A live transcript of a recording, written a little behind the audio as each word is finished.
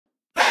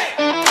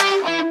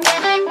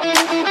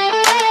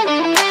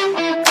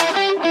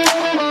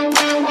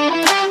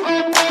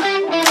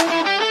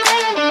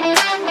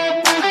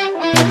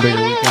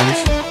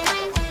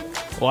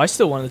I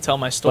still wanted to tell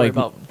my story Like-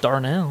 about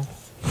Darnell.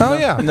 Oh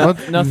yeah,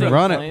 Nothing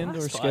run it. planned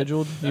or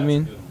scheduled, you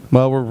mean?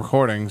 Well, we're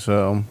recording,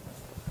 so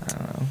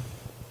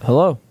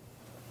Hello.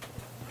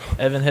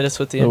 Evan hit us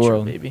with the The intro,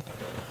 world. baby.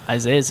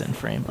 Isaiah's in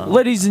frame. Huh?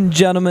 Ladies and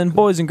gentlemen,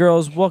 boys and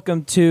girls,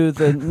 welcome to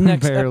the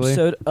next Barely.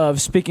 episode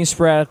of Speaking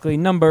Sporadically,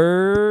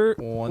 number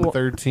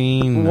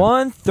 113.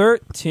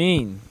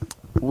 113.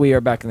 We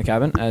are back in the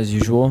cabin, as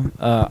usual.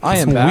 I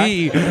am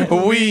back.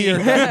 We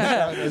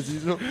are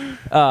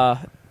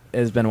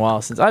It's been a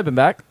while since I've been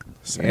back.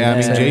 Yeah, I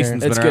mean, And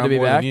Jason's it's been good around to be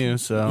more back. than you,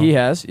 so. He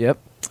has, yep.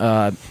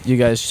 You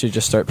guys should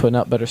just start putting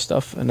out better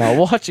stuff, and I'll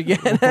watch again.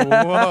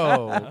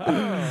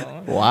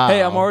 Whoa. Wow.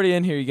 Hey, I'm already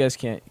in here. You guys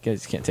can't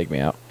take me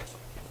out.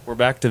 We're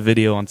back to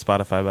video on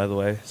Spotify, by the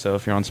way. So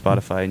if you're on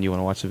Spotify and you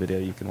want to watch the video,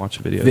 you can watch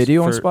the videos.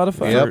 Video on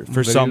Spotify? Yep.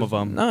 For some Videos. of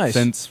them. Nice.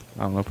 Since,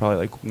 I don't know, probably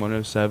like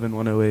 107,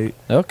 108.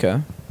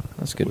 Okay,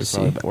 that's good to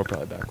see. We're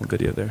probably back with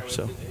video there.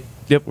 So,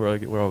 yep,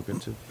 we're all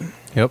good too.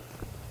 Yep.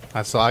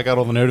 I got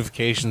all the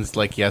notifications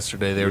like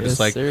yesterday. They were just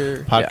like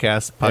sir.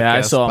 podcast. Yeah, I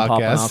saw them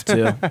popping off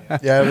too.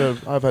 Yeah,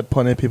 I've had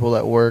plenty of people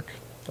at work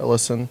that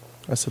listen.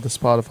 I said the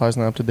Spotify's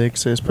not up to date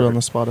because they just put it on the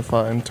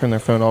Spotify and turn their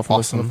phone off and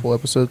listen to Awesome. full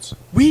episodes.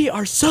 We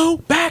are so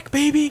back,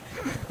 baby.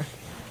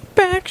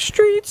 Back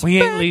streets.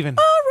 We ain't leaving.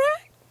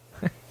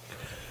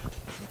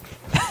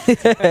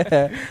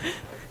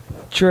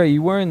 Trey,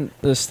 you wearing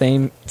the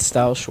same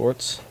style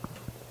shorts?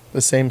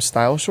 The same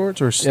style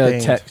shorts or Yeah,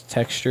 stained?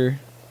 texture,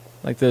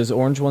 like those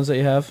orange ones that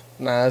you have.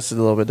 Nah, this is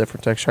a little bit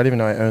different texture. I didn't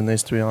even know I owned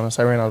these, to be honest.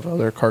 I ran out of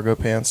other cargo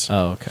pants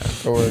Oh, okay.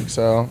 for work,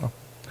 so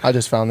I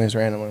just found these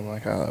randomly. I'm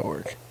like, that'll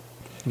work.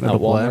 It'll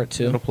Walmart, play.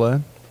 too? It'll play.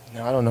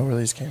 No, I don't know where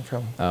these came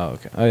from. Oh,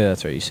 okay. Oh, yeah,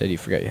 that's right. You said you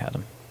forgot you had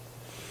them.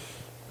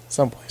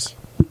 Someplace.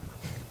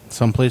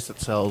 Someplace that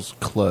sells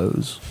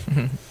clothes.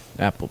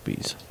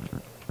 Applebee's.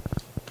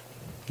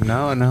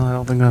 No, I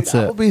don't think that's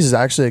it. Applebee's is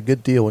actually a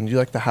good deal when you do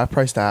like the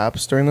half-priced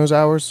apps during those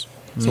hours.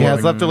 Yeah,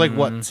 it's left at like,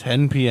 what,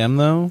 10 p.m.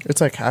 though?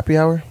 It's like happy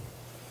hour.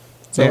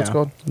 Is that what it's Yeah.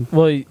 called?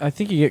 Well, I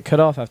think you get cut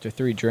off after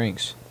 3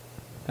 drinks.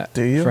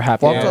 Do you? For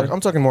happy well, hour? I'm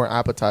talking more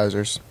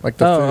appetizers. Like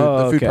the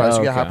food okay, price.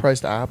 You get okay.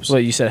 half-priced apps. Well,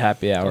 you said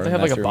happy hour. Don't they and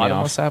have that like a threw me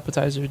bottomless off.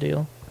 appetizer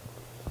deal?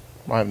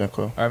 I have no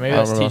clue. Or maybe I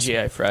that's don't remember.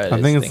 TGI Fridays.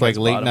 I think it's like it's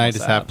late night bottomless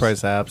is half apps.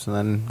 price apps, and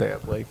then they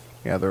have like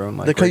their own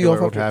like. They cut you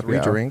regular off after happy 3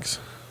 hour. drinks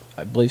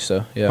I believe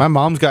so, yeah. My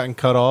mom's gotten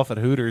cut off at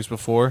Hooters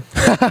before.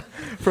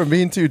 from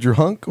being too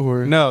drunk,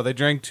 or No, they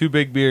drank 2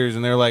 big beers,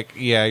 and they're like,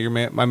 "Yeah,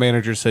 my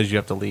manager says you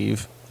have to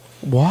leave."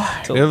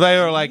 why? So- They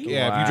were like,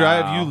 "Yeah,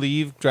 Wow. if you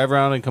leave, drive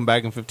around and come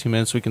back in 15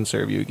 minutes, we can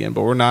serve you again."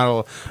 But we're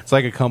not. It's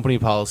like a company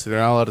policy; they're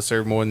not allowed to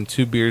serve more than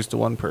 2 beers to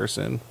one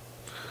person,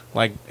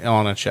 like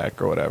on a check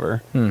or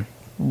whatever.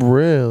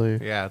 Really?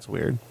 Yeah, it's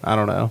weird. I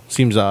don't know.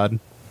 Seems odd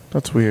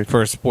That's weird.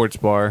 for a sports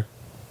bar.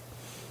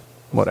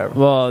 Whatever.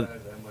 Well,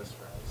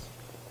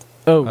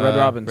 Red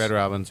Robin's. Red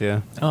Robin's,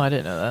 yeah. Oh, I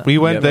didn't know that. We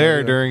went Yeah, there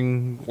yeah.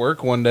 during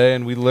work one day,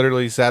 and we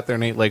literally sat there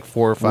and ate like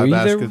 4 or 5 Were you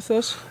there baskets. with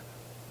us?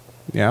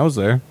 Yeah, I was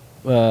there.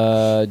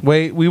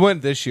 Wait, we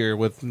went this year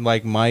with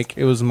like Mike.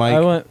 It was Mike. I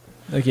went.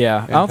 Like,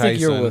 yeah, I don't think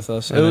you were Tyson, with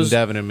us. And It then was.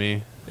 Devin and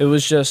me. It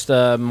was just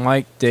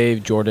Mike,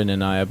 Dave, Jordan,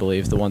 and I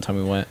believe. The one time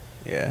we went,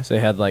 Yeah. so they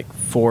had like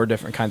 4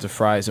 different kinds of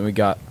fries, and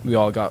we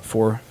all got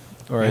 4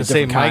 or I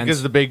say different Mike kinds.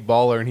 is the big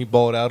baller, and he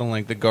bowled out on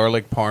like the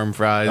garlic parm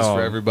fries Oh,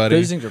 for everybody.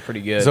 Those things are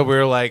pretty good. So we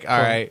were like,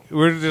 all right,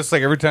 we're just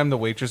like every time the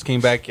waitress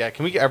came back, yeah,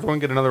 can we everyone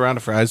get another round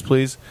of fries,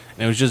 please?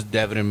 And it was just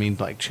Devin and me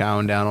like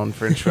chowing down on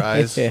French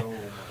fries.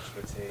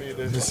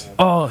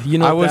 Oh, you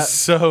know I what was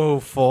so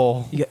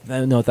full.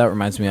 I know what that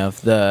reminds me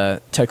of,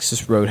 the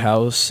Texas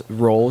Roadhouse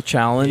roll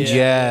challenge. Yeah.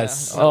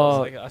 Yes. I was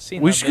Oh, like, I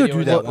seen we that should go video do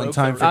where that they one broke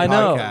time the for I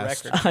know.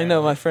 record I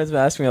know. My friends been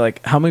asking me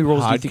like, how many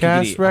rolls do you think you Podcast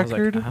could eat? I was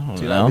record? like, I don't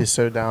Dude, know. I'd be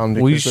so down.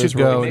 We because should those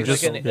go rolls and are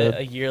just- so like good.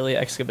 a yearly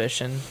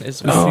exhibition. Is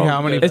See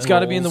how many It's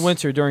got to be in the rolls.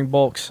 winter during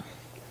bulks.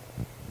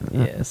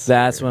 Yes.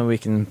 That's sir. when we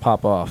can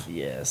pop off.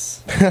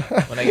 Yes.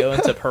 When I go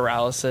into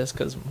paralysis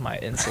because my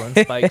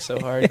insulin spikes so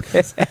hard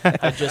 'cause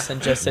I just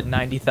ingested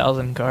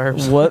 90,000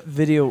 carbs. What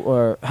video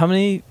or how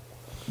many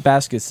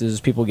baskets does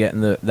people get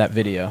in that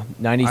video?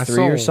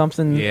 93 or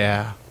something?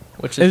 Yeah.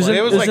 Which It is was like,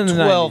 It was It was like in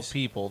the 12 90s.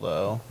 people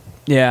though.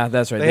 Yeah,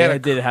 that's right. They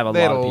did have a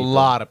they lot had of people. a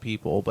lot of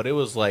people, but it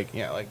was like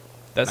like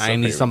that's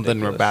 90 pretty something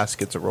ridiculous.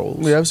 baskets of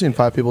rolls. Yeah, I've seen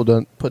 5 people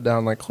put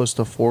down like close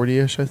to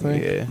 40-ish, I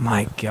think. Yeah.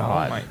 My Oh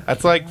God. my.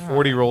 That's like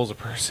 40 rolls a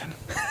person.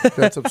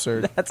 That's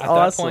absurd. That's At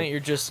that point,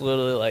 you're just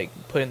literally like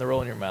putting the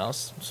roll in your mouth,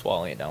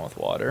 swallowing it down with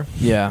water.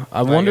 Yeah,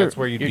 I Like, wonder. that's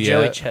where you'd You're be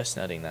jelly at.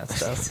 chestnutting that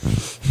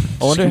stuff.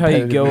 I wonder how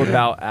you go competitive.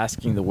 about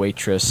asking the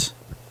waitress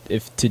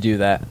if to do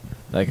that.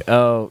 Like,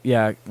 oh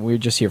yeah, we're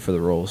just here for the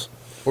rolls.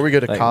 Or we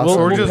go to Like, Casa. we'll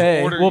Or just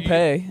pay. order- We'll you-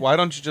 pay. Why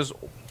don't you just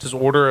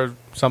order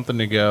something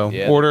to go?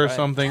 Yeah, Order right.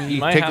 something. You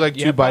You might take have- like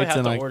you 2 probably bites have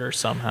and to like order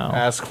somehow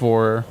ask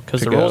for because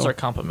to the go. rolls are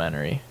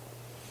complimentary.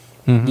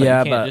 Mhm.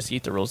 Yeah, you can't but just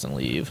eat the rolls and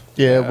leave.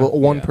 Yeah, Yeah. well,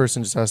 one Yeah.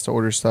 person just has to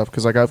order stuff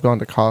because like I've gone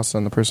to Casa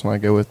and the person I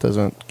go with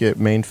doesn't get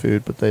main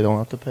food, but they don't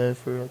have to pay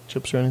for like,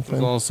 chips or As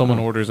anything. long as someone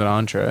orders an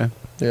entree.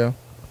 Yeah,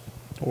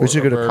 Or we should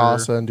a go to burger.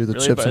 Casa and do the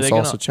Really? chips But and are they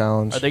salsa gonna-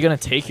 challenge. Are they gonna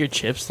take your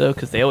chips though?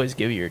 Because they always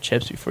give you your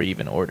chips before you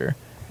even order.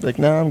 Like,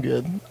 nah, I'm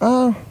good.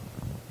 Oh,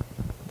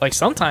 Like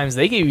sometimes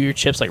they give you your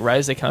chips like right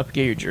as they come up and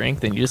get your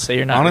drink, then you just say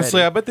you're not. Honestly,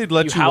 ready. I bet they'd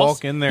let you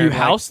walk in there. You and,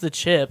 house the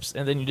chips,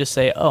 and then you just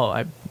say, "Oh,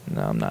 I'm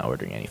not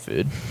ordering any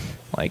food."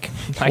 Like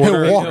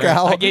Walk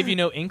out. I gave you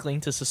no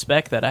inkling to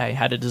suspect that I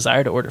had a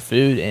desire to order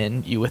food,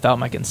 and you, without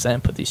my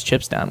consent, put these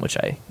chips down, which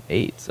I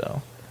ate.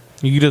 So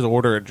you could just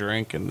order a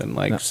drink and then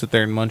like sit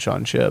there and munch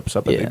on chips.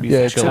 I bet Yeah. they'd be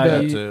Yeah, chill except with How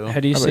that do you, too. how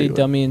do you I bet say you would.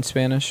 dummy in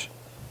Spanish?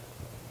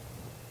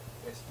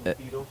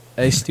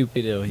 A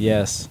stupido,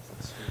 yes.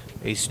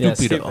 A Yeah, stupido.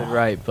 stupid,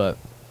 right, but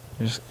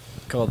just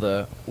call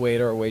the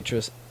waiter or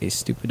waitress a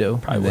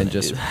stupido, Probably and then wouldn't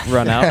just do that.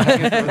 run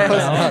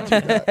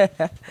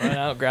out. run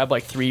out, grab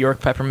like 3 York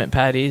peppermint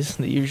patties,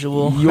 the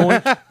usual.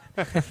 nah,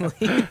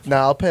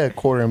 I'll pay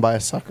 $0.25 and buy a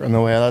sucker on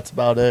the way. That's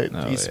about it.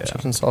 Oh, Eat some yeah.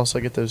 chips and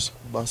salsa. Get those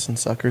bussin'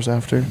 suckers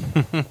after.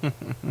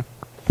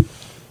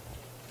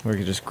 We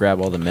could just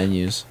grab all the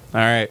menus. All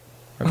right.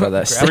 Or about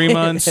that 3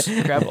 months.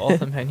 Grab all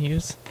the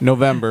menus.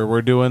 November,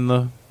 we're doing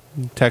the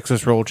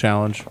Texas Roll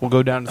Challenge. We'll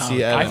go down to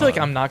see Ed I feel like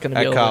I'm not going to be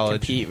at able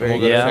college. to compete We'll very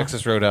go to Yeah.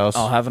 Texas Roadhouse.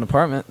 I'll have an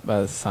apartment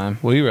by this time.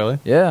 Will you really?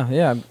 Yeah,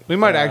 yeah. We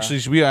might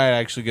actually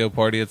go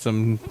party at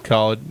some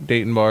college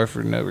Dayton bar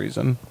for no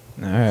reason.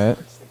 All right.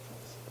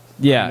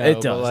 Yeah, I know, it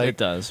but, does. like, It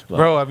does. But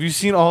Bro, have you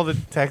seen all the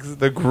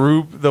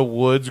the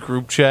Woods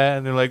group chat,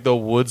 and they're like the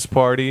Woods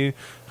party?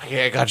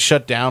 Yeah, it got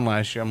shut down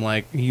last year. I'm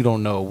like, you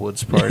don't know a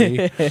Woods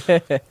party.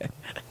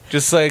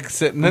 Just like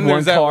sitting. Then one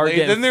there's that car lady.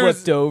 getting Then there's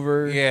flipped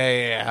over.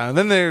 yeah. And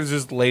then there's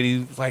this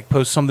lady like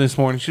post something this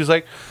morning. She was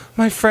like,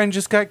 my friend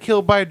just got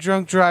killed by a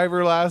drunk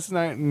driver last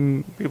night,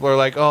 and people are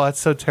like, oh, that's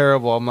so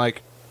terrible. I'm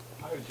like,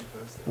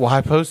 well,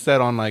 I post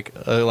that on like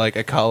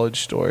a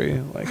college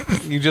story. Like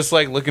you just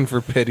like looking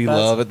for pity,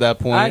 That's- love at that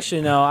point.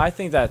 Actually, no. I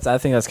think that's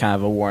kind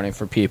of a warning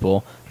for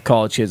people,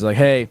 college kids. Like,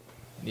 hey,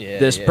 Yeah,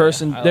 this yeah,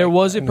 person. I There like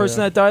was a that.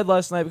 person Yeah. that died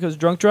last night because of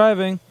drunk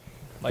driving.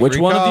 Like, Which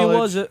Free one of you college.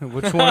 was it?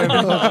 Which one?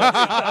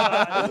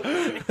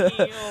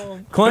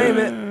 Claim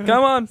it.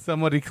 Come on.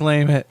 Somebody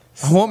claim it.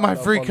 I want my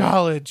free funny.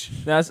 college.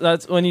 That's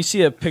when you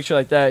see a picture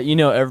like that, you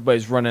know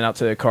everybody's running out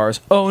to their cars.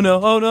 Oh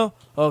no! Oh no!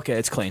 Okay,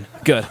 it's clean.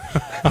 Good.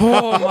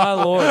 Oh my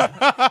lord.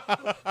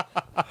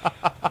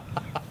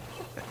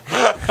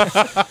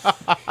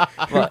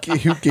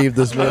 Who gave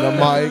this man a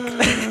mic?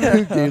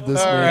 Who gave this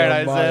All man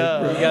right, a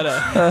mic?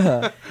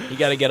 Isaiah. you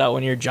gotta get out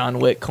one of your John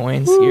Wick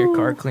coins, get your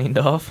car cleaned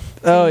off.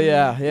 Oh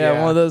yeah, Yeah.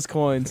 one of those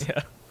coins.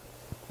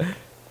 There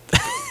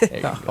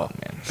you go,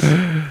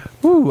 man.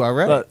 Ooh, all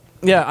right. But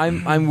yeah,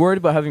 I'm worried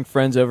about having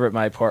friends over at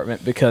my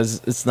apartment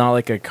because it's not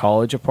like a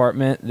college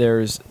apartment.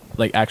 There's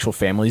like actual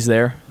families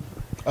there.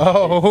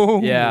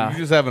 oh, Yeah. You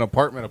just have an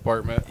apartment.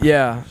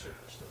 Yeah.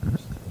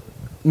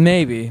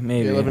 Maybe.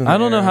 You live in I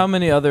don't know there. how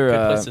many other.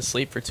 Good place to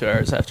sleep for 2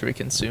 hours after we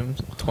consume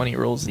 20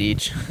 rolls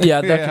each.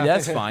 Yeah, Yeah.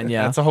 that's fine.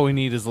 Yeah, That's all we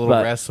need is a little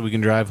But- rest so we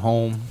can drive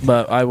home.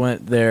 but I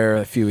went there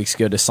a few weeks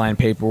ago to sign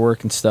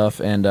paperwork and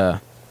stuff, and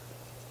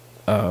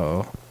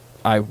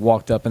I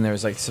walked up and there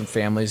was like some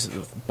families,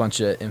 with a bunch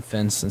of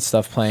infants and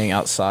stuff playing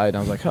outside. I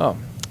was like, oh,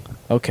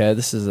 okay,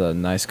 this is a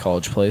nice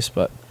college place,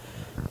 but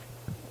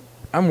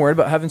I'm worried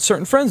about having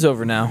certain friends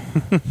over now.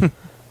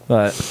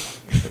 But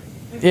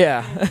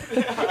yeah.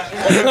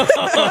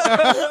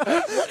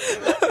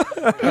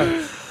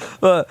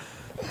 But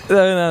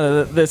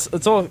no,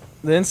 it's all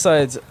the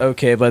inside's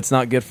okay, but it's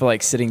not good for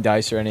like sitting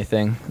dice or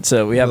anything.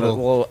 So we have a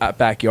little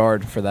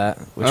backyard for that,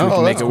 which we Oh,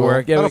 can make that's it cool.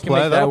 work. Yeah, That'll we can play,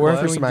 make that that'll work.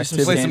 play. We can do Some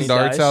some Play some standing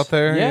darts dice. out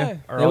there. Yeah,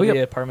 Are yeah, all we the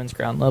got, apartments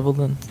ground level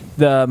then?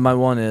 my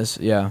one is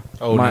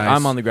Oh, my, nice.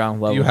 I'm on the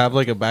ground level. You have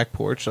like a back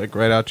porch, like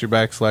right out your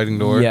back sliding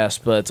door. Yes,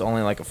 but it's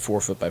only like a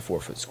 4 foot by 4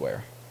 foot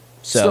square.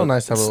 So Still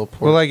nice to have a it's- little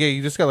porch. Well, like yeah,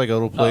 you just got like a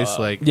little place,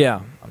 like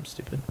Yeah. I'm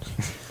stupid.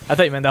 I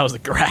thought you meant that was the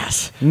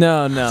grass.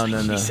 No.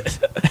 Jesus.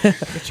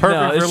 perfect No, for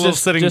a it's little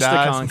just- sitting just the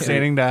die, some concrete.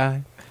 standing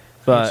die.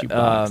 But you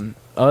boxed.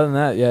 other than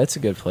that, yeah, it's a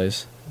good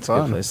place. It's a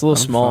good Fun. place. It's a little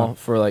Fun, small fun.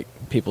 for like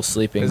people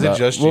sleeping. Is it but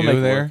just we'll you make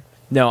it there? work.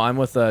 No, I'm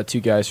with 2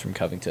 guys from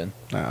Covington.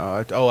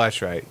 No, oh,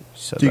 that's right.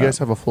 said Do you that. guys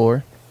have a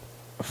floor?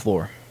 A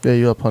floor. Yeah,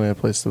 you have plenty of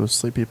place to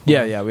sleep people.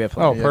 Yeah, we have.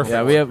 Oh, plenty. perfect.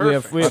 Yeah, we have.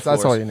 That's all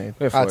floors. you need.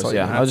 We have That's floors, all you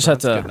yeah. need. I'll just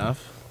have That's to good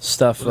enough.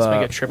 stuff. Let's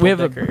make a triple we have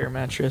decker air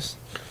mattress.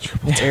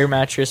 Air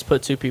mattress,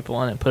 put 2 people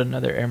on it, put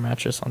another air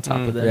mattress on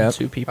top of them, Yep.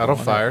 2 people That'll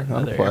on fire. it,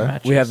 another That'll air play.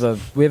 mattress.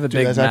 we have a Dude,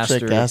 big that's actually a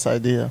master gas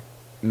idea.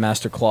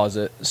 master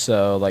closet.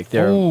 So like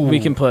there Ooh. we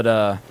can put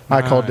I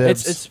call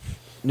dibs. it's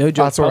no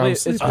joke. That's where I'm Probably,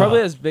 it's sleeping.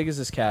 probably as big as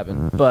this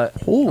cabin, but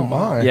Oh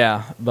my.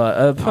 yeah,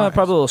 but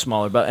probably a little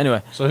smaller. But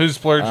anyway, So who's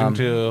splurging Um,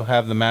 to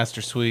have the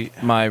master suite?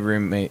 my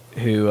roommate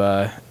who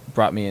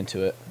brought me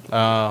into it.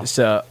 Oh,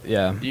 So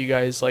yeah, Do you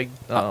guys like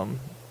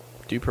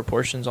do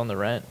proportions on the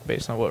rent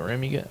based on what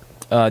room you get?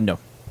 no,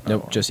 nope,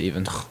 Oh. just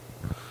even.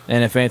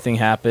 And if anything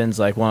happens,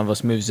 like one of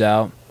us moves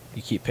out,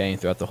 you keep paying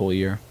throughout the whole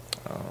year.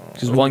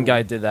 Because one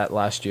guy did that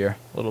last year.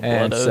 Little blood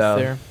And oath so-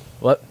 there.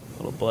 What?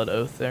 Little blood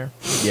oath there.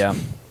 Yeah.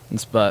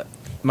 But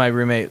my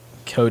roommate,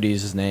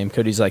 Cody's his name.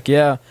 Cody's like,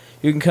 yeah,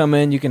 you can come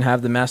in, you can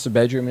have the master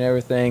bedroom and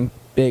everything.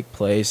 Big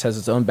place, has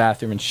its own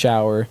bathroom and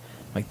shower.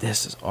 I'm like,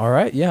 this is all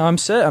right. Yeah, I'm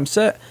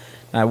set.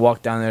 And I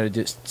walked down there to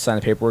just sign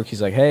the paperwork.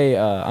 He's like, "Hey,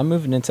 I'm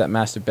moving into that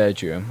master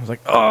bedroom." I was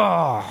like, "Oh,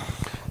 all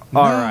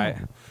right.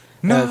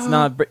 No, it's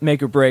not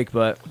make or break,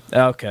 but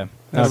okay,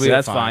 That'll be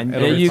that's fine. fine.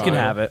 It'll Yeah, be you can fine.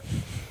 have it."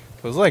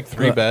 It was like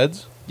 3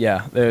 beds,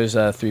 Yeah, there's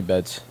 3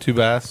 beds, 2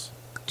 baths.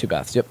 2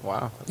 baths. Yep.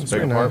 Wow, that's That's a big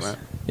very nice. apartment.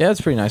 Yeah,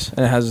 it's pretty nice, and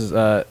it has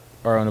our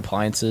own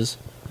appliances.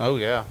 Oh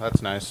yeah,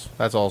 that's nice.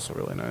 That's also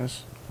really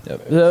nice.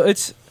 Yep. So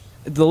it's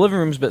the living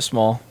room's a bit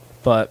small,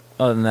 but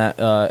other than that,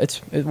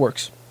 it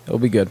works. It'll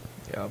be good.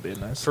 Yeah, it'll be a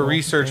nice. For little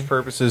research thing.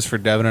 purposes, for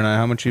Devin and I,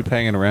 how much are you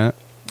paying in rent?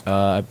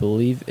 I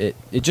believe it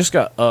just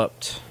got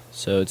upped,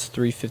 so it's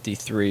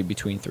 $353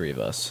 between 3 of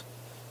us.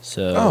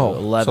 So Oh,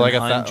 So like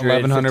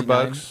 $1,100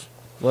 bucks.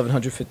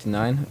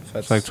 1159. If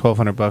that's It's like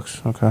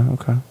 $1,200.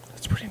 Okay.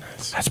 That's pretty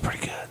nice. That's pretty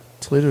good.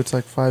 Toledo, it's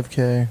like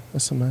 $5K a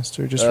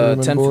semester just for room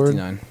and board.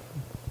 1059.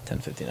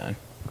 1059.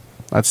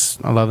 That's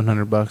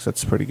 $1,100.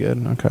 That's pretty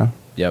good. Okay.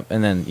 Yep,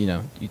 and then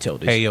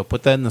utilities. Hey, yo,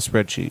 put that in the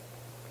spreadsheet.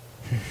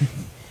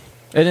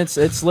 And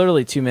it's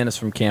literally 2 minutes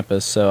from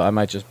campus, so I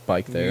might just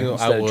bike there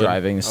instead of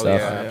driving and stuff.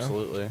 Yeah,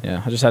 absolutely.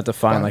 Yeah, I just have to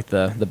find Buy- like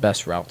the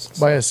best routes. and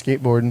Buy stuff. a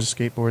skateboard and just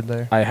skateboard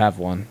there. I have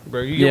one.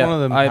 Bro, you get Yeah, one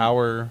of them I-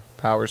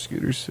 power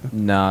scooters.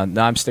 Nah,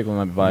 I'm sticking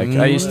with my bike.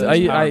 Mm. I used to,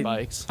 Those power I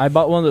bikes.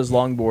 bought one of those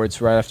longboards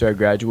right after I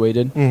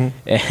graduated, Mhm.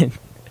 and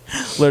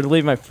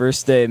literally my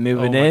first day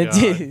moving Oh my God.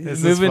 into This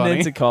is moving funny.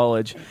 into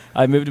college,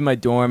 I moved in my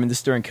dorm, and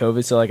this during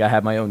COVID, so like I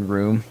had my own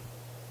room,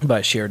 but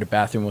I shared a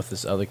bathroom with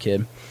this other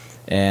kid,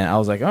 and I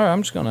was like, all right,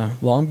 I'm just gonna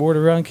longboard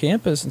around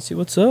campus and see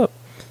what's up,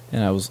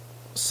 and I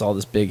saw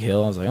this big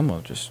hill. I was like, I'm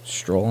gonna just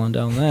stroll on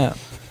down that.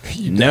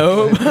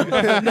 No,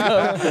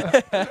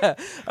 no.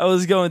 I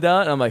was going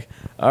down, and I'm like,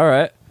 all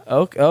right.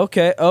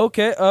 Okay.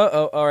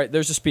 All right.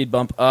 There's a speed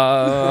bump.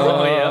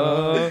 Oh,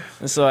 yeah.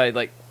 And so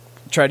I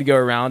tried to go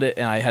around it,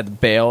 and I had to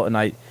bail, and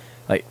I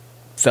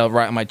fell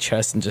right on my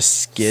chest and just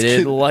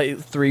skidded like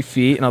 3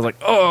 feet, and I was like,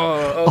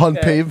 oh. Okay. On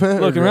pavement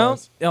or Looking around,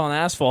 grass? yeah, on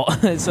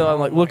asphalt. And so I'm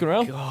like looking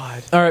around.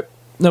 God. All right.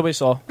 Nobody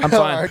saw. I'm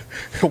fine.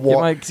 Get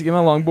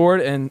my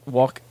longboard and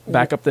walk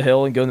back up the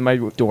hill and go into my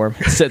dorm.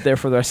 Sit there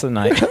for the rest of the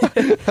night.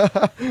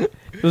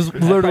 It was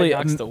Literally literally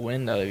knocks the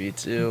wind out of you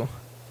too.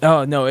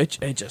 Oh no, it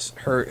just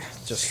hurt.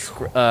 Just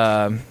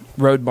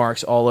road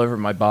marks all over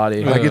my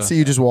body. I could see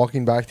you just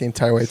walking back the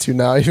entire way too.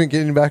 Now, even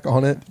getting back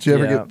on it. Did you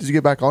ever Yeah. did you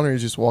get back on it, or you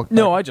just walked?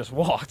 No, back? I just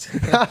walked.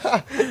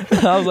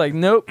 I was like,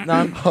 nope,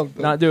 I'm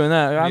not doing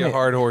that. I Be a mean,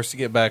 hard horse to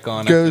get back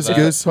on. goes after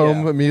that. goes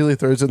home, Yeah. immediately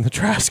throws it in the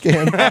trash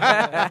can.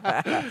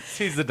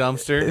 Sees the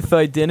dumpster. if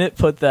I didn't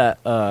put that,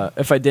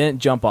 if I didn't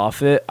jump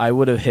off it, I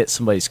would have hit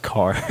somebody's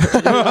car.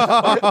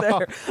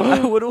 There.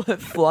 I would have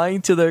went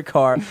flying to their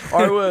car, or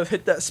I would have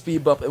hit that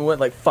speed bump and went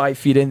like 5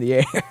 feet in the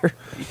air.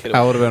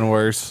 That would have been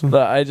worse.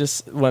 But I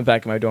just went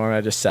back in my dorm. And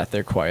I just sat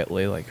there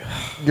quietly, like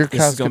Your this is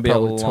calves gonna could be a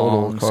probably total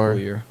long a car. school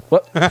year.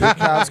 What? Your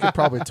calves could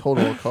probably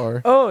total a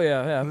car. Oh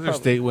yeah. Those are probably.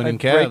 state-winning I'd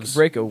calves.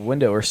 break a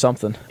window or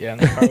something. Yeah,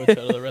 and the car would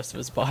total the rest of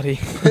his body.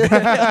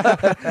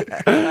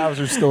 Calves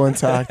are still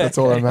intact. That's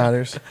all that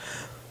matters.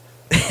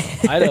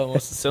 I had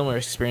almost a similar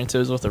experience. It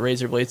was with a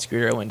razor blade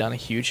scooter. I went down a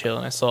huge hill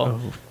and I saw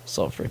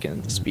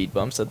freaking speed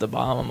bumps at the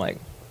bottom. I'm like,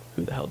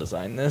 who the hell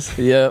designed this?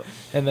 Yep.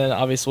 And then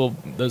obviously, well,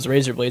 those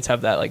razor blades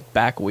have that like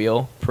back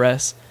wheel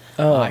press.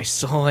 Oh. I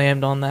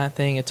slammed on that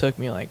thing. It took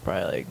me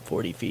probably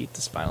 40 feet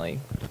to finally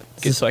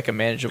get to a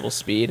manageable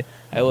speed.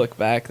 I look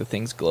back, the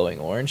thing's glowing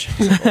orange.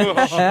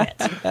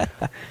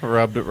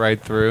 Rubbed it right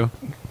through.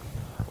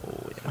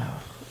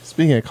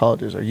 Speaking of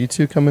colleges, are you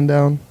two coming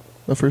down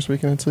the first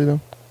weekend in Toledo?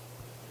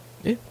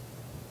 Yeah.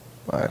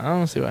 All right. I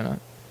don't see why not.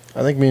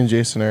 I think me and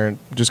Jason are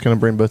just going to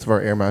bring both of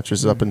our air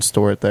mattresses up and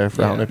store it there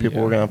for how Yeah, many people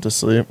yeah. we're going to have to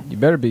sleep. You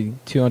better be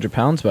 200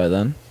 pounds by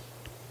then.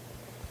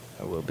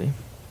 I will be.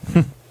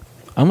 I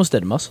almost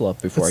did muscle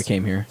up before I It's-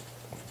 came here.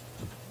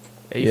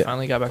 Hey, you Yeah.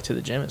 finally got back to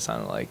the gym, it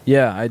sounded like.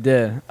 Yeah, I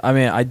did. I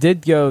mean, I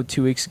did go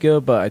 2 weeks ago,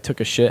 but I took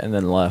a shit and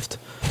then left.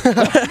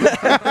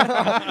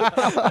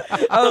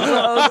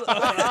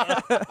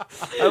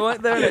 I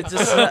went there and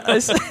I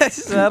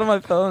sat on my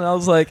phone and I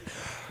was like,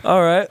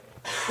 all right.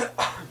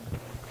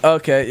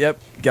 Okay, yep.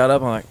 Got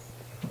up. I'm like,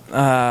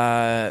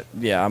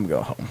 yeah, I'm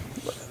going home.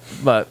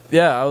 But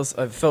yeah,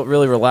 I felt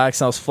really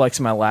relaxed. And I was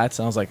flexing my lats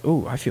and I was like,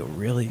 ooh, I feel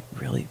really,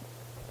 really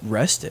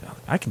rested.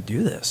 I can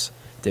do this.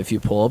 Did a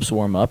few pull-ups,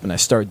 warm up, and I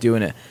started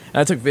doing it. And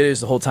I took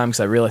videos the whole time because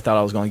I really thought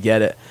I was going to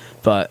get it.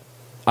 But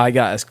I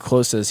got as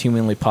close as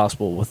humanly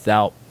possible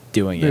without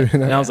doing it.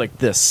 And I was like,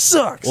 this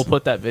sucks. We'll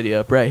put that video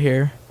up right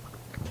here.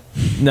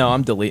 No,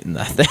 I'm deleting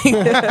that thing.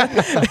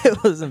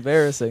 It was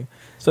embarrassing,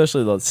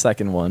 especially the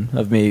second one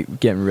of me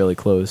getting really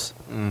close.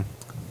 Mm.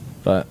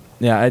 But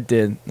yeah, I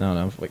did, I don't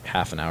know, like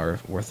half an hour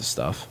worth of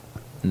stuff.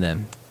 And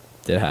then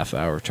did a half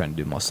hour trying to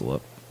do muscle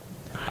up.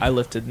 I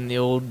lifted in the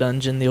old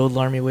dungeon, the old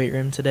army weight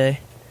room today.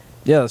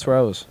 Yeah, that's where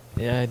I was.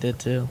 Yeah, I did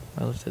too.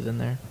 I lifted in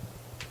there.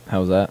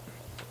 How was that?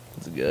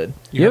 It's good.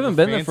 You have haven't a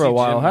been there for a fancy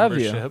while, gym have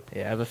you? membership.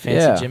 Yeah, I have a fancy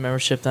Yeah. gym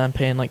membership that I'm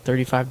paying like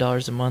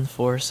 $35 a month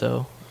for,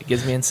 so it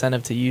gives me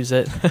incentive to use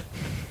it.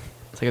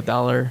 It's like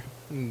 $1.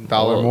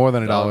 More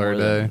than a dollar a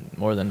day.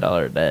 More than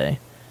 $1 a day.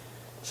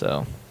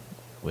 So,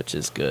 which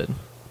is good.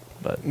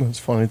 But It was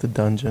funny, the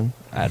dungeon.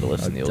 I had to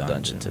lift A in the old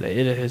dungeon. dungeon today.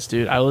 It is,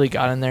 dude. I literally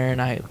got in there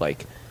and I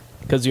like,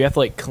 because you have to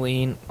like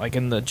clean, like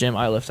in the gym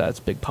I lift at, it's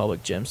a big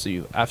public gym. So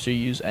you, after you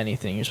use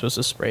anything, you're supposed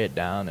to spray it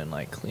down and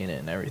like clean it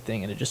and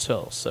everything. And it just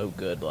felt so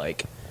good.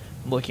 Like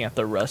looking at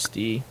the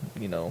rusty,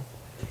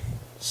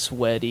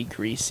 sweaty,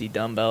 greasy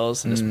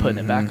dumbbells and just putting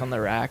it back on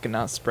the rack and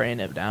not spraying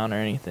it down or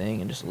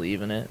anything and just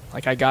leaving it.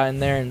 Like I got in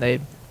there and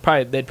they'd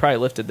probably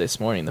lifted this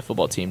morning. The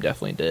football team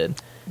definitely did.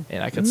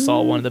 And I could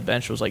saw one of the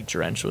bench was like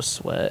drenched with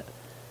sweat.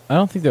 I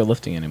don't think they're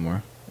lifting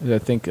anymore. I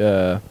think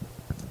they're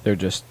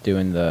just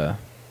doing the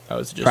Oh,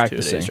 it's just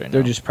practicing. 2 days right now.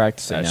 They're just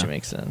practicing That now. actually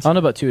makes sense. I don't know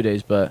about 2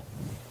 days, but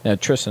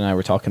Tristan and I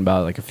were talking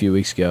about it like a few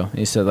weeks ago. And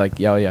he said like,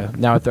 yeah.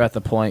 Now they're at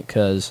the point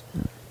because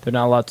they're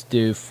not allowed to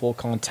do full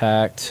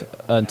contact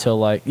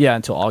until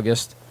until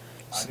August.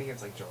 I think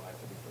it's like July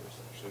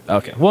 31st.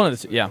 Okay, one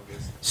of the two, yeah.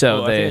 So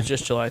Well, I think they. it's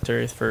just July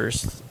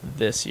 31st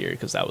this year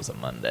because that was a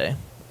Monday.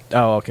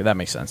 Oh, okay, that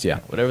makes sense. Yeah,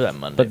 Whatever that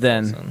Monday. but falls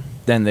then in.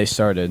 then they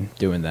started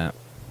doing that.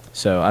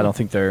 So I don't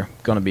think they're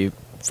going to be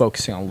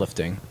focusing on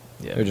lifting.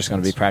 Yeah, They're just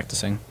going to be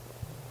practicing.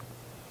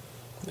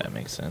 That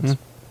makes sense.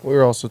 We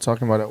were also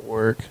talking about at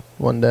work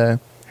one day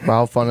about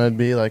how fun it'd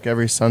be, like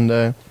every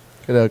Sunday,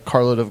 get a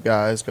carload of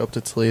guys, go up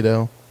to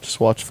Toledo, just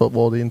watch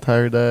football the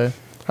entire day.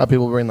 Have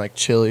people bring like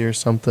chili or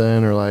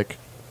something, or like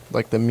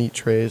the meat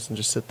trays, and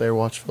just sit there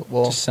watch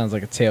football. Just sounds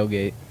like a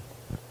tailgate.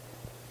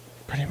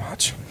 Pretty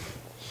much.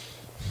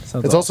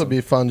 Sounds It's also awesome.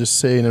 be fun just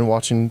sitting and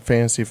watching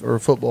fantasy or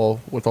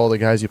football with all the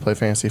guys you play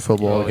fantasy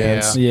football Oh,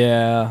 against.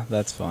 Yeah,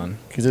 that's fun.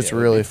 Because it's Yeah,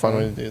 that'd really be fun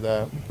fun. when you do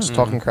that. Just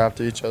talking crap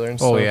to each other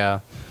and Oh stuff. yeah,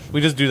 we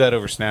just do that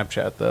over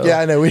Snapchat though. Yeah,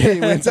 I know. We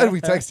instead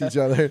we text each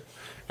other.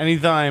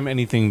 Anytime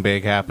anything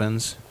big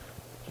happens,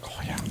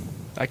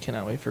 I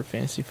cannot wait for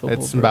fantasy football.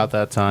 it's bro. about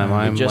that time. We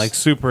I'm just- like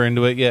super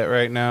into it yet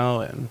right now,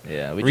 and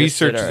Yeah, we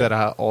research just is did at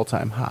our, an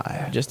all-time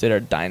high. just did our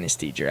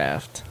dynasty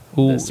draft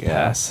Ooh, this yeah.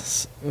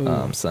 past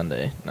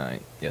Sunday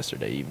night,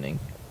 yesterday evening.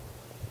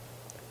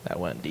 That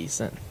went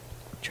decent.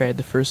 Tried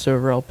the first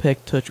overall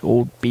pick, took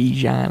old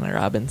Bijan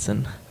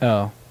Robinson.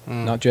 Oh,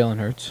 Mm. not Jalen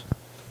Hurts.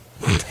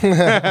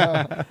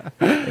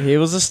 He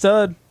was a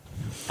stud.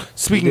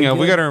 Speaking They of,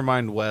 we did. got to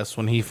remind Wes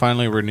when he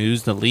finally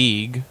renews the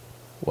league.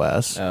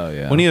 Wes, Oh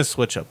yeah. we need to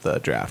switch up the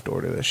draft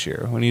order this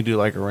year. We need to do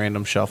like a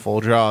random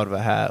shuffle, draw out of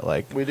a hat.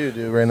 Like, We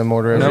do random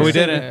order. no, every- we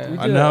did didn't. it. We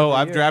I did it know. every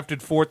I've year.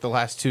 drafted fourth the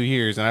last 2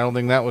 years, and I don't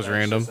think that was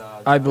random.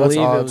 I believe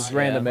it odds. was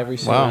random Yeah. every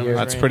single Wow, year.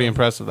 that's pretty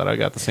impressive that I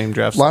got the same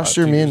draft. Last slot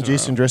year, 2 me years and in a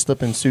Jason row. dressed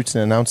up in suits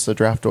and announced the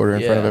draft order in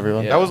front of Yeah,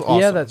 everyone. yeah. That was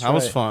awesome. that's that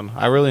was right. fun.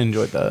 I really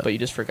enjoyed that. But you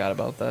just forgot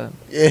about that.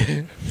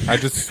 Yeah. I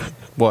just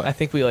what I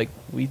think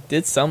we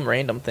did some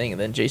random thing, and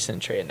then Jason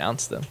and Trey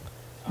announced them.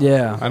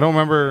 Yeah. I don't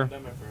remember.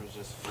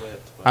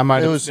 I might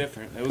It have. was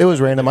it was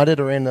random. I did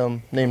a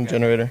random name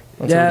generator.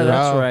 That's Yeah, what we did.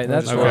 that's Oh, right.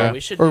 That's okay. right. We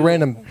should Or do-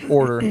 random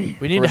order. We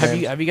need for to have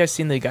names. you. Have you guys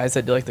seen the guys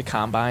that do like the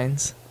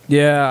combines?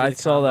 Yeah, I the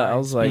saw that. I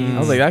was like,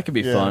 that could be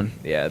Yeah. fun.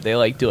 Yeah, they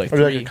like do like Or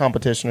do like three. a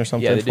competition or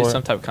something. Yeah, they do for it.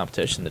 some type of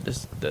competition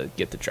to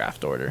get the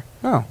draft order,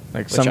 Oh,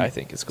 Like which some I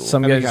think is cool.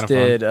 some That'd be guys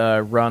kinda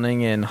did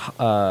running in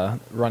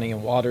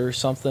water or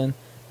something.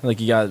 Like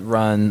you got to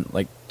run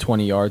like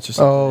 20 yards or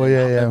something. Oh,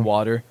 yeah, yeah. In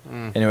water,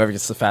 and whoever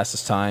gets the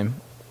fastest time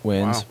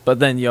wins. Wow. But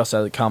then you also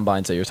have the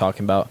combines that you're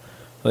talking about.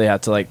 Where they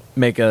have to like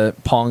make a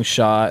pong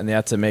shot, and they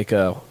have to make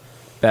a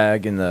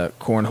bag in the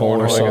cornhole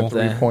or Cornhole.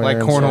 something. Three-pointer like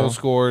and cornhole stuff.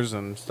 scores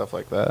and stuff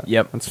like that.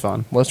 Yep. That's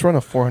fun. Let's run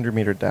a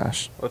 400-meter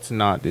dash. Let's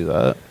not do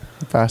that.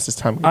 Fastest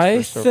time. gets I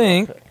first overall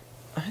think pick.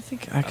 I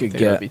think I could think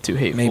that'd get be too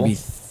hateful. maybe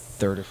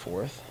third or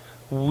fourth.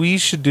 We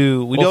should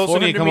do. We Well, also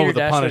need to come up with a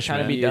 400-meter dash would punishment.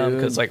 Kind of be You, dumb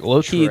because like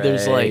low key,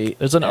 there's Trey,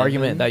 there's an Evan.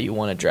 argument that you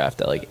want to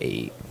draft at like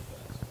 8.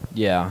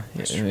 Yeah,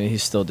 I mean,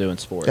 he's still doing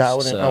sports. Yeah, I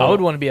wouldn't- so- I I would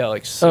want to be at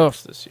like 6 Oh.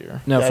 this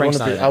year. No, Yeah, Frank's I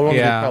not. want in to it. be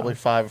Yeah. probably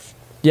 5.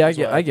 Yeah, That's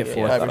what I get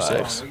fourth. 5 or five.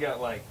 6. We got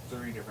like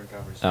 3 different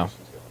conversations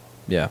Oh.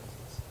 Yeah.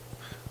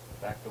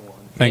 Back to one.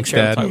 Thanks, Trey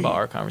will Dad. Talk about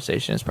our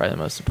conversation is probably the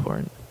most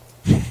important.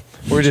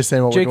 We're just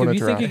saying what Jacob, we're doing you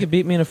to think draft. you could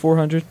beat me in a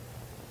 400?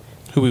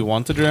 Who we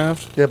want to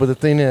draft? Yeah, but the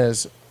thing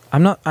is,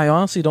 I'm not. I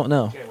honestly don't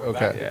know. Okay, we're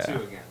back Okay. to Yeah. 2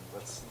 again.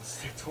 Let's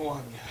stick to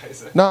 1,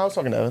 guys. no, I was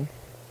talking to Evan.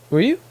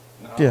 Were you?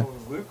 No, Yeah. it was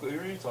Luke. Who are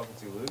you talking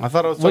to, Luke? I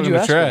thought I was What'd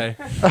talking you to ask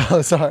Trey.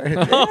 Oh, sorry.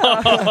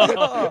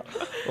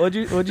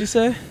 What'd you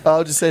say?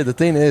 I'll just say the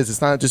thing is,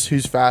 it's not just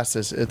who's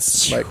fastest.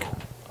 It's like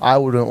I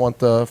wouldn't want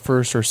the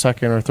first or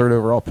second or third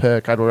overall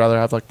pick. I'd rather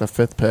have like the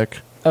 5th pick.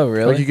 Oh,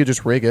 really? Like you could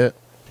just rig it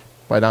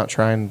by not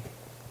trying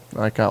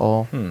like at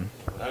all.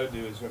 What I would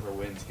do is whoever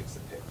wins gets the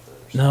pick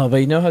first. No, but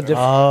you know how different.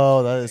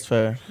 Oh, that is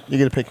fair. You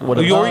get to pick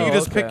whatever. Or you Oh, can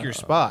just okay. pick your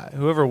spot.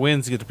 Whoever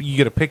wins, you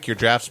get to pick your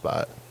draft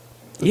spot.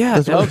 Yeah,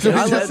 That's what okay, we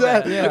I just like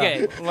that. said. Yeah.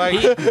 Okay,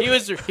 Like- he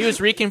was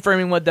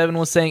reconfirming what Devin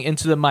was saying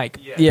into the mic.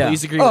 Yeah.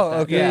 Please agree Oh, with that.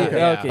 okay. Yeah, okay,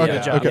 yeah. okay, Okay,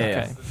 yeah, okay,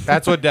 yeah, okay.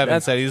 That's what Devin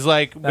That's- said. He's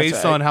like,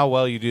 based right. on how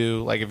well you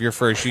do, like if you're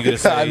first, you get to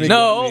say. I mean-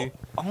 No.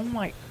 Oh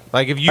my.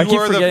 Like if you I keep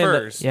are the forgetting that-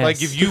 first, yes.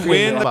 like if you Keep win,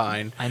 forgetting that.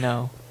 fine. I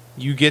know.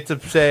 You get to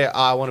say,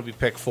 I want to be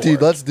picked 4.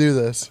 Dude, let's do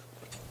this.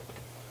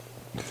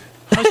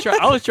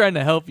 I was trying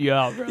to help you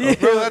out, bro. Bro,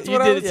 that's You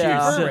what I did was it to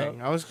yourself.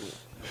 confirming. I was.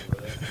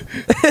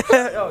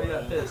 Oh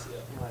yeah, this.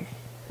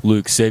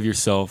 Luke, save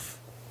yourself.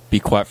 Be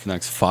quiet for the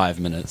next 5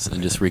 minutes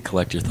and just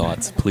recollect your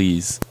thoughts,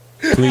 please.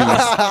 Please.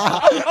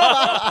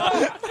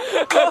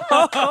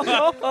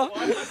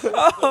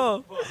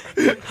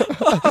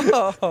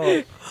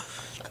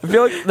 I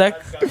feel like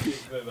that.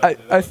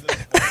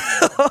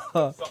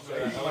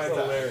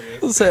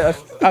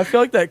 I feel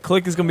like that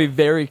click is gonna be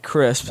very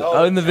crisp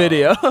in the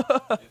video.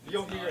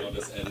 You'll hear it. I'll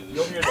just edit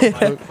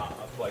it.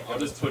 I'll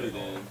just put it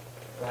in.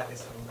 That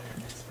is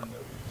hilarious for no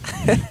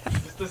reason.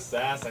 Just the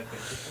sass, I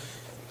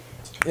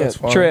think. Yeah, That's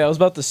fine. Trey, I was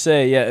about to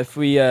say, yeah, if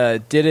we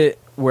did it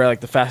where like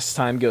the fastest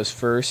time goes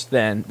first,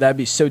 then that'd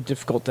be so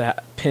difficult to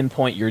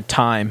pinpoint your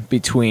time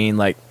between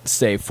like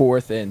say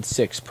fourth and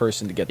sixth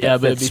person to get that Yeah,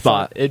 but fifth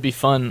spot. It'd be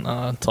fun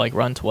to like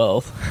run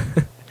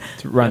 12.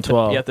 To run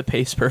 12. You have to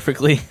pace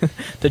perfectly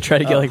to try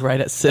to get like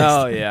right at sixth.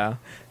 Oh yeah.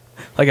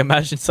 Like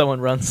imagine someone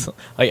runs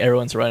like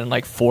everyone's running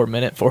like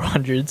 4-minute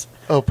 400s.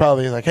 Oh,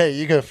 probably like, hey,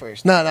 you go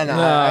first. No.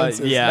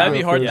 Yeah. That'd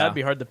be hard. Yeah. That'd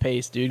be hard to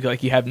pace, dude.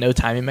 Like you have no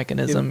timing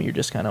mechanism. You're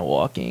just kind of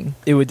walking.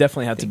 It would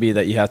definitely have to be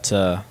that you have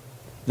to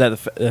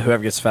whoever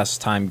gets the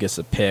fastest time gets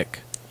a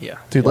pick. Yeah.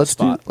 Dude, What let's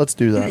spot?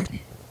 do that.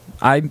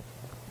 I don't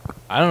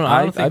know.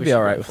 I don't think I'd we be should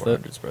all right do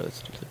with it. 400s, bro. That's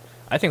stupid.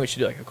 I think we should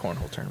do like a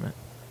cornhole tournament.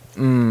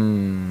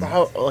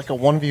 Like a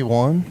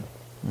 1v1?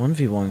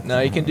 1v1. No,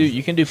 you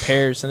can do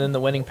pairs, and then the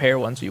winning pair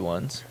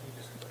 1v1s.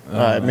 All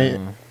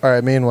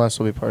right, me and Wes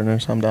will be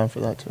partners. I'm down for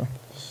that too.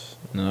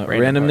 No, Random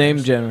random name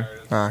partners. general.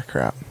 Ah,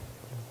 crap.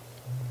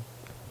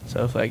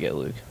 So if I get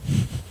Luke,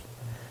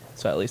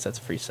 so at least that's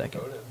a free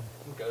second.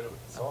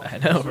 I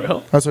know,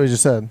 bro. That's what he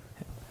just said.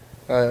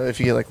 If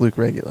you get like Luke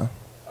Regula.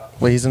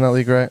 Wait, he's in that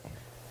league, right?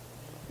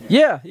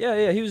 Yeah.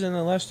 He was in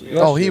the last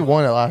Oh, he year.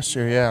 won it last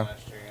year, yeah.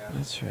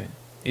 That's right.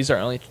 He's our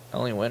only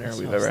winner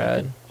we've ever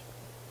had.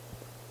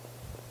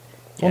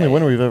 Only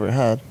winner we've ever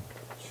had.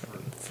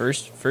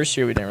 First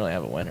year we didn't really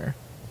have a winner.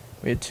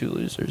 We had 2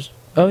 losers.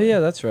 Oh yeah,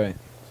 that's right.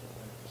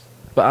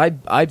 But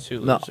I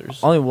Two no, losers.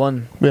 only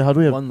one Wait, how do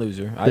we have? one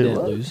loser. I Wait, didn't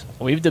what? lose.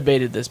 We've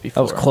debated this That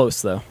before. was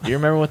close though. Do you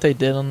remember what they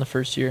did on the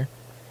first year?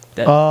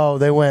 That Oh,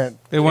 they went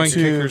went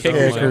two kickers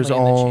kickers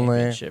only in the only.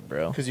 championship,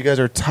 bro. Because you guys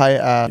are tight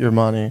at your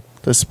money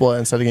to split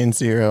instead of getting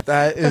 0.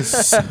 That is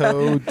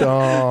so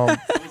dumb.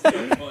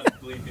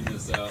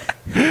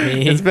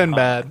 It's been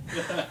bad.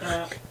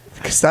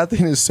 Because that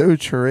thing is so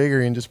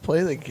triggering. Just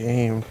play the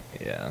game.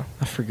 Yeah,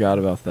 I forgot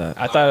about that.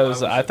 I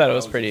thought it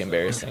was pretty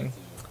embarrassing.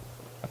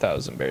 I thought it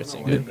was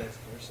embarrassing. Good.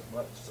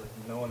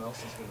 No one else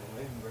is gonna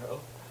win, bro.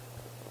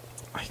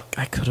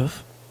 I could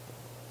have.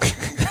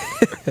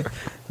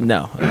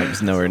 No, I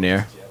was nowhere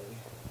near.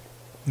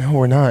 No,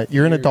 we're not.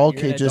 You're in a dog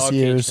You're in a cage this dog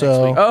year, cage next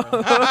so. week.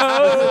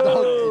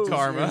 Oh,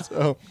 Karma.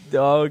 So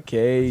dog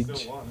cage.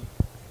 Still won.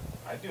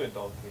 I'd do a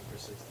dog cage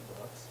for $60.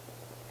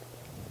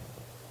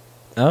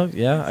 Oh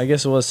yeah, I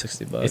guess it was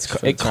 $60. for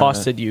the It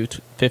costed you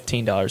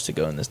 $15 to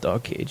go in this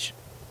dog cage.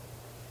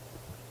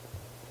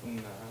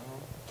 No.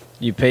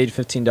 You paid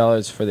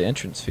 $15 for the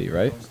entrance fee,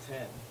 right? It was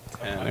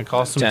 10. And it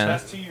cost them 10. The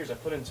past 2 years I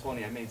put in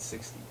 20, I made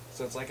 60.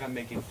 So it's like I'm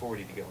making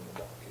 40 to go in the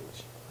dog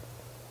cage.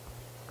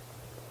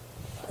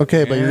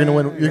 okay, but you're gonna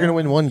win. You're gonna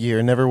win 1 year,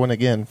 and never win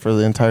again for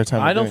the entire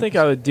time. I don't think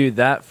I would do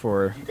that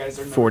for You guys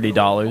are not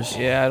 $40.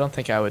 Yeah, I don't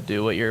think I would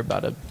do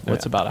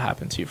what's about to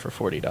happen to you for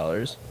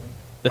 $40.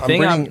 The I'm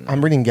thing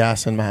I'm bringing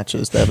gas in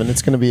matches, Devin.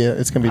 It's gonna be I'm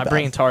bad.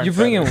 bringing tar. and You're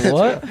bringing feathers.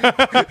 what?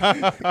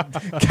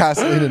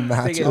 gasoline in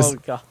matches.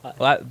 Oh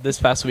god. This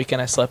past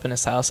weekend I slept in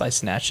his house. I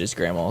snatched his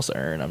grandma's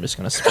urn. I'm just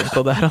gonna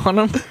sprinkle that on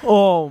him.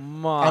 Oh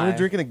my. I'm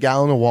drinking a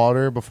gallon of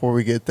water before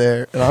we get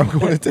there, and I'm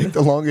going to take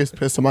the longest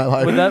piss of my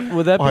life. Would that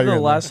while be you're the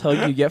in last hug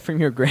you get from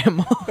your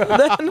grandma?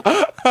 Then?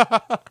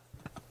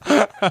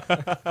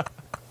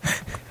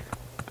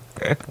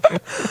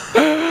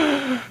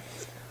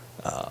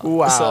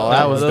 Wow, So,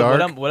 that was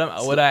dark.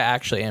 What I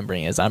actually am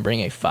bringing is I'm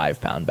bringing a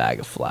 5-pound bag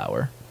of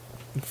flour.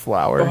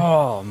 Flour.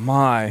 Oh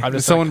my. I'm Is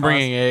just someone gonna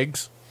bringing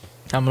eggs?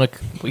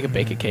 we can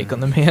bake a cake on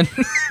the man.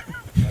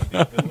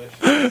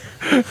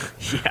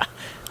 Yeah.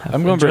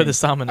 I'm gonna enjoy bring the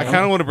salmon. I kind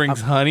of want to bring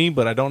honey,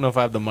 but I don't know if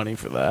I have the money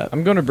for that.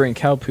 I'm going to bring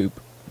cow poop.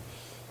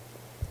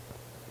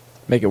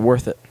 Make it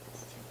worth it.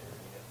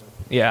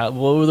 Yeah,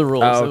 what were the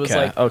rules? Oh, It was okay,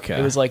 like okay.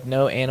 It was like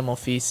no animal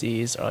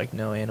feces or like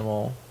no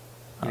animal.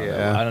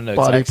 Yeah. I don't know.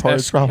 Body exactly.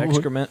 parts, probably.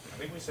 Excrement. I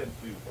think we said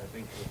food. I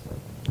think it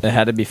was like, It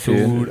had to be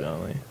food. Food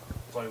only.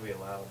 that's why we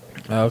allowed.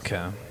 Like, Okay.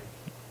 I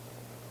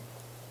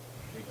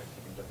think like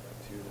you can dump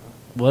that too,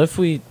 though. What if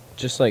we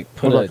just like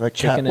put What a about like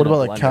chicken cat? in What a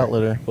about like cat blender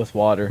litter? with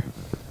water?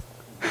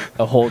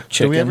 A whole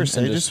chicken. Did we ever and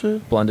say just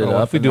food? blend it Oh,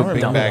 up? if we and do a dump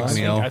big it on bag the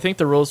meal. I think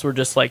the rules were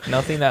just like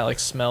nothing that like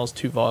smells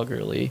too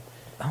vulgarly,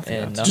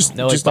 and no, Just-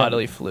 no like just like-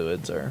 bodily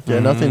fluids or Yeah,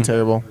 nothing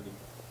terrible.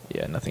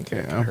 yeah, nothing can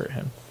Yeah. hurt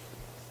him.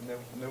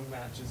 No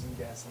matches and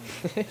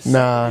gasoline.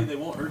 Nah. They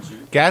won't hurt you.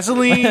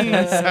 Gasoline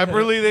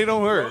separately, they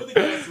don't Throw hurt. the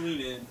gasoline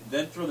in,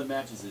 then throw the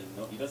matches in.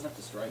 No, he doesn't have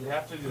to strike. You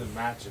have to do the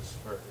matches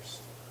first.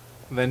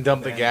 Then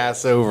dump the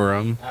gas over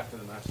them, After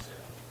the matches.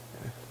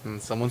 and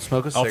someone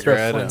smoke a I'll throw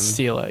cigarette. flint And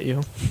steel at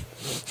you.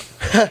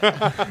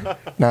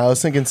 Nah, I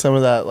was thinking some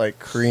of that like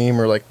cream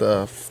or like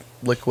the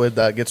liquid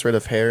that gets rid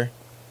of hair.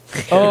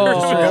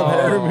 Oh,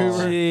 hair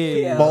remover.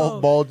 gee.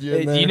 Bald you in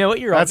Hey, there. do you know what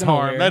you're all That's gonna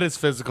harm. wear? That is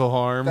physical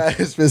harm. That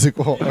is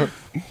physical.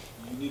 You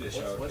need a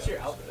shower. What's your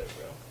outfit,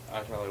 bro?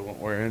 I probably won't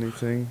wear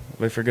anything.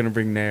 But if you're gonna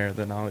bring Nair,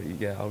 then I'll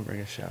bring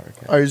a shower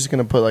cap. Are you just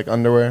gonna put like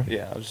underwear?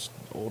 Yeah, I'll just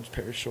old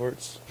pair of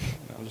shorts.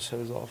 And I'll just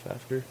hose off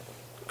after.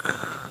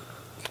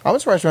 I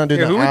was surprised when I did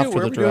Yeah, that who after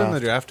where the we doing draft. the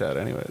draft at,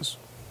 anyways?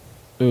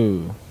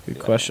 Ooh, good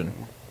question.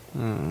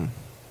 Yeah, I wouldn't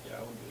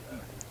do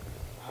that.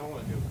 I don't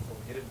want to do it before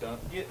we get it done.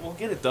 We'll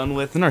get it done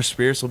with, and our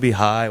spirits will be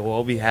high. We'll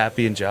all be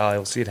happy and jolly.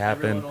 We'll see it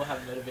happen. Everyone will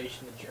have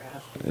motivation to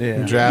draft.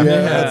 Yeah. Draft.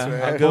 Yeah, that's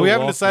right. I'll Well, go we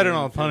haven't walking decided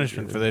on a and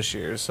punishment finish for it. this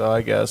year, so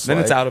I guess Then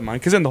it's like- out of mind.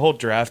 Because then the whole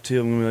draft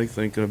too, I'm gonna be like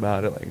thinking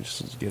about it. Like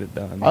just get it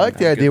done. I like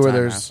the Have a good idea where time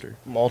there's after.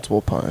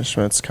 multiple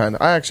punishments. Kind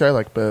of. I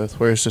like both.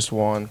 Where it's just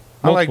one.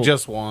 I like Multiple.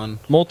 just one.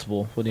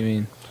 Multiple. What do you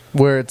mean?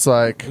 Where it's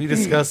like We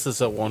discussed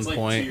this at one It's like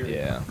point. tiered.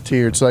 Yeah.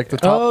 tiered. So like the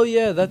top, Oh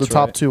yeah, that's the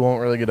top right. two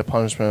won't really get a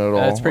punishment at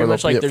all. It's pretty or they'll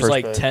much like get there's first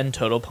like pick. 10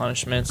 total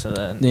punishments, and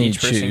then Then you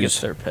each person choose. gets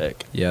their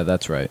pick. Yeah,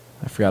 that's right.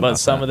 I forgot But about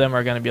some that. of them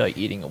are going to be like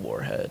eating a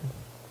warhead.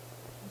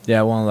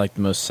 Yeah, one of like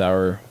the most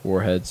sour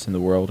warheads in the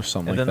world or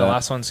something And like then that. the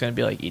last one's going to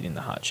be like eating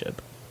the hot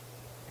chip.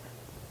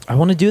 I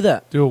want to do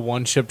that. Do a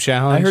one chip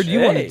challenge. I heard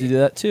you wanted Hey. to do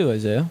that too,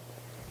 Isaiah.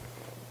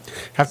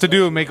 Have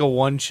to make a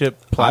one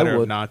chip platter of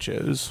would.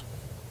 nachos.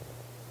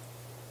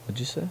 What'd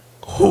you say?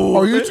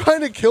 Are you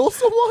trying to kill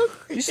someone?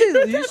 You say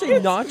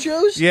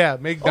nachos? Yeah,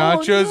 make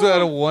nachos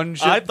out of one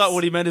chip. I thought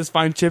what he meant is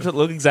find chips that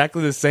look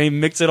exactly the same,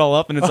 mix it all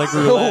up, and it's like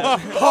roulette.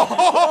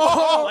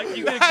 Like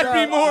you get a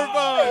That'd be more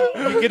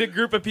fun. You get a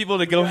group of people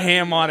to go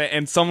ham on it,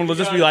 and someone will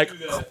just be like,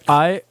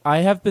 I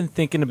have been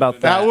thinking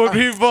about that. That would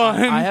be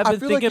fun. I have I been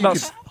feel thinking like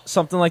about you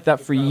something like that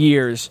for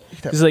years.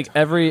 Because like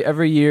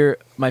every year,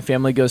 my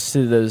family goes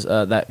to those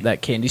that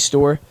candy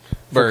store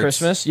for Birds.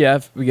 Christmas. Yeah,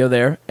 we go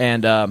there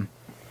and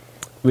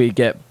we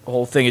get a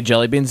whole thing of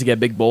jelly beans. To get a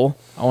big bowl.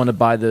 I want to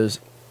buy those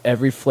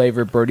every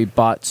flavor Birdie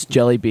Bott's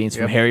jelly beans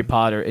from Yep. Harry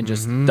Potter and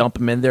just dump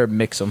them in there, and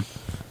mix them.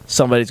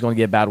 Somebody's going to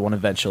get a bad one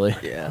eventually.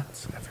 Yeah.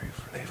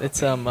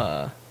 It's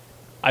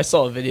I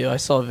saw a video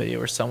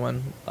where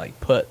someone like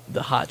put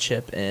the hot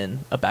chip in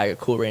a bag of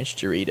Cool Ranch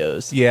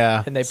Doritos.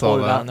 Yeah, And they saw pulled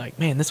it that. out and they're like,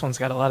 man, this one's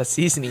got a lot of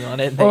seasoning on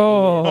it. And they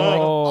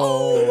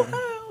Oh,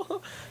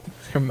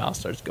 Their mouth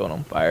starts going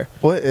on fire.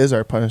 What is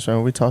our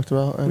punishment? We talked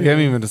about. We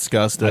haven't even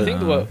discussed it. I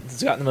think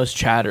what's gotten the most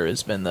chatter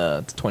has been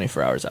the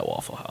 24 hours at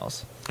Waffle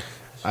House.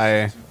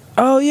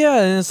 oh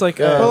yeah, and it's like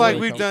But, like,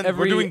 we've done-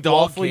 we're doing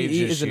dog waffle you cage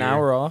eat this is an year.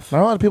 hour off.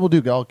 Not a lot of people do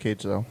dog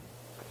cage though.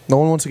 No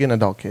one wants to get in a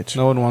dog cage.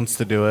 no one wants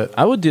to do it.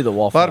 I would do the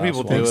waffle. A lot of House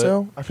people one. Think do it.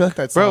 so? I feel like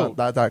that's Bro.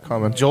 not that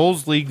common.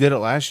 Joel's league did it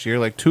last year.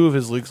 Like 2 of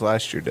his leagues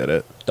last year did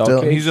it. Dog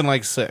Dylan- cage? He's in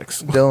like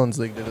 6. Dylan's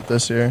league did it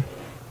this year.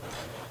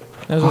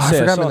 I was gonna Oh, I say, I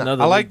forgot saw about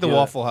another I like league the do it.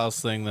 Waffle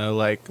House thing though.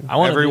 Like I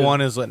wanna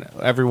everyone is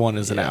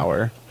an Yeah.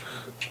 hour.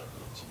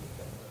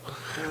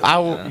 I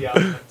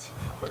will.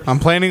 I'm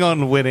planning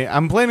on winning.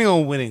 I'm planning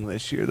on winning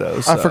this year though.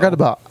 I so. forgot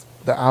about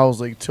the Owls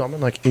league too. I'm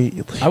in like 8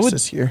 leagues I would-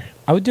 this year.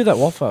 I would do that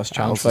Waffle House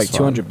challenge House for like is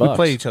fun. $200. We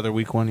play each other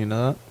week 1. You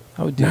know that.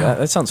 I would do that.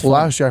 That sounds Well,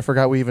 fun. last year I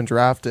forgot we even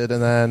drafted,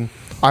 and then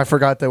I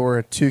forgot that we're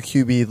a 2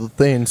 QB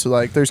thing. So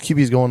like, there's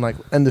QBs going like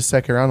end of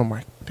second round. I'm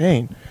like,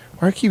 dang,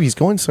 why are QBs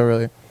going so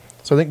early?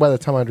 So I think by the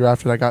time I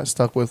drafted, I got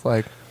stuck with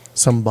like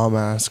some bum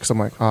ass because I'm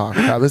like, oh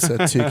crap, this is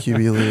a 2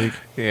 QB league.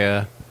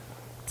 Yeah,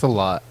 it's a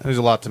lot. There's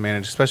a lot to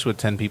manage, especially with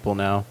 10 people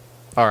now.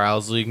 Our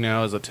Owls league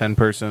now is a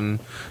 10-person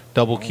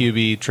double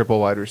QB triple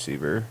wide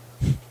receiver.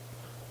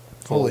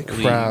 Holy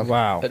League. crap!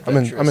 Wow. I'm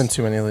in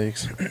too many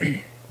leagues.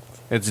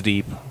 It's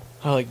deep.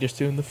 I like just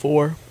doing the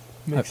 4.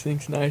 Makes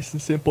things nice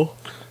and simple.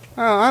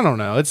 I don't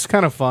know. It's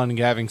kind of fun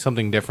having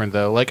something different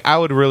though. Like I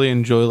would really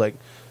enjoy like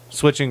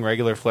switching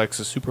regular flex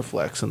to super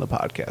flex in the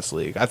podcast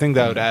league. I think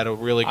that would add a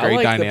really I great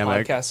like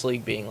dynamic. the podcast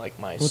league being like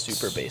my What's-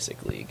 super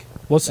basic league.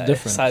 What's the That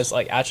difference? Has,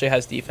 like actually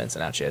has defense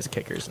and actually has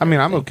kickers. and I mean,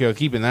 I'm everything. okay with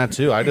keeping that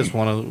too. I just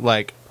want to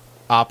like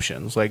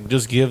options, like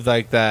just give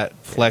like that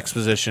flex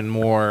position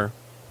more.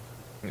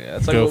 Yeah,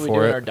 it's like Go what we do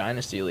for in it. our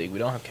dynasty league. We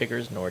don't have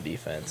kickers nor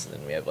defense, and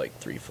then we have like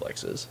 3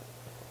 flexes.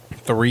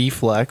 3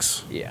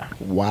 flex. Yeah,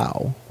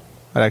 Wow.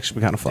 That'd actually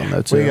be kind of fun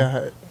though too. We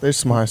got there's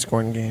some high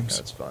scoring games.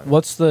 that's fun.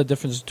 What's the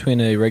difference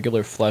between a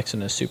regular flex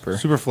and a super?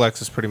 Super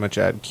flex is pretty much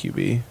add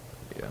QB.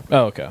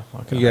 Oh, okay.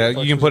 Okay. Yeah,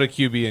 you can put a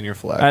QB in your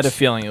flex. I had a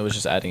feeling it was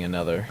just adding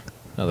another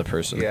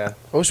person. Yeah.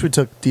 I wish we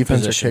took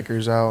defensive Position.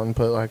 kickers out and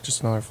put like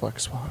just another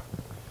flex spot.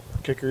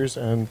 Kickers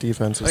and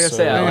defenses. Like I so,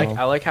 say,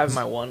 I like having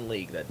my one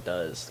league that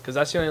does, because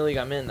that's the only league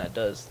I'm in that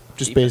does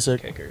Just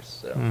defensive basic. kickers.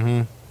 So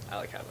Mm-hmm. I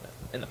like having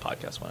it in the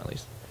podcast one at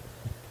least.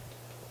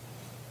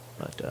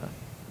 But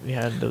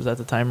was that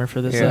the timer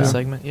for this Yeah.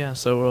 segment? Yeah.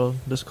 So we'll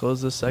just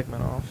close this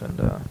segment off and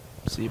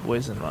see you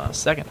boys in a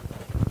second.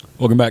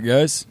 Welcome back,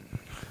 guys.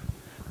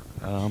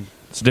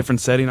 It's a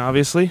different setting,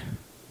 obviously.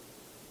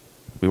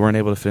 We weren't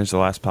able to finish the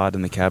last pod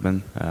in the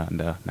cabin, and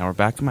now we're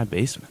back in my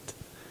basement.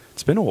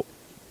 It's been a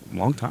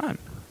long time.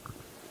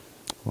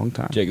 Long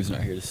time. Jacob's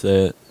not here to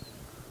say it.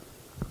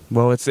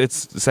 Well, it's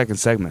the second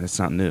segment. It's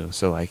not new,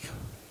 so like,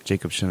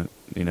 Jacob shouldn't,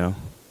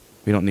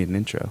 We don't need an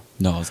intro.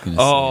 No, I was gonna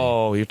say.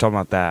 Oh, you're talking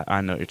about that.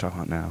 I know what you're talking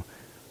about now.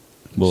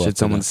 We'll Should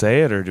someone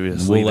say it, or do we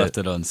just We'll leave left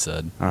it? it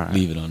unsaid. All right.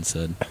 Leave it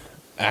unsaid.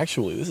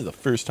 Actually, this is the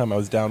first time I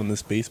was down in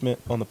this basement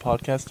on the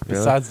podcast. Really?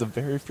 Besides the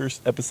very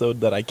first episode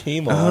that I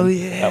came on Oh,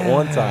 yeah. at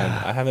one time.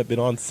 I haven't been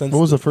on since.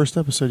 What was the first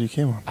episode you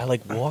came on? I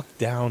like walked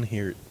down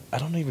here. I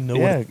don't even know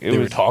Yeah, what it they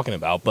were was- talking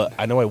about, but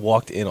I know I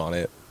walked in on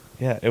it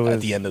Yeah, it was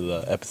at the end of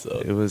the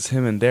episode. It was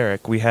him and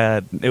Derek.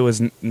 It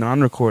was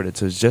non-recorded,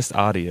 so it was just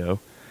audio.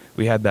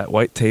 We had that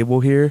white table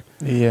here,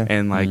 Yeah.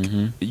 and like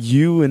Mhm.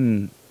 you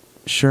and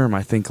Sherm,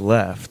 I think,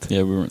 left.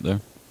 Yeah, we weren't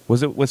there.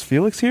 Was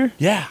Felix here?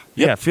 yeah,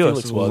 Yeah, Yep,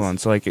 Felix was on.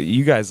 So like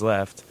you guys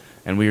left,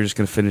 and we were just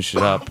gonna finish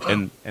it up,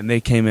 and they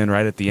came in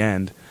right at the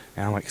end,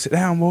 and I'm like, sit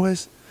down,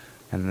 boys,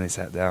 and then they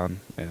sat down,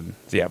 and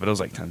yeah, but it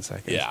was like 10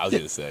 seconds. Yeah, I was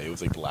gonna say it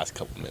was like the last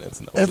couple minutes.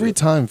 And that was Every it.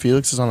 time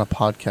Felix is on a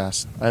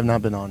podcast, I have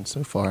not been on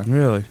so far.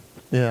 Really?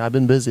 Yeah, I've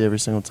been busy every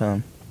single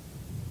time.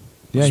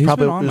 Yeah, It's he's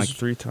probably- been on it's- like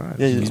 3 times.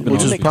 Yeah, He's he's been which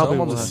on. is Didn't they probably tell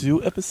him on the why.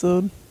 suit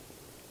episode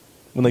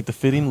when like the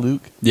fitting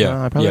Luke Yeah.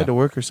 I probably yeah. had to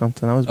work or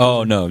something. I was.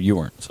 Oh busy. no, you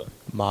weren't. Sorry.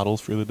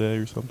 models for the day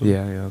or something.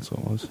 Yeah, that's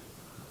what it was.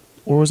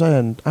 Or was I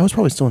in? I was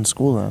probably still in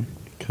school then.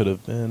 Could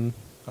have been.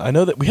 I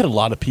know that we had a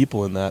lot of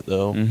people in that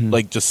though, Mhm.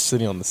 like just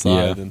sitting on the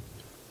side, Yeah. and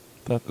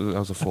That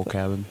was a full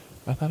cabin.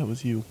 I thought it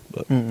was you,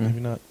 but Mm-mm. maybe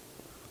not.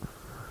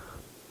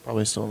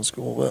 Probably still in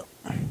school,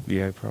 but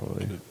Yeah,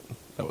 probably.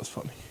 That was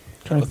funny.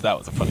 Trying That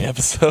was a funny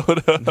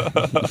episode.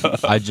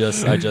 I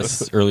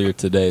just earlier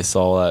today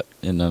saw that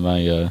in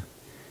my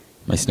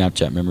my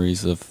Snapchat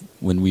memories of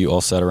when we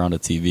all sat around a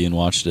TV and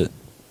watched it.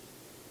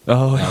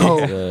 Oh,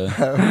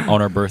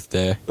 On our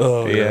birthday.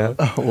 Oh yeah.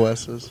 oh,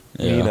 Wes's.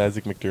 Me and Yeah.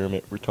 Isaac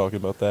McDermott were talking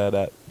about that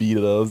at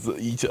Beatles.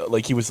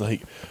 Like he was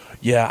like,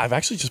 "Yeah, I've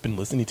actually just been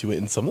listening to it,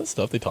 and some of the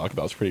stuff they talk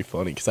about is pretty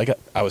funny." Because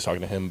I was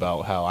talking to him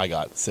about how I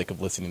got sick of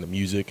listening to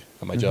music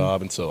at my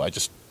job, and so I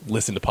just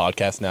listen to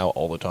podcasts now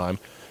all the time.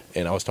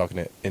 And I was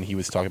and he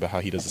was talking about how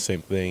he does the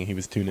same thing. He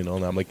was tuning in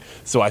on that. I'm like,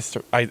 so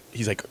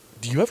he's like,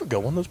 "Do you ever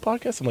go on those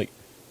podcasts?" I'm like,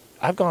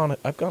 I've gone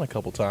a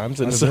couple times,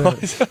 and so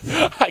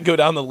I go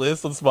down the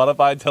list on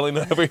Spotify telling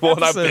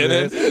everyone I've been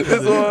in.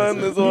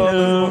 This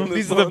one.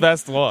 These are the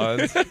best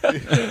ones.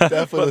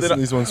 Definitely listen to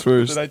these ones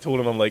first. Then I told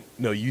him, I'm like,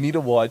 no, you need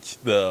to watch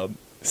the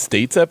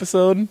States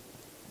episode.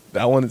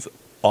 That one is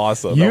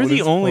awesome. You're That one the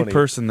is only funny.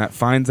 person that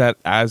finds that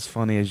as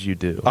funny as you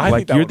do. I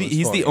think that one was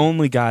he's funny. the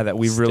only guy that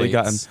we've really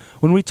gotten. States.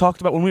 When we talked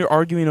about when we were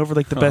arguing over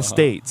like the best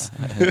states.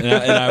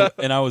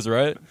 and I was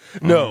right.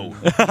 No.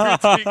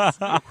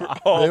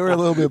 They were a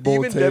little bit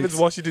bold Even Devin's takes.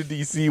 Washington,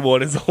 D.C.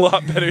 one is a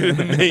lot better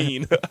than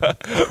Maine.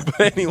 But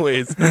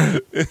anyways,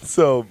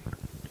 so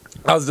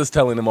I was just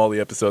telling him all the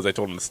episodes. I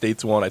told him the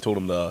States one. I told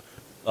him the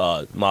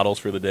models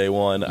for the day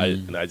one.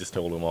 And I just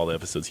told him all the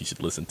episodes he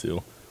should listen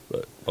to.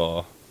 But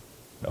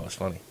that was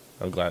funny.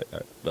 I'm glad.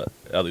 But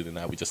other than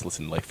that, we just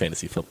listened to like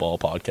fantasy football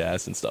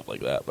podcasts and stuff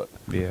like that. But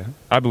Yeah,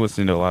 I've been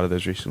listening to a lot of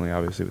those recently.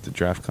 Obviously, with the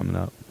draft coming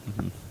up.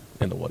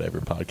 and the whatever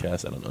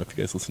podcast. I don't know if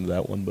you guys listen to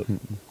that one, but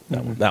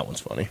that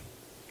one's funny.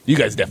 You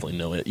guys definitely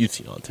know it. You've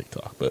seen it on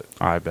TikTok, but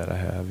I bet I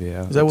have.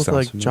 Yeah, Is that with sounds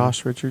like familiar.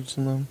 Josh Richards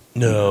and them?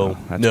 no,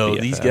 that's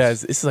these BFFs.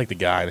 guys. This is like the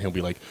guy, and he'll be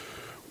like,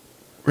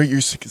 rate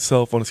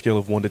yourself on a scale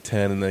of 1 to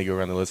 10, and then they go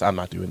around the list. I'm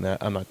not doing that.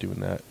 I'm not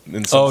doing that.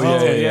 And so Oh, yeah,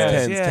 tens, yeah,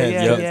 tens, yeah, tens,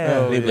 yeah, tens. yeah.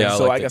 Oh, Yeah, I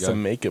so like I that got guy.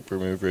 some makeup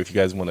remover if you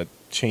guys want to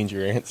change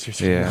your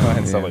answers Yeah,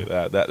 and stuff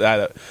yeah. like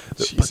that.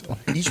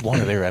 But each one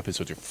of their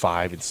episodes are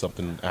 5 and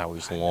something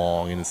hours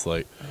long, and it's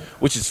like,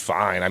 which is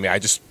fine. I mean, I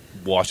just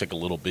watch like a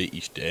little bit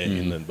each day,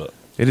 and then but.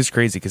 It is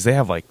crazy because they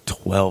have like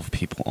 12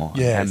 people on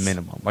Yes. at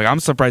minimum. Like I'm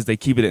surprised they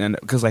keep it in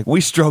because like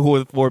we struggle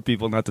with 4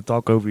 people not to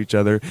talk over each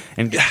other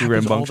and get too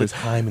Happens all the rambunctious.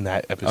 time in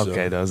that episode.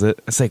 Okay, does it?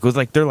 It's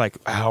like they're like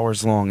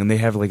hours long and they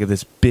have like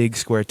this big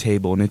square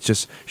table and it's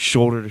just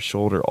shoulder to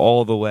shoulder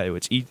all the way,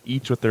 which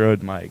each with their own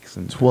mics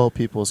and 12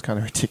 people is kind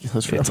of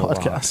ridiculous for a It's a lot.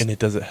 podcast. And it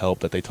doesn't help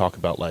that they talk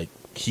about like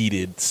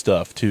heated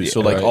stuff too. So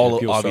Yeah, like right, all yeah,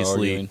 people start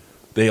obviously arguing.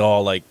 they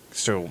all like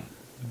so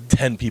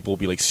 10 people will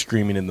be like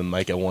screaming in the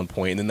mic at one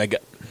point, and then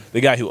the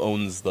guy who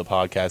owns the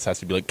podcast has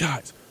to be like,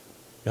 guys,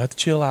 you have to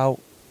chill out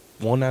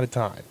one at a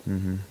time.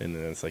 Mhm. And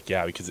then it's like,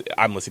 yeah, because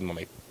I'm listening on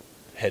my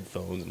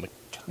headphones. I'm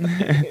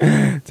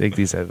like, take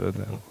these headphones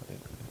out.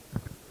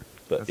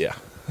 but yeah,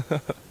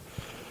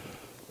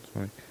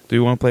 Do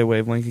you want to play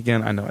Wavelength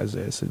again? I know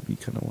Isaiah said you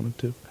kind of wanted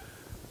to.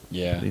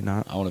 Yeah. Did he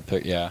not? I want to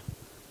pick. Yeah.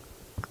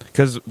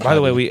 Because by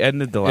the way, we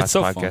ended the It's last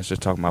so podcast fun.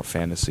 just talking about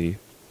fantasy,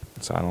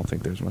 so I don't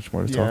think there's much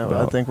more to yeah, talk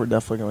about. I think we're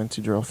definitely going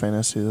to drill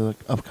fantasy the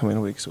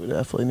upcoming weeks. So we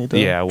definitely need to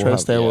yeah, try to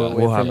stay away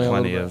we'll have from it a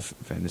plenty little of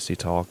fantasy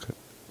talk.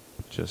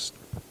 Just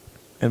bit.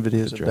 And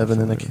videos the of draft Devin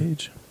in a later.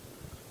 cage.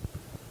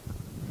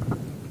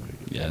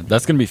 Yeah,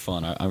 that's gonna be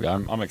fun.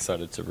 I'm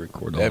excited to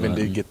record. all Evan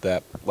that. did get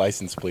that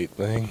license plate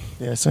thing.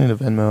 Yeah, I still need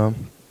to Venmo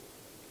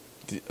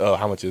him. Oh,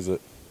 how much is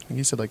it? I think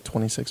he said like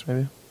 26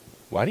 maybe.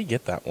 Why do you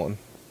get that one?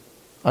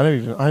 I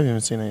haven't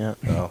even seen it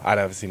yet. No, I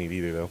haven't seen it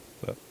either though.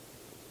 But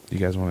you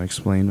guys want to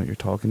explain what you're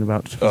talking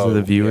about so Oh,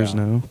 the viewers yeah.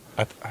 know?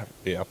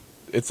 yeah,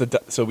 it's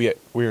so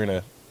we're in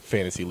a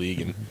fantasy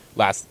league, and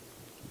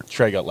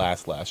Trey got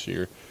last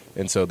year,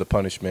 And so the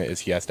punishment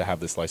is he has to have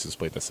this license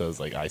plate that says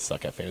like I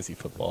suck at fantasy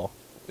football,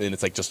 and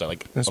it's like just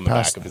like It's on the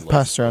back of his license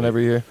passed around plate.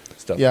 every year.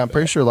 Stuff Yeah, like I'm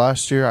pretty that. sure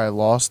last year I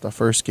lost the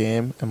first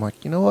game. I'm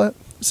like, you know what?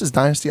 This is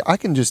Dynasty. I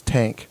can just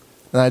tank.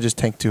 And I just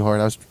tanked too hard.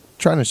 I was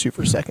trying to shoot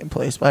for second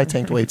place, but I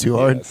tanked way too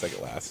hard. Yeah,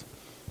 second last.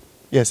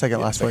 Yeah,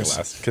 second last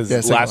place. Because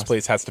Yeah, second last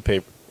place has to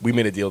pay. We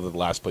made a deal that the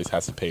last place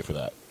has to pay for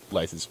that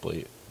license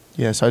plate.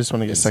 Yeah, so I just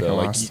want to get And second so,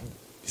 like, last.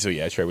 so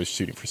yeah, Trey was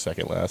shooting for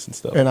second last and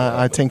stuff. And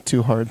I tanked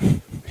too hard.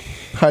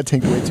 I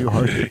tanked way too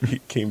hard. He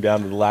came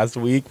down to the last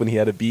week when he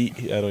had to beat.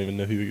 I don't even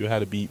know who you had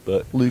to beat,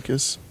 but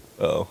Lucas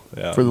oh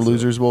yeah, for the so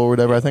Losers Bowl or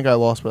whatever. I think I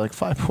lost by like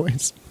 5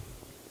 points.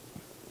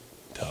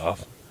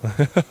 tough.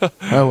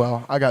 Oh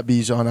well, I got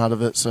Bijan out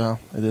of it, so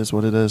it is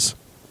what it is.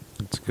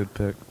 It's a good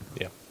pick.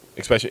 Yeah,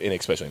 especially in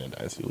a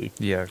dynasty league.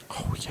 Yeah.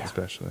 Oh yeah.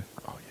 Especially.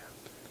 Oh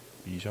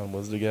yeah. Bijan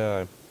was the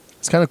guy.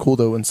 It's kind of cool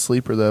though in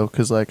sleeper though,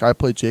 because like I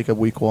played Jacob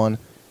week 1,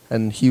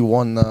 and he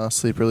won the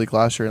sleeper league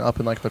last year. And up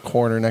in like the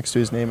corner next to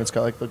his name, it's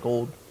got like the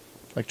gold,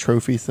 like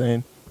trophy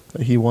thing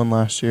that he won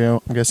last year.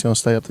 I'm guessing he'll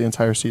stay up the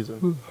entire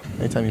season.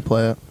 Anytime you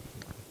play it,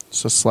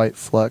 it's a slight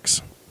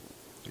flex.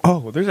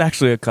 Oh, there's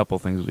actually a couple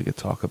things we could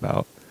talk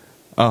about.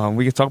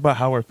 We could talk about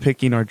how we're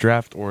picking our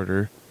draft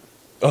order.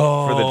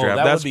 Oh, For the draft.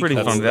 that That's would be pretty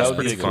cool. fun. That That's would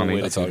be pretty a good funny.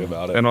 way to talk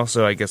about it. And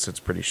also, I guess it's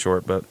pretty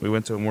short, but we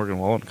went to a Morgan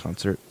Wallen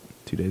concert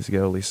 2 days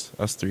ago. At least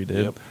us three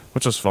did, Yep.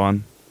 which was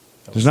fun.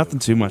 That There's was so nothing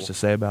too much cool. to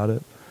say about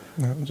it.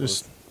 No,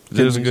 just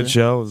It was a good music.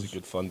 show. It It was was, a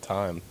good fun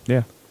time.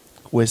 yeah.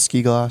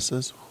 Whiskey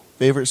glasses.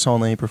 Favorite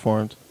song that he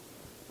performed?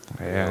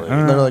 Yeah. Really?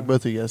 No, like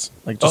both of you guys.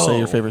 Like just say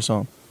your Oh. favorite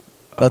song.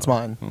 That's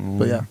mine.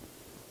 But yeah.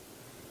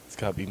 It's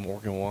got to be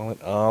Morgan Wallen.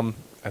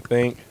 I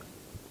think.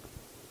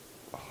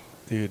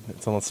 Dude,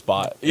 it's on the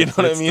spot. You know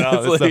what I mean?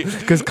 It's like-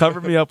 Because Cover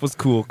Me Up was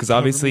cool. Because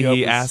obviously Me Up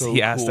he was asked so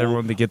he asked cool.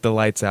 everyone to get the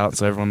lights out,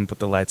 so everyone put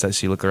the lights out.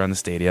 She looked around the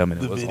stadium,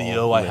 and the it was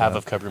video all I lit have up.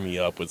 of Cover Me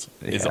Up is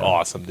Yeah.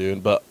 awesome,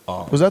 dude. But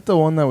Was that the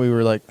one that we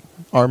were like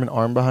arm in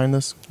arm behind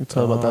us? We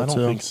talked about that I don't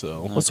too. think so.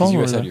 No, What 'cause song you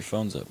was guys had that? your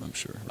phones up, I'm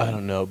sure. I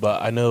don't know,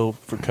 but I know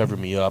for Cover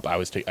Me Up, I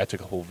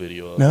took a whole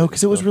video. Of No, it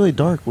because it was and really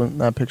dark when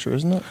that picture,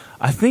 isn't it?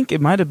 I think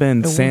it might have been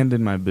It was- Sand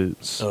in My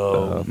Boots. stuff.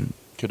 Oh,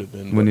 could have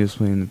been. when but- he was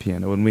playing the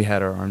piano, when we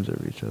had our arms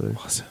over each other.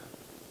 Was it?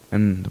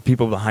 And the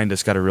people behind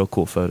us got a real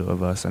cool photo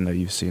of us. I know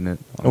you've seen it.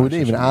 on And we our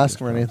didn't even social media ask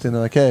him or accounts. anything.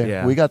 They're like, "Hey,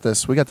 Yeah. we got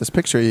this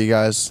picture of you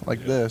guys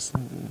like this.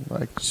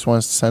 Like, just want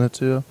us to send it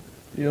to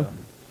you."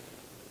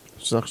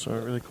 Which is actually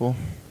really cool.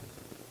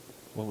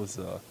 What was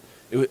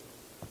it?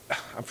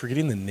 I'm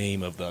forgetting the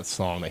name of the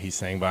song that he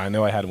sang, but I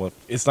know I had one.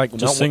 It's like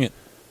Just sing it.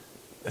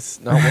 It's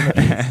not one.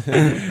 Of,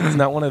 it's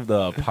not one of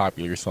the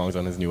popular songs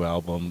on his new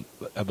album,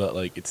 but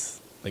like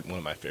it's like one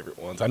of my favorite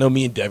ones. I know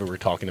me and Devin were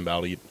talking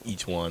about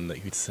each one that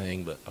he'd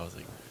sing, but I was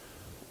like,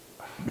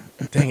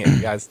 dang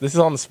it, guys, this is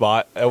on the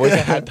spot. I wish I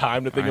had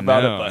time to think I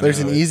about know. it. But There's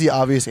an anyway. easy,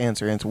 obvious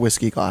answer, and it's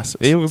whiskey glasses.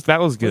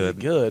 That was good.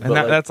 good, and but,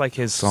 that, like- that's like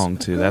his song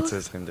too. That's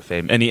his claim to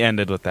fame. And he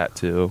ended with that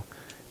too.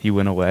 He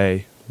went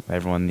away.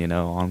 Everyone,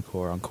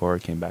 encore,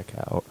 came back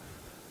out.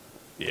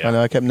 Yeah. I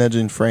know. I kept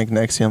nudging Frank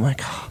next to him,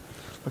 like,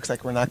 looks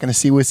like we're not going to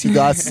see whiskey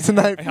glasses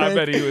tonight. I Frank."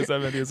 bet he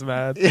was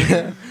mad.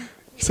 Yeah.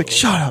 He's like,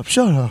 shut up.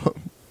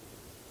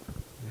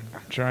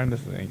 I'm trying to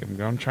think.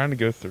 I'm trying to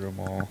go through them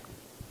all.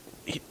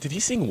 Did he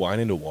sing "Wine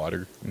into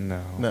Water"?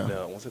 No. No.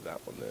 No, it wasn't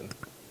that one then.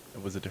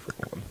 It was a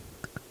different one.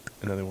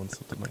 Another one,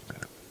 something like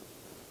that.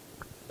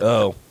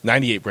 Oh,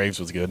 98 Braves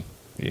was good.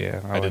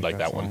 Yeah, I did like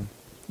that one. song.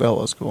 That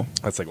was cool.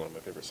 That's like one of my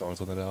favorite songs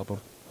on that album.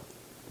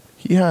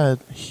 He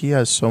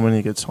has so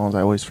many good songs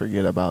I always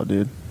forget about,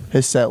 dude.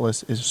 His set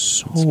list is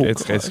so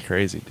It's good.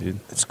 crazy, dude.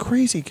 It's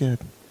crazy good.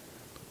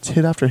 It's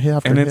hit after hit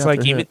after And hit it's like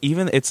after hit.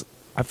 even it's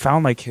I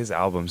found like his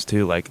albums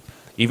too, like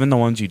even the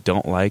ones you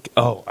don't like.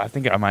 Oh, I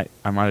think I might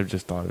have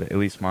just thought of it, at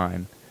least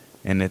mine.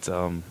 And it's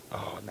now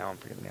I'm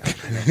forgetting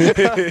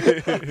the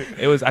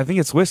album. I think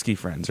it's Whiskey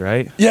Friends,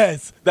 right?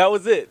 Yes, that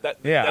was it.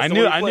 Yeah, that's I the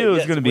knew one he I played. knew it was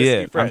Yes, going to be Whiskey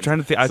it. I'm Friends. trying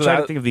to think. I So tried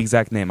that- to think of the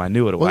exact name. I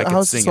knew it. I could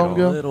how's the sing it. song all.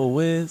 go? Little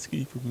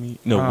whiskey for me.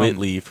 No,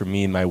 Whitley for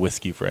me and my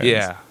whiskey friends.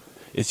 Yeah.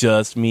 It's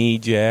just me,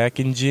 Jack,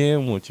 and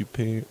Jim. Won't you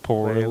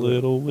pour a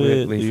little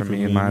Whitley for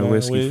me and my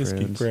whiskey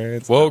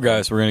friends? Whoa,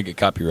 guys, we're going to get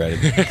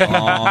copyrighted.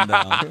 Calm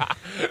down.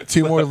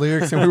 2 more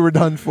lyrics and we were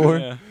done for.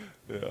 Yeah.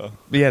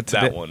 But yeah,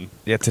 today, That one.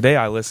 Yeah, today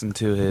I listened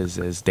to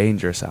his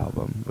Dangerous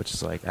album, which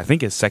is like I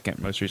think his second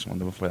most recent one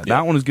before that. Yeah.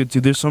 That one is good too.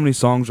 There's so many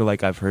songs where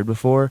like I've heard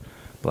before,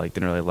 but like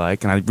didn't really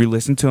like, and I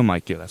re-listened to them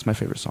like, yeah, that's my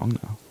favorite song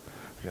now.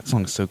 Like, that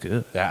song is so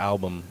good. That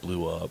album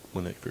blew up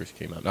when it first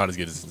came out. Not as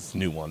good as this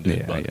new one did,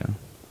 Yeah, but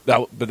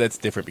yeah. but that's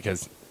different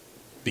because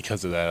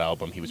of that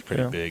album, he was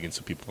pretty Yeah. big, and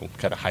so people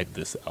kind of hyped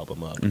this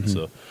album up. Mhm. And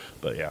so,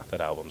 but yeah,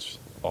 that album's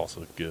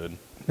also good.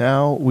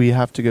 Now we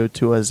have to go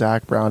to a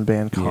Zach Brown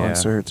band Yeah.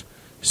 concert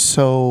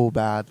so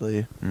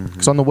badly. Mhm.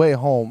 Because on the way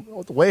home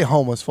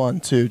was fun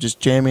too.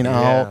 Just jamming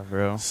Yeah, out.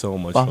 bro. So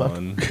much Fuck.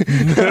 fun.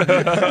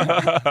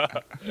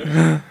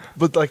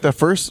 But like the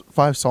first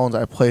 5 songs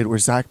I played were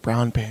Zach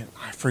Brown band.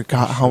 I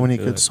forgot how many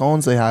good good.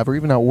 songs they have. Or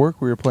even at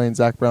work we were playing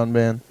Zach Brown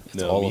band.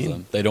 It's all of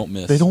them. They don't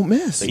miss. They don't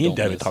miss. They Me and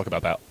don't Devin miss. talk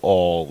about that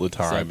all the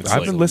time. Exactly. It's I've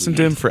like, been listening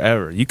to him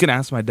forever. You can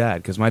ask my dad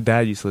because my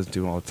dad used to listen to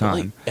him all the but,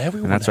 like, time.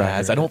 everyone And that's why I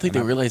has. heard I don't it. think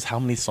they realize how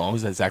many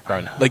songs that Zach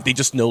Brown. Like they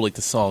just know like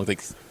the songs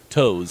like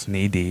Toes.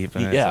 Knee deep.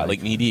 And Yeah, it's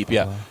like knee deep.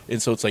 Yeah,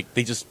 and so it's like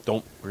they just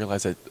don't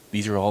realize that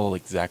these are all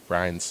like Zach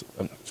Bryan's,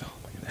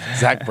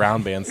 Zach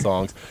Brown band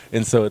songs,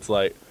 and so it's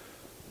like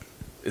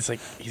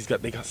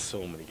they got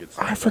so many good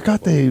songs. I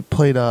forgot they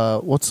played.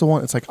 What's the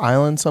one? It's like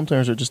Island something,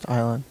 or is it just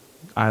Island?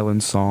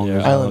 Island song.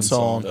 Yeah. Island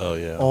Song. Oh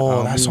yeah.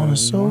 Oh, that song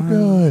is so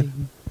good.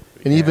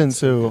 And even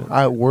so,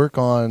 I work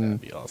on.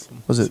 That'd be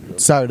awesome. Was it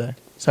Saturday?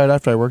 Saturday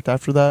after I worked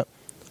after that,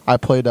 I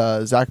played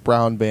Zach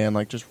Brown band,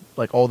 like just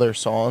like all their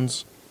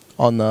songs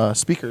on the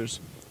speakers.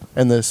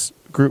 And this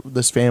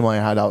family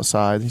I had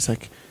outside, he's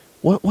like,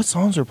 what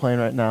songs are playing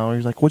right now? And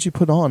he's like, what'd you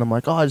put on? I'm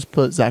like, oh, I just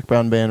put Zach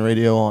Brown band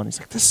radio on. He's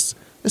like, this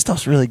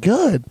stuff's really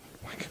good.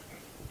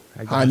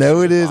 I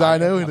know it is. I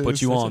know it is.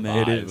 Put you on,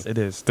 man. It is. It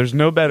is. There's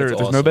no better. It's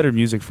There's no awesome. better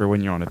music for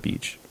when you're on a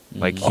beach.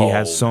 Like he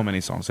has so many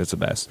songs. It's the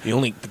best.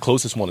 The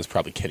closest one is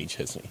probably Kenny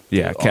Chesney.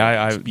 Yeah,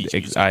 Oh, beach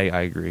music.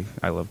 I agree.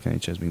 I love Kenny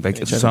Chesney. Like Kenny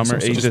Chesney's summer, awesome.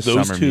 it's Just just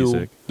those summer two.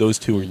 music. Those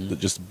two are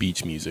just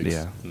beach music.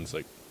 Yeah. and it's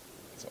like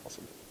it's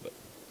awesome. But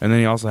And then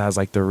he also has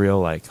like the real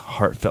like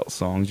heartfelt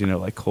songs, you know,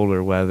 like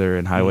Colder Weather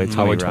and Highway 20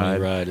 Highway Ride.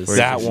 20 Ride is where he's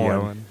that just one.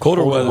 yelling.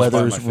 Colder Cold Weather's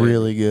Weather's probably my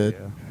really good.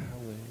 Yeah.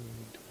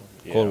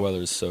 yeah. Cold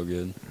Weather is so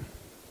good.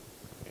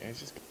 Yeah, it's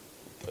just.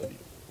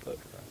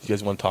 You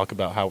guys want to talk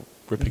about how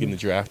we're picking the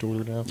draft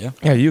order now? Yeah.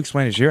 Yeah, you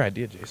explain. It's your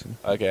idea, Jason.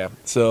 Okay,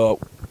 so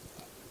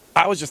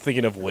I was just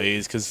thinking of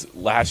ways because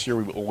last year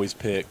we always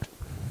picked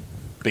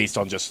based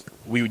on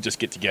we would just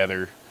get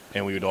together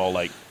and we would all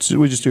like So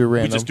we just do a we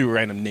random. just do a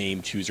random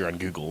name chooser on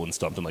Google and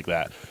something like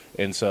that.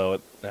 And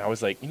so I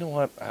was like, you know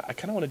what, I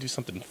kind of want to do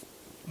something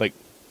like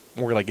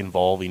more like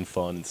involving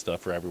fun and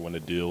stuff for everyone to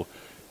do.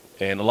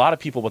 And a lot of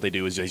people, what they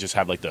do is they just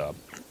have like the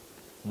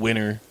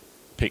winner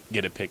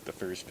get a pick, the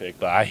first pick,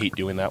 but I hate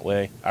doing that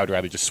way. I would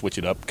rather just switch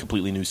it up,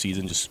 completely new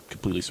season, just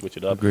completely switch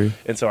it up. Agree.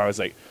 And so I was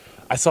like,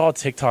 I saw a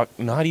TikTok,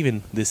 not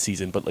even this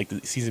season, but like the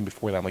season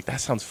before that. I'm like,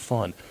 that sounds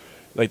fun.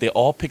 Like they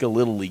all pick a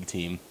little league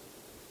team,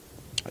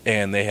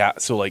 and they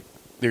have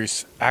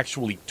there's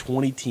actually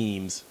 20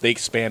 teams. They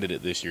expanded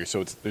it this year,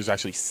 so there's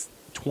actually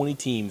 20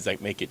 teams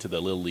that make it to the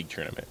little league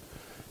tournament.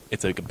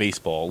 It's like a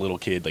baseball little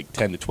kid, like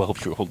 10 to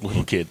 12-year-old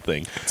little kid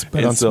thing. It's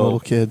bet on some little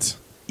kids.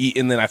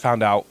 And then I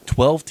found out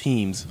 12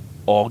 teams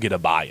all get a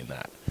bye in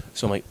that.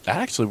 So I'm like, that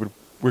actually would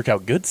work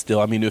out good still.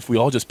 I mean, if we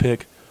all just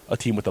pick a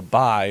team with a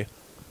bye,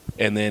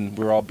 and then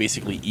we're all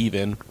basically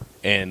even,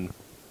 and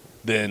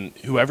then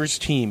whoever's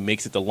team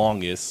makes it the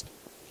longest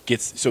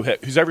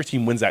whoever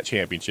team wins that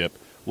championship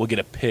will get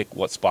to pick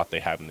what spot they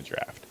have in the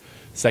draft.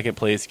 Second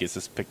place gets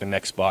to pick the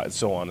next spot, and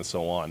so on and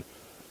so on.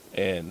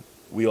 And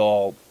we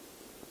all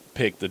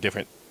picked a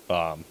different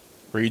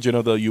region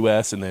of the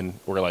U.S., and then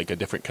we're like a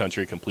different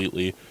country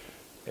completely.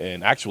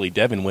 And actually,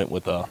 Devin went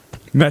with a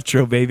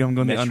Metro, baby. I'm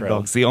going to Metro.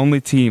 Underdogs. The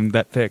only team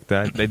that picked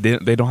that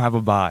they don't have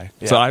a bye,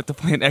 so Yeah. I have to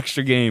play an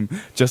extra game.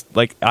 Just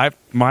like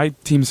my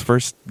team's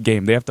first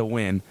game, they have to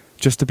win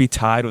just to be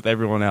tied with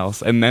everyone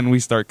else, and then we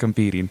start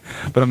competing.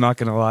 But I'm not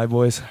gonna lie,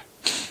 boys.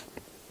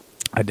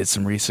 I did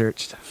some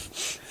research.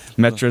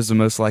 Metro's the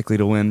most likely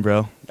to win,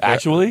 bro.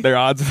 Actually? Their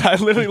odds. I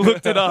literally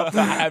looked it up.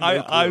 I have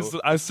no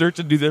clue. I searched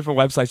and do different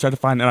websites trying to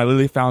find, and I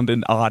literally found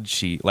an odd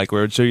sheet, like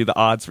where it would show you the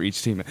odds for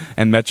each team.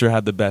 And Metro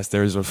had the best.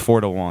 Theirs was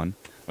 4-1,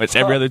 which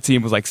every other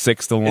team was like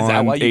 6-1, Is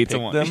that why you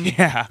 8-1. picked them?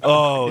 Yeah.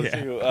 Oh,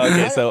 Yeah. shoot.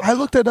 Okay, so I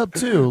looked that up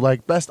too.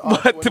 Like best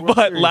odds.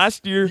 But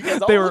last year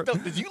they were.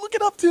 Did you look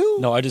it up too?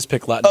 No, I just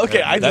picked Latin.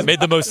 Okay, I that just- made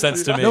the most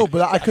sense to me. No,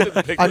 but I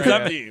couldn't. Pick I random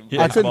couldn't. team.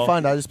 Yeah, I couldn't small.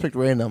 find. I just picked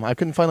random. I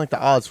couldn't find like the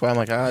odds for. I'm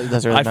like, it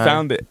doesn't really I matter.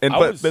 found it, and I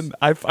but was- then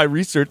I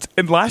researched,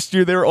 and last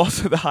year they were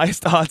also the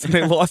highest odds, and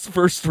they lost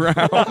first round.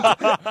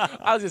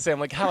 I was just saying,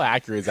 like, how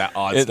accurate is that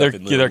odds Yeah, stuff? they're-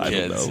 in the- they're I don't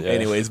kids, know. yeah.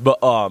 Anyways, but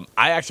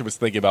I actually was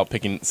thinking about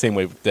picking same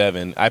way with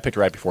Devin. I picked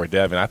right before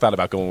Devin. I thought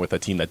about going with a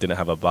team that didn't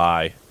have a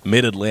bye,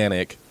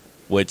 Mid-Atlantic,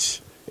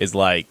 which is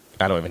like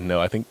I don't even know.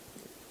 I think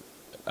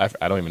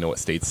I don't even know what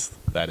states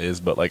that is,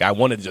 but like I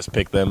wanted to just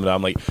pick them, and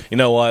I'm like, you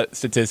know what?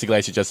 Statistically,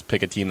 I should just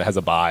pick a team that has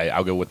a bye.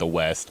 I'll go with the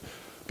West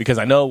because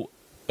I know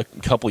a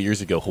couple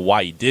years ago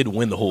Hawaii did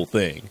win the whole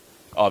thing.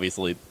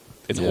 Obviously,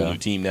 it's a whole Yeah. new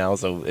team now,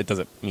 so it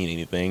doesn't mean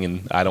anything.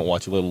 And I don't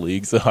watch Little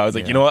League, so I was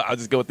like, you know what? I'll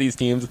just go with these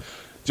teams.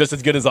 Just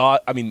as good as odd.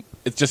 I mean,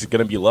 it's just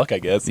gonna be luck, I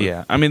guess.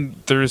 Yeah, I mean,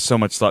 there is so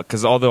much luck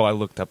because although I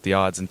looked up the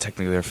odds and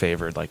technically they're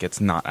favored, like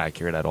it's not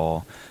accurate at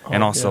all.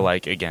 And also, yeah.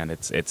 like again,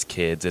 it's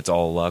kids, it's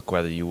all luck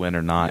whether you win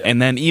or not. And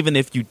then even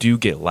if you do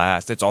get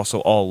last, it's also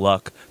all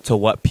luck to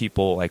what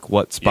people like,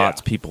 what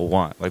spots Yeah. people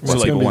want, like What's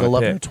what gonna people be want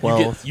 11 to or pick.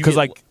 12? You 'Cause, get-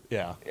 like-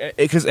 yeah.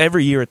 Because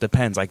every year it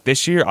depends. Like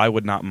this year, I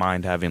would not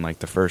mind having like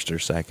the first or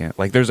second.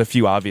 Like there's a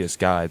few obvious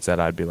guides that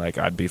I'd be like,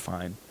 I'd be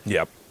fine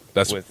Yep.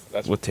 That's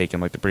with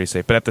taking like the pretty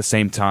safe. But at the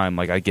same time,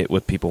 like I get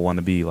what people want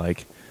to be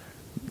like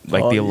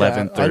Oh, the yeah,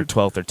 11th or I'd-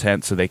 12th or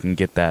 10th, so they can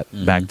get that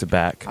back to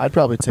back. I'd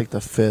probably take the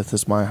 5th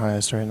as my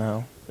highest right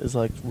now. is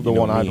like the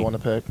know one I'd me. want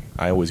to pick.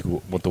 I always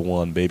go with the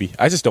 1, baby.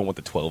 I just don't want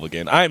the 12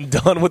 again. I'm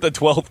done with the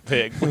 12th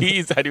pick.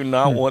 Please, I do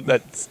not want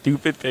that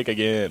stupid pick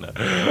again.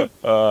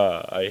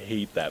 I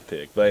hate that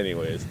pick. But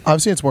anyways,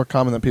 I've seen it's more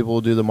common that people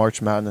will do the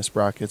March Madness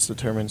brackets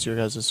determines your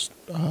guys'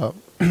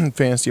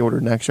 fantasy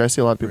order next year. I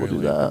see a lot of people do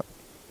Really? that.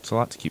 It's a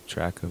lot to keep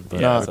track of, but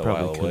Yeah, I it's a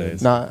probably while could. away.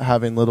 Not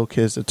having little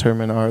kids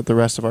determine the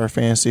rest of our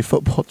fantasy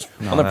football.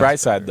 No, on the that's bright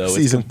side, though, it's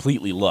Season.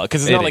 completely luck.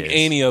 Because it's It not like is.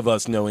 any of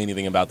us know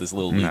anything about this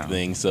little league No.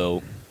 thing.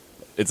 So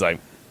it's like,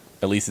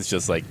 at least it's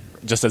just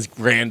as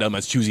random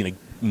as choosing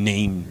a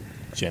name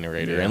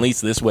generator. Yeah. At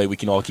least this way we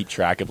can all keep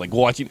track of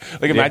watching.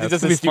 Like imagine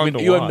it's just gonna a be fun stupid.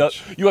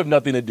 to You watch. have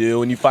nothing to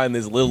do, and you find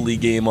this little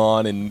league game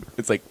on, and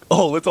it's like,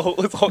 oh, let's all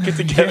get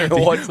together and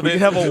watch. We this. can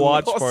have a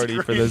watch All party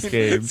for this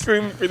screaming- game.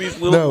 Screaming for these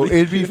little. No, league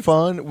it'd be games.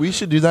 fun. We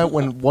should do that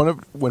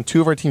when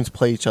two of our teams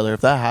play each other.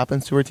 If that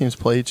happens, two of our teams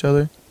play each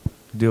other.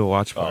 Do a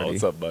watch Oh, party.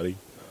 what's up, buddy?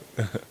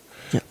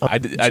 Yeah, I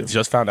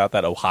just found out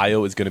that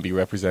Ohio is going to be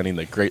representing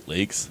the Great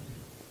Lakes.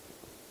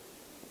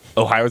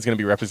 Ohio is going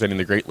to be representing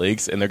the Great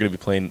Lakes, and they're going to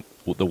be playing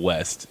the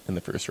West in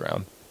the first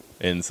round.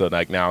 And so,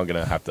 now I'm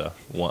going to have to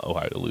want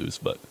Ohio to lose,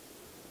 but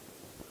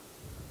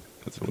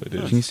that's what it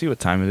Can is. you see what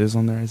time it is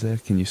on there, Isaiah?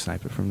 Can you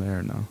snipe it from there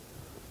or no?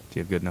 Do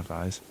you have good enough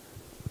eyes?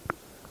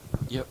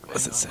 Yep.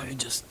 What's it say? Let me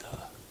just.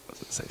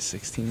 Does it say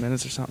 16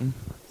 minutes or something?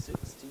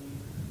 16.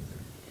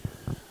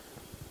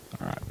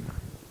 All right.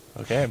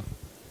 Okay.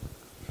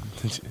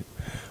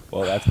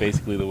 Well, that's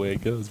basically the way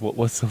it goes.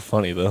 What's so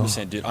funny, though? I'm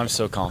saying, dude, I'm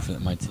so confident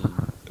in my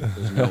team.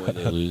 There's no way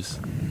they lose.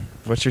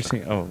 What's your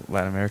team? Oh,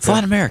 Latin America. It's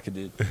Latin America,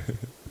 dude.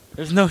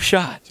 There's no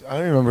shot. I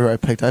don't remember who I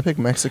picked. I picked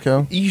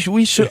Mexico.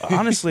 We should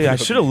honestly. I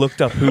should have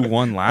looked up who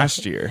won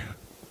last year.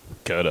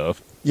 Could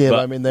have. Yeah, But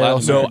but I mean, they Latin-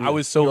 also no, could I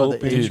was so go the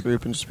hoping- age Dude.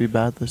 group and just be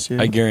bad this year.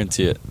 I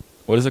guarantee it.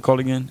 What is it called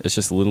again? It's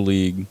just Little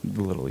League.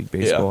 The Little League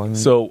baseball. I Yeah. think.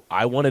 So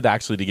I wanted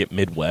actually to get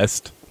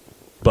Midwest,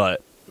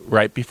 but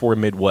right before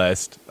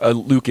Midwest,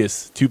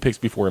 Lucas, 2 picks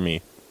before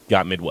me,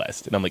 got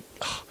Midwest, and I'm like,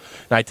 ugh.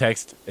 And I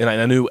text, and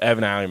I knew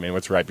Evan Allerman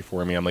was right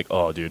before me. I'm like,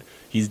 oh, dude,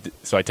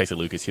 so I texted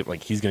Lucas,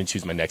 he's gonna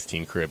choose my next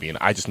team, Caribbean.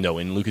 I just know,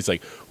 and Lucas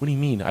like, what do you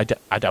mean? I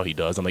doubt he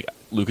does. I'm like,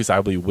 Lucas,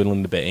 I'll be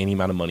willing to bet any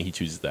amount of money he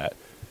chooses that.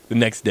 The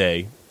next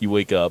day, you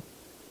wake up,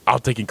 I'm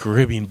taking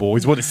Caribbean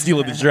boys. What a steal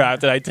of the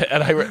draft!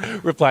 And I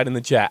replied in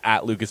the chat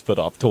at Lucas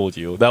Putoff. Told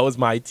you that was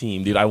my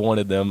team, dude. I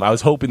wanted them. I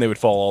was hoping they would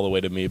fall all the way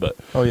to me, but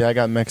Oh yeah, I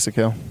got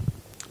Mexico.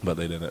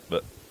 they didn't.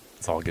 But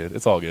it's all good.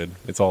 It's all good.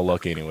 It's all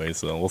luck anyway.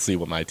 So we'll see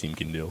what my team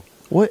can do.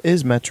 What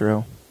is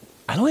Metro?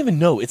 I don't even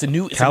know. It's a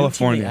new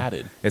California. team they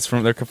added.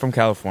 They're from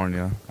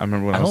California. I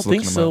remember when I, I was don't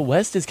think looking so. them up.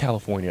 West is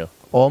California.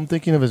 All I'm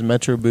thinking of is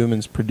Metro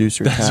Boomin's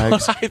producer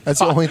tags. That's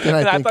the only thing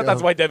I And I think thought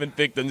that's of. why Devin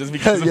picked them, just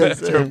because of Yes,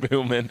 Metro same.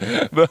 Boomin.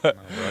 But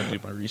I do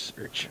my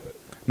research.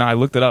 No, I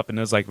looked it up and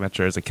it was like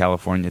Metro is a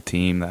California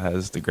team that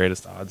has the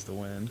greatest odds to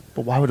win.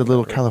 But why would a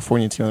little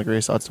California team have the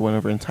greatest odds to win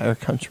over entire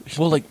countries?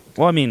 well,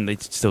 Well, I mean, they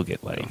still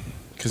get like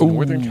because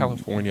Northern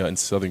California and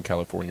Southern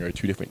California are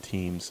 2 different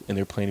teams, and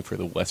they're playing for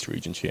the West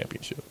Region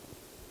Championship.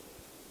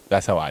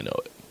 That's how I know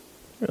it.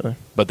 Really?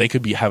 But they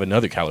could have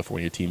another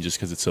California team just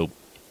because it's so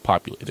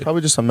populated.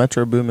 Probably just a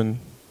Metro Boomin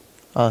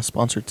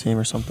sponsored team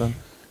or something.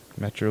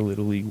 Metro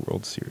Little League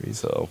World Series.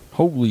 So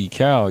Holy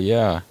cow,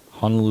 yeah.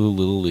 Honolulu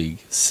Little League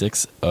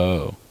 6-0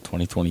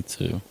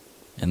 2022.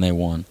 And they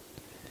won.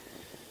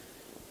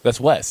 that's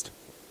West.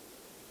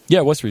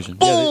 Yeah, West Region.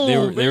 Yeah, they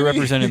were baby.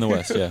 representing the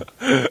West,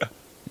 yeah.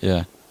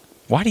 Yeah.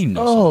 Why do you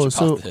know Oh,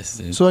 so much about this,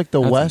 dude? So like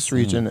the That's West insane.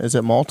 region, is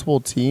it multiple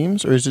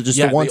teams or is it just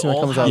the one they team that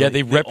all comes have- out? Yeah, of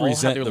they all have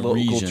represent their the local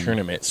region.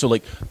 tournament. So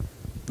like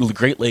the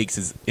Great Lakes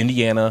is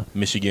Indiana,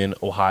 Michigan,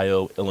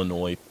 Ohio,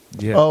 Illinois.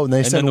 Yeah. Oh, and they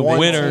And send then the one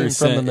winner team is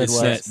from the sent- is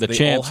Midwest. sent- The they all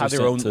champs have are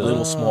their own sent to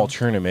little small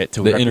tournament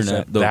to the represent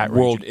internet, the that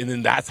world- region, and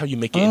then that's how you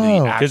make it into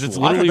Oh. the 'Cause it's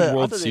actual- I thought literally they- I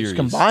World thought they just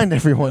Series. combined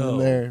everyone in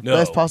there.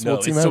 Best possible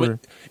team so ever.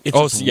 it's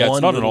Oh, just so yeah, it's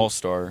one not an little-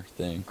 all-star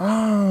thing.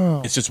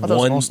 Oh, It's just I thought it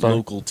was an one all-star.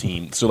 local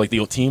team. So like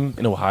the team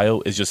in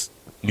Ohio is just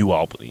New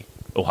Albany,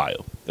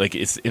 Ohio. Like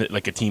it's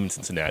like a team in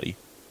Cincinnati.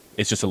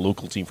 It's just a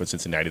local team from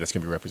Cincinnati that's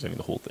going to be representing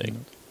the whole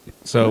thing.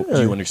 So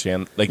Do you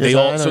understand? Like Yes, they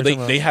I all, know so what they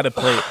you're they had to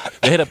play.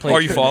 They had to play.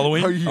 Are you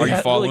following? Are you- Are They you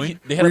had- following?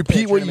 They had to play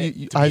Repeat a what tournament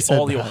you- to I beat said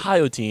all the that.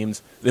 Ohio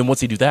teams. Then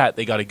once they do that,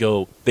 they got to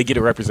go. They get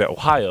to represent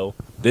Ohio.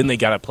 Then they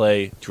got to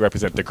play to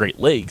represent the Great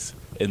Lakes,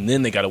 and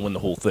then they got to win the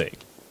whole thing.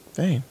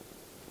 Dang,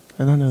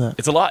 I don't know that.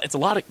 It's a lot. It's a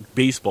lot of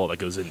baseball that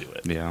goes into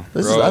it. yeah.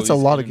 That's a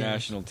lot of games.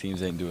 National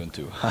teams ain't doing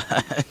too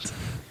hot.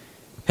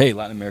 Hey,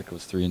 Latin America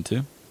was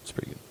 3-2. It's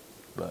pretty good.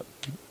 But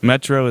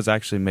Metro is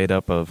actually made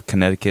up of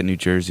Connecticut, New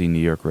Jersey, New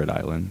York, Rhode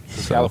Island.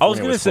 So I was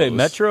California gonna was say close.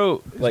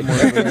 Metro, like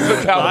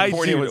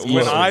California was when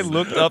close. I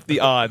looked up the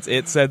odds,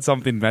 it said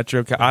something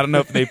Metro. I don't know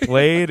if they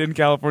played in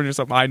California or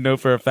something. I know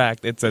for a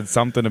fact it said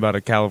something about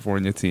a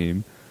California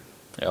team.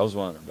 Yeah, I was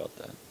wondering about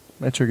that.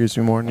 Metro gives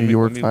me more New Let me-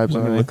 York let me- vibes Let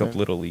than me look anything. up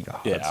Little League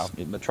odds. Yeah.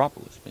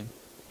 Metropolis, man.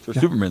 That's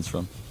where Superman's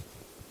from.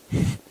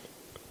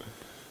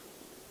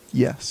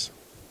 Yes.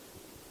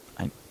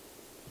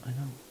 I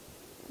know.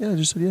 Yeah, I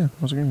just said yeah.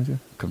 I was agreeing with you.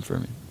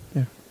 Confirming.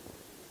 Yeah.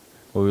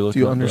 What are we looking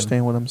Do you at,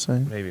 understand what I'm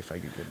saying? Maybe if I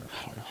get good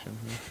enough connection.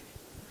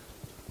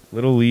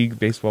 Little League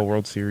Baseball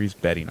World Series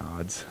betting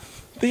odds.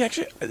 They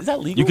actually is that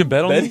legal? You can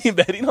bet on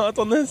betting odds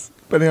on this.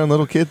 Betting on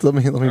little kids. Let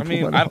me I pull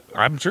mean, mine out.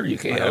 I'm sure you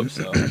can. hope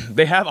so.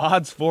 They have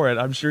odds for it.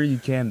 I'm sure you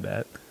can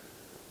bet.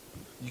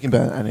 You can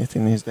bet on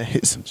anything these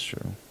days. It's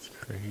true. It's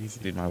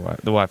crazy. Dude, the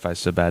Wi-Fi's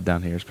so bad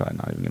down here. It's probably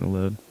not even going to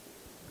load.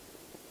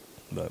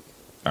 But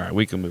All right,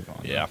 we can move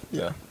on. yeah.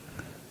 Do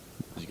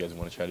you guys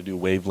want to try to do a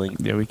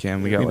wavelength? Yeah, we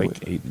can. We got We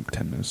like 8 and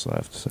 10 minutes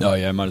left. So. Oh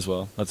yeah, might as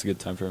well. That's a good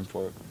time frame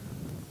for it.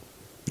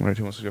 All right,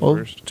 who wants to go Well,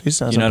 first?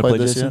 Jason You know hasn't how to played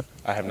play this Jason? yet.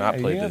 I have not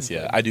Yeah, played you this have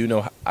yet. played. I do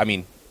know. I'm You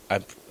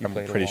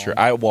played pretty along. sure.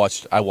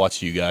 I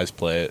watched you guys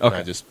play it, and I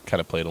Okay. just kind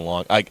of played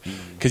along.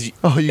 Because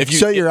Oh, you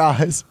shut your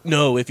eyes.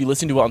 No, if you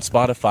listen to it on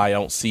Spotify, I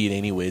don't see it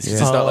anyways. 'Cause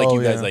it's not like Oh,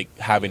 you guys yeah. like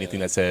have anything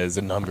that says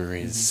the number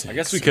is. I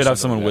guess we 6 could or have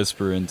something someone like that.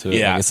 whisper into it.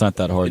 Yeah. Like, it's not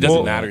that hard. It to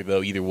doesn't do. matter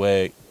though. Either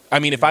way, I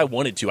mean, if I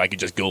wanted to, I could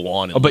just go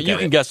on and. Oh, but look you at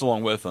can it. guess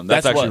along with them.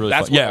 That's actually really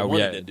that's fun. what I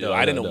wanted to do. yeah,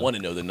 I didn't yeah. want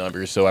to know the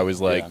numbers, so I was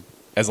like, Yeah.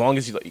 as long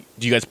as you like,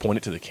 do you guys point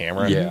it to the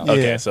camera? Yeah.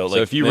 Okay, Yeah. so So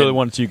like, if you then- really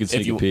wanted to, you could if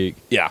sneak you- a peek.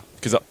 Yeah,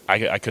 because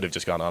I could have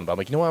just gone on, but I'm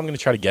like, you know what? I'm going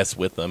to try to guess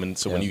with them, and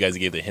so when Yeah. you guys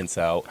gave the hints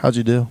out, How'd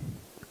you do?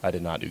 I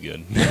did not do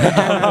good.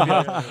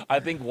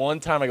 I think one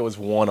time I was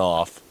one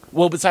off.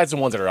 Well, besides the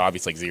ones that are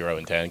obvious like 0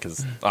 and 10,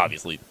 because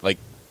obviously like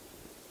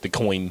the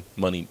coin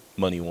money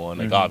one,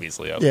 like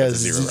obviously Yeah, it's a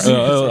zero. it's-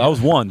 Right? That was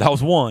one. That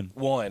was one.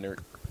 One or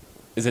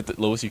is it the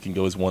lowest you can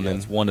go is one? Yeah, then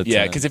it's 1 to yeah,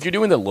 10. because if you're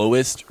doing the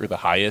lowest or the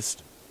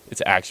highest,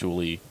 it's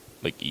actually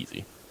like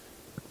easy.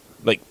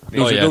 Like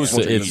those, yeah, those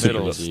ones are it's easy.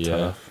 super easy,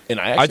 yeah. And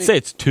I actually, I'd say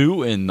it's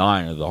 2 and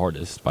 9 are the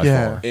hardest by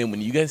Yeah. far. and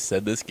when you guys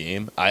said this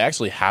game, I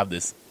actually have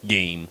this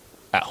game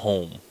at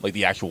home, like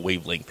the actual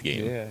wavelength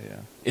game. Yeah.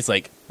 It's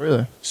like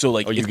Really? so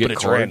like Oh, you it's get but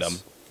it's cards? random.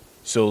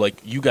 So like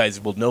you guys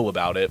will know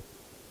about it,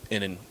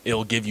 and then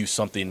it'll give you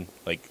something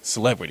like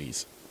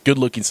celebrities, good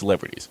looking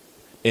celebrities,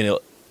 and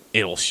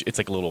it's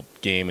like a little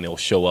game, and it'll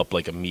show up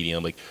like a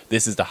medium, like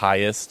this is the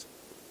highest,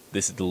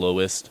 this is the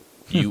lowest,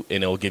 and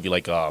it'll give you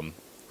like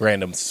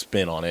random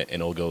spin on it,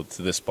 and it'll go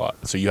to this spot.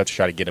 So you have to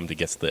try to get them to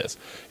guess this,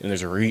 and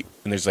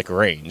there's like a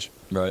range.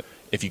 Right.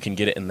 If you can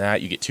get it in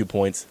that, you get 2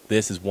 points.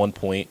 This is 1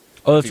 point.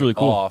 Oh, that's If you're really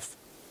cool. Off,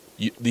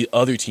 the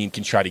other team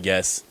can try to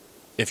guess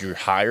if you're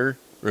higher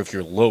or if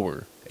you're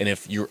lower. And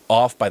if you're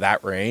off by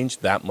that range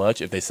that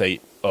much, if they say,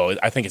 "Oh,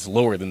 I think it's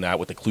lower than that,"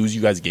 with the clues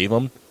you guys gave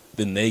them,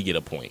 then they get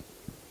a point.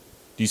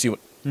 Do you see what?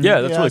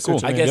 Yeah, that's Yeah, really I see cool.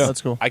 what you I mean. guess Yeah,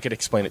 that's cool. I could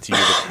explain it to you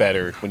a bit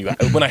better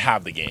when I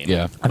have the game.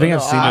 Yeah. I think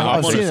I've seen it. I've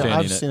I'm seen it. understanding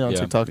I've it. seen it on Yeah.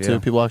 TikTok Yeah. too.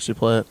 People actually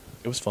play it.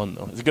 It was fun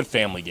though. It's a good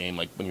family game.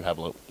 Like when you have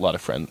a lot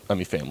of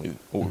family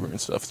over and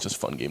stuff. It's just a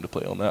fun game to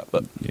play on that.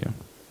 But Yeah.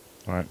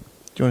 All right.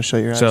 Do you want to show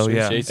your eyes? So, Jason?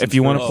 yeah. Jason's If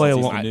you wanna first. play He's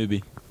along- a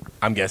newbie.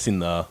 I'm guessing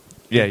the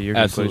Yeah, you're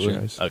gonna close Absolutely.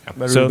 your eyes. okay.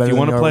 Better- So if better you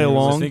want to than play yours.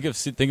 along,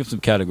 Think of some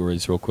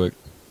categories real quick.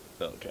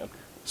 Okay.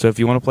 so if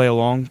you want to play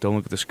along, don't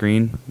look at the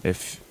screen.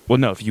 If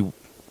you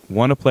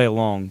want to play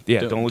along, yeah,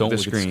 don't look at the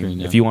screen.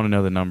 yeah. If you want to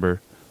know the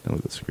number, don't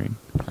look at the screen.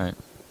 All right.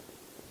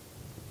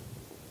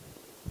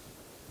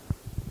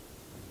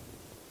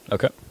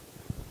 Okay.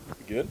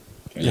 Good.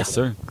 Okay. Yes,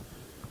 sir.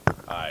 All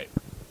right.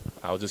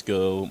 I'll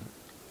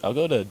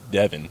go to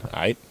Devin. All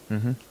right.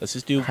 Mm-hmm. Let's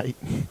just do Right.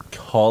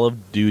 Call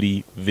of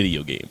Duty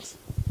video games.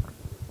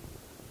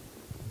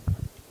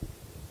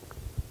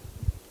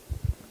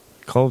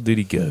 Call of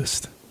Duty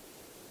Ghost.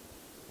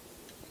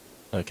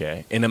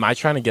 Okay. And am I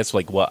trying to guess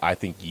like what I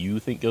think you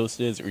think Ghost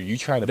is, or are you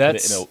trying to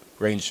That's- put it in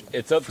a range?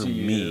 It's up for to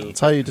me. That's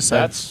how you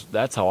decide.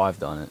 That's how I've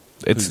done it.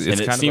 It's and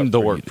it kind seemed of to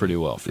up for work you. pretty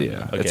well for me.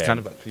 Yeah, Okay. it's kind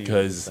of up to you to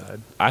because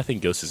decide. I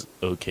think Ghost is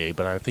okay,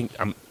 but I think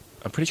I'm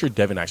pretty sure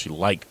Devin actually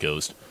liked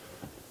Ghost.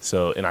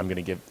 So, and I'm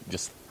gonna give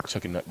just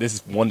chuck a this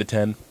is 1 to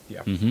 10.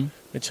 Yeah. Mm-hmm.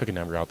 Let's chuck a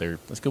number out there.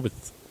 Let's go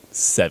with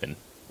 7.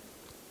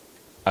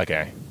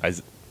 Okay.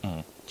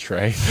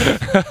 Trey.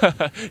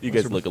 You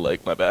guys look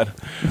alike, my bad.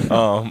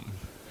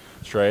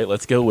 Trey,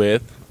 let's go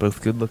with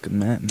Both good-looking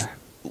men.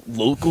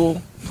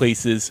 local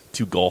places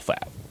to golf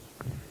at.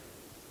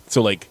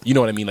 So like, you know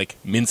what I mean? Like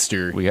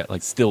Minster, We got,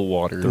 like,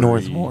 Stillwater.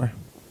 Northmore.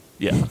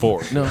 Yeah,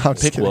 4. No, I'm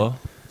just kidding. Piqua,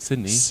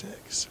 Sydney.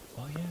 6.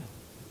 Oh yeah.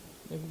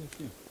 Maybe a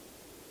few.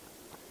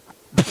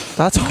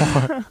 That's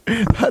hard.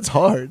 That's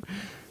hard.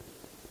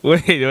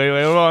 Wait,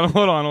 hold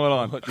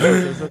on.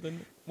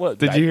 What?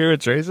 Did you hear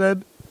what Trey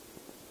said?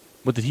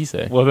 What did he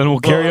say? Well, then we'll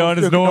carry Oh, I on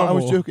was as joking. No, normal.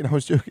 I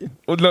was joking.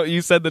 Well, no,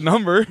 you said the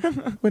number.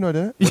 Wait, no, I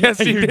didn't. Yes,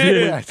 you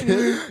did. Yeah, I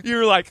did. You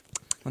were like,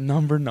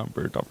 number. And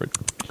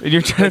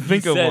you're trying to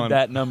think you of said one.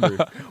 that number.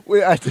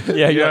 Wait, I did.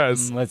 Yeah.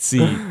 Yes. Let's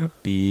see.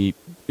 Beep.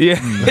 Yeah.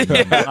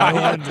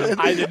 I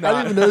didn't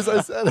even notice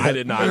I said it. I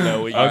did not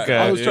know what you Okay.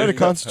 I was trying to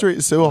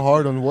concentrate so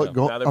hard on what Now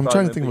golf. they're I'm probably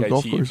trying gonna to think of a I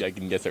golf cheat course. if I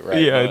can guess it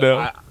right. Yeah, I but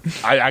know.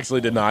 I actually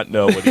did not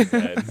know what he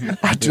said.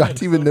 I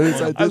didn't even notice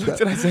I I did looked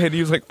that. and I said, he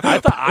was like, I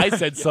thought I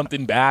said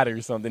something bad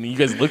or something. And you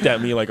guys looked at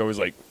me like I was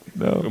like,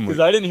 no. I'm Because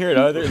like, I didn't hear it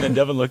either, and then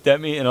Devin looked at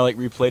me, and I like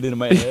replayed it in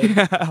my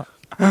head.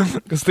 I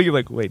was thinking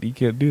like, wait, you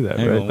can't do that,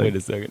 Hang right? on, Like, wait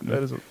a second.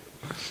 That is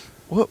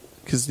What?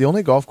 Because the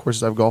only golf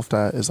courses I've golfed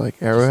at is like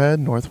Arrowhead,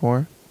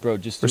 Northmore. Bro,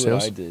 just For do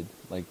what sales? I did.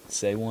 Like,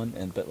 say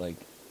one, but like,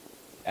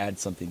 add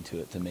something to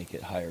it to make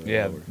it higher or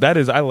Yeah, lower. that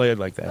is. I laid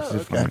like that. It's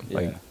just okay. fun.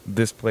 Like Yeah.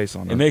 this place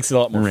on It a makes it a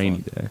lot more rainy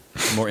fun.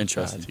 day. More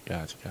interesting.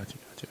 Gotcha.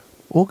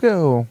 We'll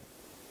go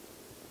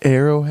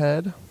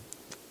Arrowhead,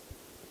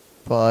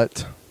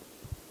 but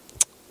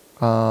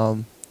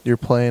you're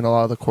playing a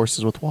lot of the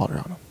courses with water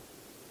on them.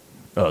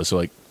 Oh, so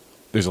like,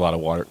 there's a lot of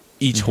water.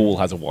 Each hole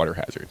has a water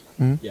hazard.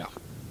 Yeah.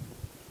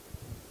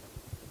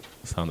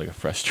 Sounds like a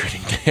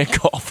frustrating day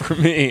call for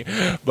me,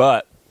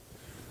 but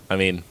I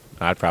mean,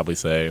 I'd probably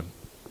say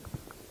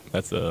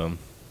that's I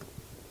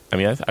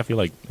mean, I feel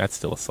like that's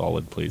still a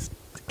solid place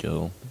to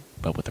go,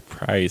 but with the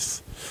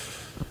price,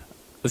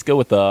 let's go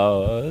with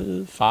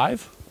the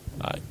 5.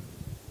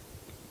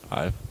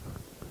 5.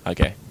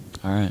 Okay.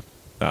 All right.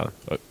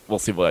 We'll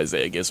see what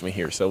Isaiah gives me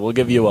here. So we'll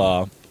give you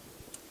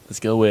let's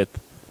go with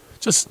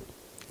just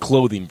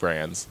clothing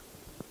brands.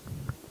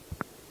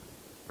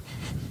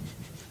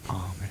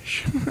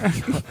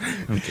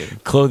 I'm kidding.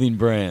 Clothing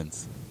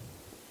brands.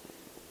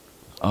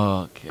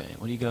 Okay.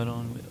 What do you got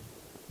on with?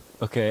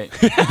 Okay.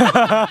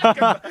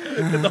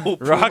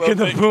 Rocking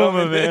the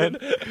Puma, man.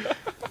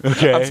 I'm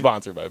Okay.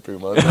 sponsored by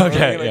Puma.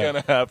 Okay, I'm yeah.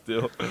 gonna have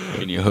to.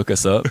 Can you hook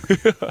us up?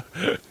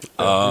 The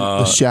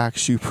Shaq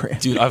shoe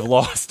brand. Dude, I've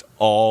lost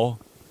all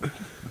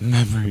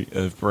memory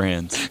of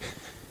brands.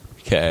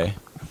 Okay.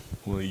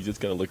 Well, you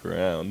just gotta look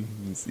around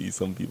and see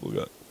some people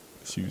got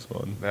shoes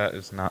on. That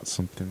is not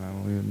something I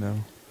don't even know.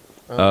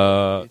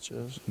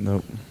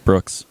 Nope.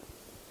 Brooks.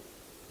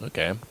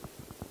 Okay.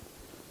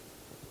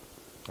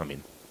 I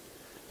mean,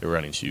 their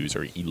running shoes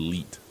are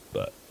elite,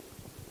 but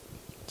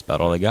That's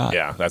about all they got.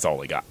 yeah, that's all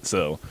they got.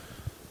 So,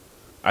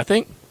 I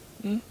think,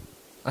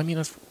 I mean,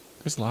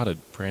 there's a lot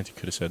of brands you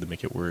could have said to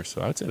make it worse.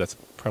 So I would say that's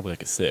probably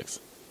like a 6.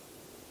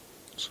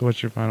 So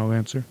what's your final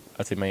answer?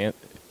 I'd say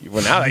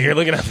well, now that you're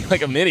looking at me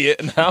like an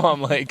idiot, now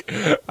I'm like,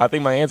 I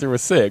think my answer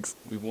was 6.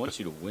 We want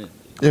you to win.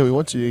 Yeah, we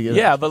want you to get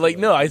Yeah, it. but like,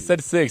 no, I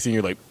said 6, and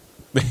you're like,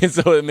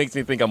 so it makes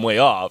me think I'm way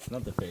off.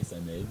 Not the face I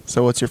made.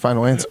 So what's your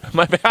final answer?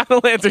 My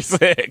final answer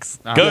 6.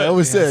 Ah, Good. Yeah, it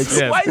was 6.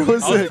 Yes. What? It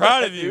was I was 6.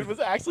 proud of you. It was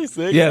actually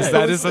 6. Yes, It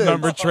that was is the 6.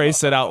 number Trey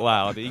said out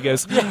loud. He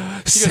goes,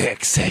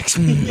 6. I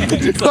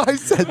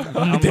said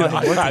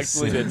I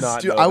actually did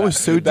not. Dude, know I was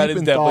that. so That deep is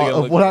in definitely thought gonna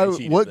of look what like I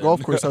cheated what then.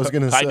 golf course I was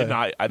gonna say.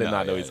 I did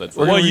not know he said 6.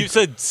 Well, you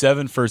said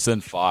 7 first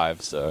and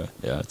 5, so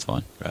yeah, it's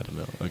fine. I don't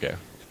know. Okay.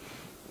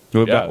 we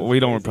Yeah, don't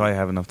crazy. probably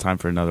have enough time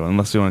for another one,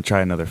 unless we want to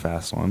try another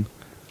fast one.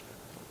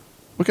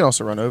 We can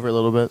also run over a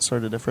little bit,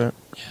 sort of different.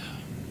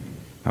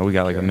 We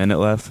got like a minute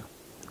left.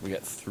 We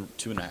got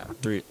 2.5,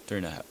 3.5,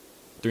 3.5,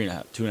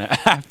 2.5,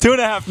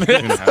 2.5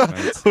 minutes.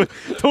 2.5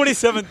 minutes.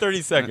 27,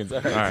 30 seconds. All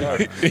right. All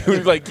right. He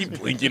would like keep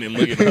blinking and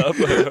looking up.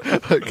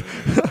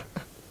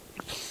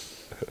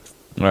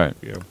 All right.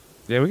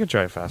 Yeah, we can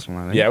try a fast one.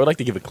 I think. Yeah, I would like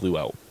to give a clue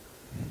out.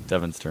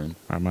 Devin's turn.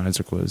 Our minds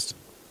are closed.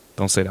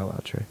 Don't say it out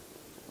loud, Trey.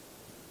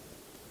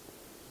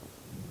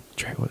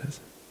 Trey, what is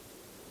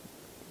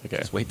Okay.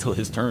 Just wait till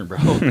his turn, bro.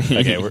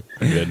 Okay, we're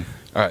good.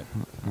 All right.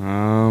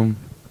 it?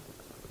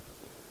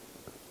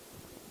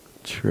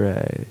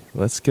 Trey,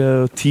 let's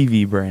go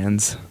TV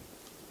brands.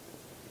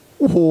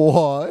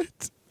 What?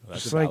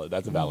 That's Just a like- valid.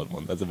 That's a valid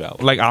one. That's a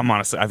valid. Like, I'm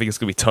honestly, I think it's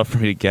gonna be tough for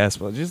me to guess,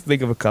 but just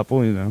think of a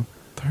couple, you know.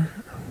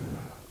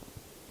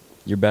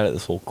 You're bad at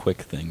this whole quick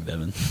thing,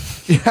 Devin.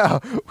 Yeah,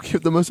 we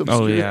give the most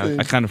obscure Oh yeah, thing.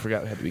 I kind of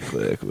forgot we had to be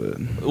quick, but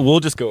We'll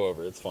just go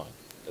over. It's fine.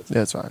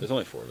 Yeah, it's fine. There's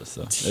only 4 of us,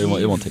 so it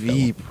won't take that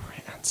TV long.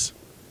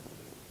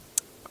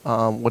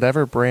 brands.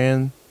 Whatever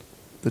brand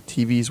the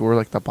TVs were,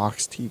 like the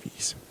box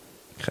TVs.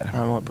 I okay.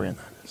 don't know what brand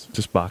that is.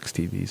 Just box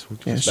TVs. We'll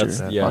Yeah, just sure. do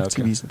that. Yeah, box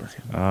okay. TVs. The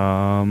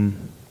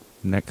brand.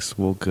 Next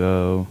we'll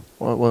go.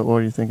 What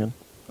are you thinking?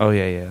 Oh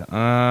yeah.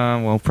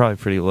 Well, probably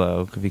pretty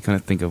low if you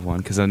couldn't think of one,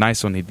 because a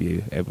nice one he'd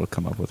be able to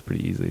come up with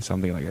pretty easily.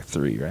 Something like a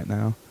 3 right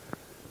now,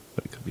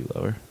 but it could be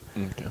lower.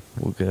 Okay.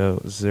 We'll go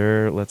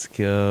Let's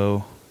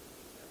go.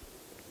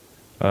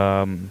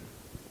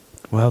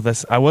 Well,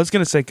 I was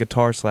gonna say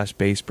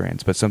guitar/bass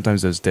brands, but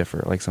sometimes those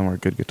differ. Like some are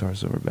good guitars,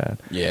 some are bad.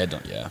 Yeah,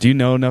 yeah. Do you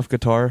know enough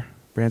guitar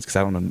brands? Because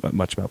I don't know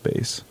much about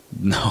bass.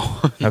 No.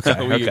 Okay,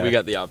 No, okay. we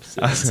got the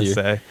opposite. I was gonna here.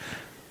 say.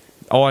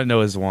 All I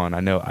know is one. I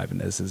know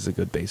Ibanez is a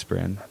good bass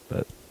brand,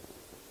 but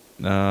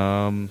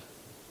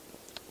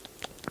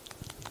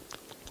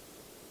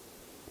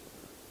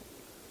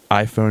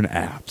iPhone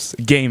apps,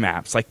 game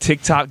apps, like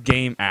TikTok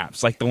game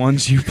apps, like the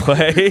ones you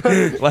play.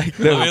 Like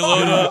the,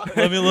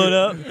 Let me load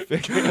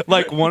up.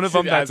 like one of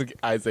them that's Ask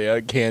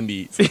Isaiah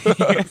candies.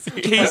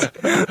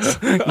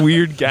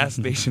 weird gas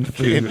station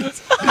food.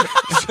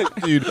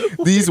 Dude,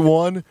 these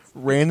one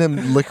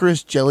random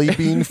licorice jelly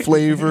bean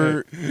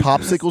flavor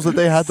popsicles that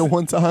they had the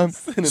one time.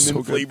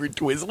 Cinnamon flavored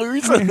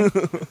Twizzlers.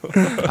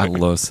 I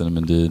love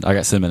cinnamon, dude. I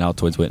got cinnamon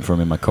Altoids waiting for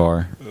me in my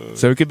car.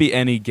 So it could be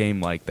any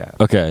game like that.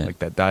 Okay. Like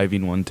that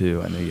diving one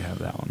too. I know you have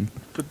that one.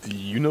 But do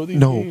you know these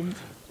No. names?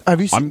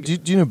 Have you seen? Do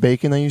you know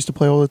Bacon? I used to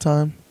play all the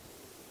time.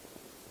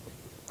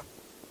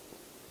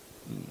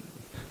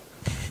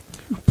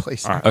 Play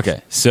All right.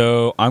 Okay,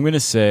 so I'm gonna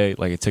say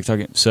like a TikTok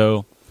game.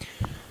 So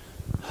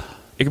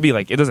It could be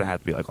like, it doesn't have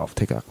to be like off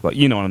TikTok, but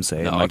you know what I'm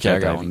saying. No, like okay, I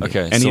that got diving one.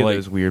 game. Okay, Any so, of like-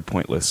 those weird,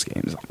 pointless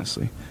games,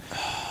 honestly.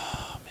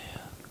 Oh, man.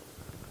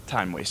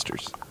 Time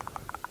wasters.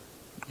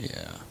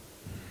 Yeah.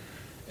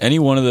 Any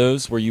one of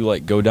those where you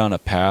like go down a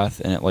path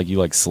and it, like you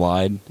like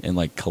slide and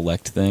like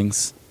collect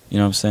things. You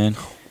know what I'm saying?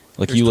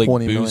 Like There's you like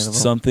 20 million boost of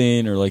them.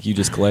 something or like you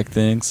just collect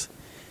things.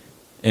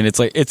 And it's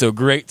like it's a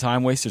great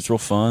time waster. It's real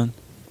fun.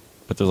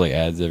 But there's like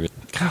ads every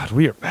God,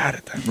 we are bad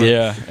at that. bro.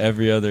 yeah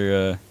every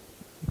other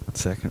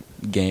Second.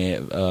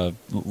 game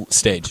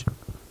stage.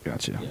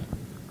 Gotcha. Yeah.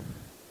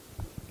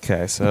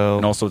 Okay, so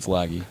And also it's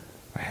laggy.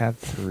 I had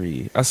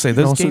 3. I'll say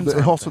those games.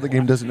 The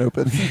game doesn't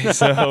open.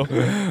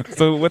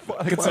 So with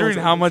considering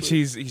how much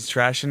he's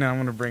trashing, I'm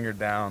gonna bring her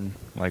down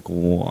like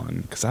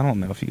 1 because I don't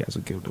know if you guys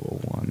would go to a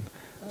 1.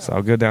 So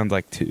I'll go down to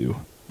like 2.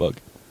 Bug.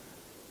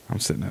 I'm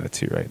sitting at a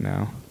 2 right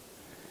now.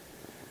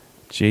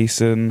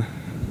 Jason.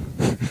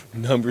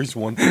 Numbers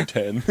 1 through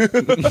 10. I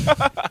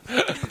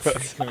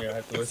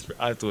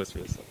have to whisper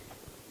this.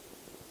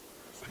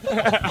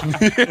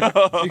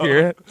 Did you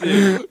hear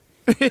it?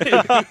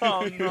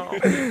 Oh no.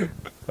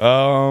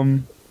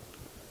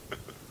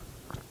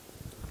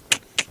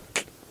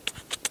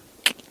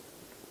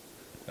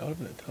 That would have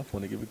been a tough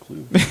one to give a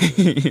clue.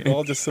 They're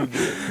all just so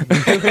good.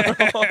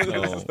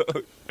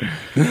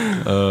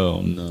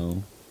 Oh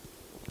no.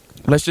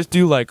 Let's just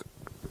do like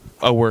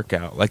a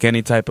workout, like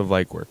any type of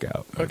like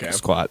workout. Like Okay.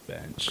 squat,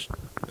 bench,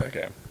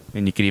 Okay.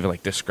 and you could even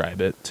like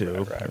describe it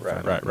too.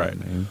 Right.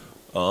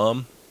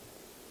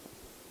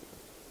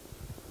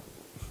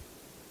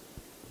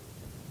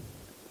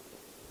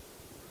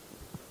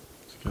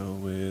 Let's go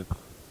with.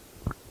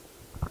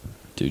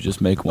 Dude,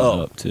 just make one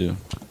Oh. up too.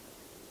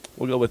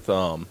 We'll go with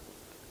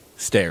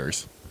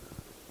stairs.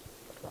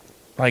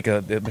 Like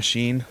the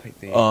machine. Like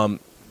the,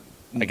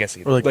 I guess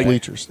Or like Like-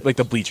 bleachers. Like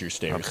the bleacher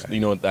stairs. Okay. You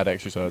know what that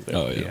exercise is?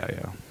 Oh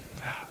yeah.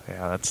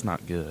 Yeah, that's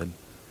not good.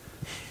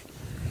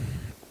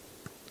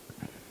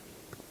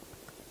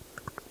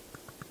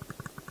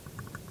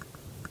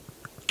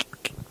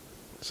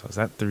 So is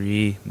that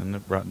 3? Then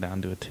it brought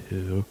down to a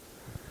 2.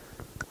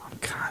 I'm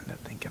kind of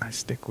thinking I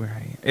stick where I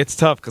am. It's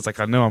tough because like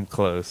I know I'm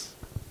close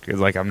because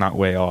like I'm not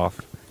way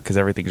off because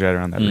everything's right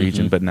around that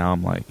region. But now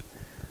I'm like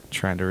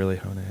trying to really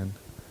hone in.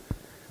 I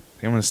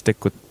think I'm gonna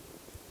stick with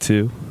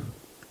 2.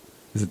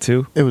 Is it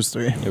 2? It was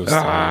 3. It was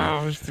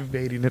I was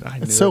debating it. I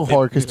knew It's so it.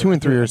 hard because 2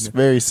 and 3 are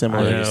very I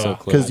similar. know. know. So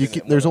close.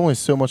 Because there's only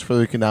so much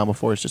further you can down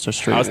before it's just a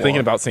straight. I was thinking wall.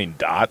 about saying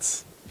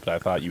dots, but I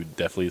thought you would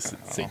definitely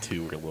say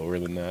 2 or lower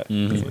than that.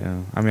 Mhm. Yeah,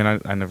 I mean,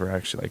 I never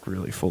actually like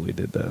really fully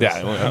did that. Yeah,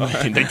 I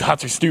think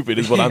dots are stupid,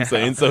 is what I'm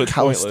saying. So it's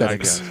pointless.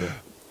 Calisthenics. Gotcha.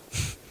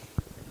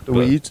 Do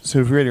we each, so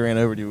if we already ran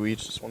over, do we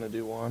each just want to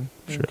do one?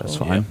 Sure, that's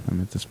Okay. fine. I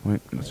mean, at this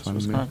point, that's fine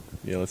with me. fine.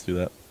 Yeah, let's do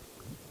that.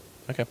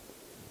 Okay.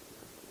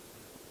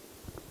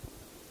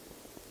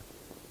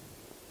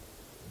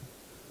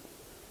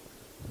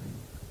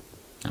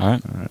 All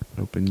right. All right,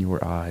 open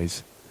your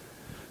eyes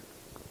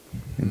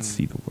and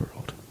see the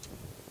world.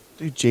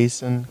 Do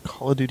Jason,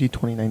 Call of Duty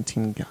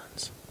 2019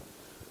 guns.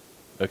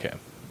 Okay.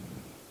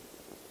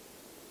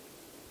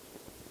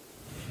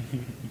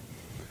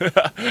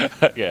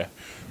 Okay.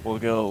 We'll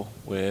go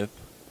with.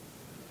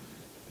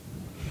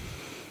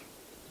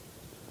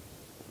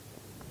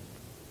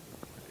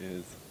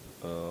 Is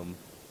we'll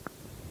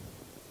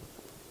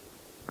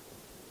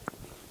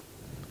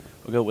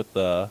go with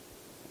the.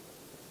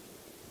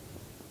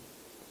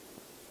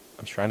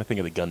 I'm trying to think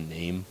of the gun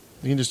name.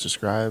 You can just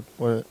describe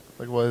what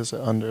is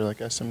it under like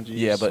SMGs,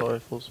 Yeah, but- assault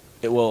rifles.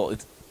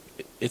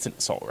 It's an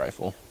assault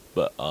rifle,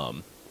 but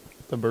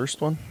The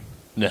burst one.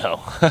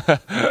 no.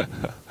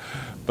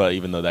 But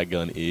even though that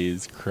gun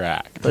is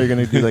cracked, I thought you were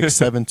gonna do like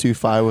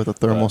 7.25 with a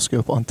thermal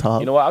scope on top.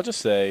 you know what? I'll just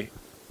say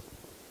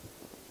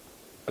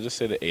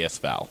the AS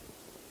Val.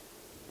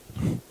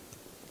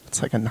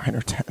 It's like a 9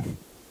 or 10.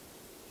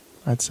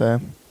 I'd say.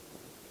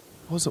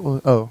 What was it?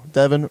 Oh,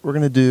 Devin, we're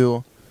gonna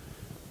do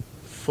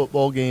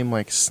football game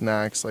like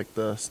snacks, like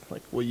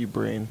what you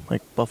bring,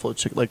 like buffalo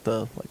chicken, like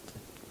the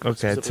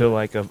Okay, to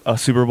like a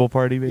Super Bowl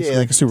party, basically. yeah,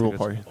 like a Super Bowl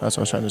party. That's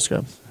what I was trying to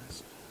describe.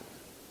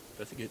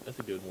 That's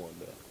a good one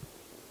to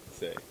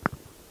say.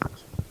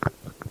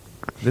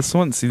 This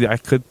one, see, I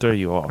could throw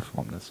you off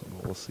on this one.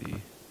 But we'll see.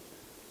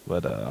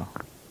 But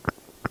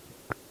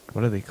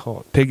what are they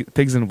called?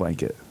 Pigs in a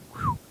blanket.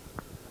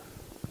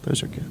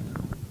 Those are good.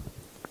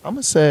 I'm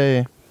gonna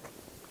say,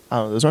 I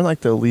don't know. Those aren't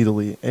like the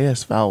elite.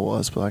 AS Val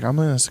was, but like I'm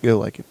gonna go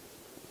like an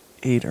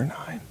 8 or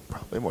 9,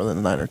 probably more than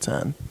a 9 or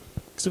 10.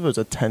 Because if it was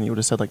a 10, you would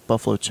have said like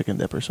buffalo chicken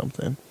dip or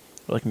something,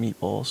 or like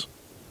meatballs.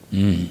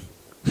 Mm.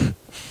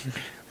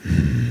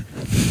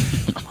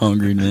 I'm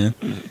hungry, man.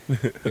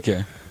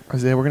 Okay.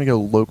 Isaiah, we're gonna go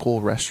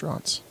local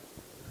restaurants,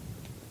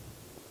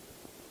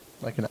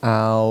 like an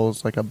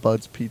Owl's, like a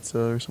Bud's Pizza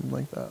or something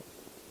like that,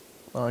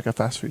 not like a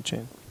fast food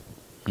chain.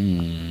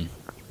 Mm.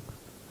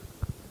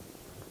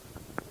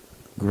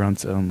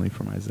 Grunts only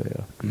from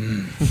Isaiah.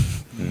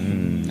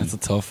 That's a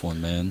tough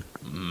one, man.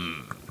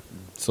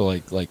 So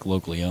like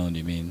locally owned,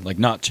 you mean? Like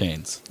not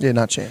chains. Yeah,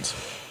 not chains.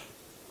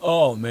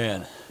 Oh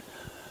man.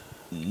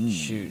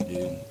 Shoot,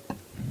 dude.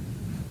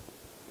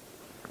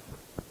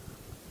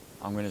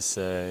 I'm gonna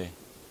say,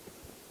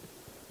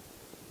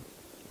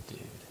 dude,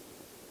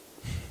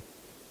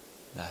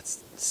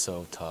 that's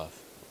so tough.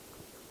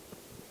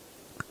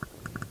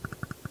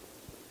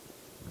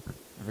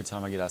 Every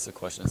time I get asked a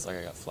question, it's like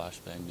I got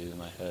flashbang, dude, in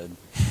my head.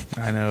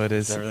 I know it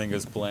is. Everything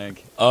goes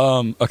blank.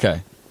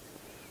 Okay.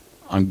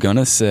 I'm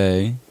gonna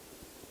say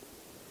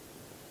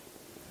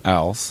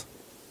owls.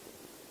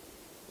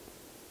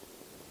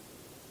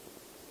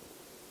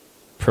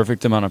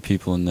 Perfect amount of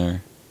people in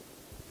there.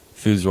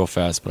 Food's real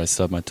fast, but I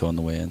stubbed my toe on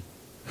the way in.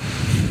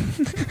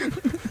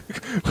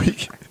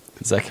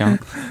 Does that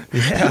count?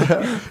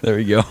 Yeah. There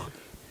we go.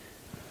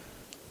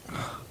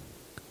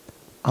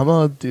 I'm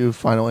gonna do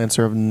final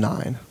answer of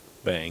 9.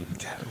 Bang.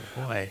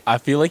 Boy. I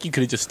feel like you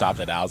could have just stopped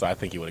at Owls. I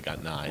think you would have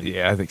got 9.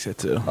 Yeah, I think so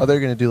too. Are they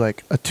gonna do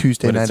like a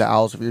Tuesday But night it's- at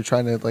Owls if you're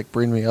trying to like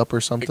bring me up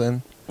or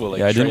something? Well, like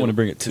Yeah, I didn't Trey- wanna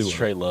bring it to 'cause him.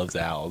 Trey loves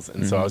Owls,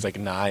 and so I was like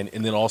 9.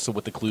 And then also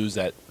with the clues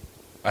that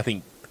I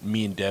think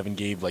me and Devin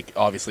gave, like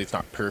obviously it's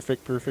not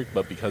perfect,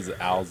 but because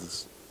Owls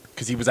is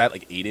because he was at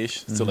like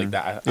 8ish, so like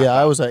that. Yeah,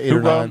 I was at 8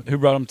 or 9. Who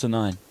brought him to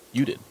 9?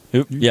 You did.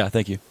 Who? Yeah,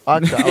 thank you. I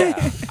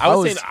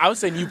was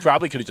saying you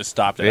probably could have just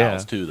stopped at Yeah.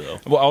 Owls too, though.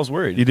 Well, I was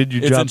worried. You did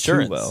your It's job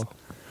insurance. too well.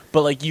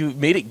 But like you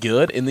made it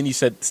good, and then you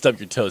said stub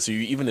your toe, so you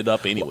evened it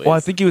up anyways. Well, I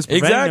think he was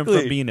preventing him Exactly.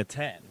 from being a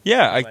 10.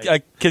 Yeah,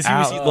 Like, because the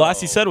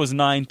last he ow. said was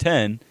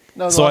 9-10.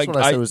 No, the So last one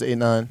I said was 8,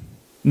 9.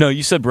 No,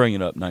 you said bring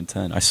it up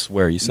 9-10. I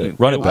swear you said it.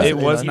 Run it It back. It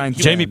was He- 9.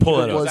 Jamie, pull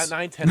it It up. was- was that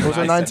 9-10? It was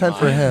a 9-10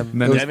 for him.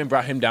 Then It was- Devin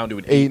brought him down to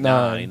an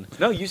 8-9. 8-9.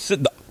 No, you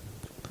said.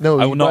 No,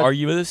 I you will not brought-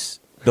 argue with this.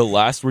 The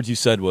last words you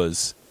said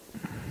was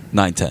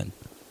 9-10.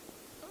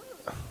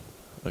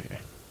 Okay.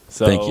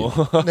 So Thank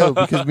you. No,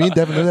 because me and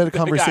Devin had a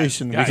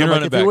conversation. Guys, Because I'm run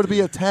like, it if back, it would be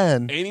dude. a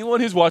 10, anyone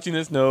who's watching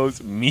this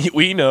knows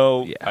we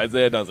know Yeah.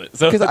 Isaiah does it.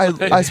 So because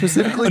I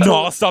specifically No,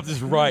 told, I'll stop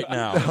this right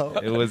now.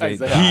 It was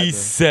Isaiah. 8. He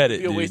said it,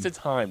 it'd be a waste dude. of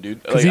time,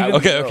 dude. 'Cause Like, even- I don't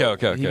Okay, know.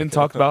 okay. He even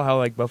talked about how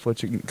like buffalo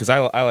chicken because I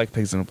like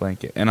pigs in a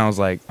blanket, and I was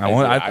like, I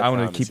wanted to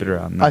promise keep it you.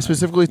 around. I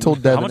specifically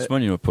told Devin. How much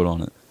money do you want to put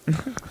on it?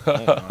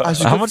 I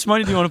How much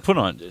money do you want to put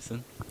on it,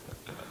 Jason?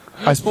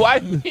 Why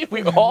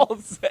we all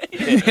say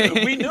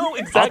it? We know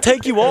exactly. I'll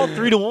take you all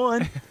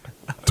 3-1.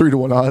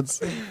 3-1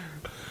 odds.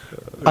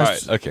 All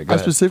right, okay, go I ahead.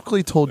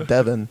 specifically told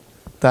Devin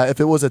that if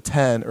it was a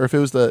 10 or if it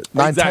was the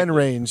 9-10 Exactly.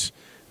 range,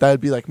 that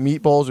would be like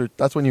meatballs, or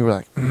that's when you were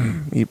like,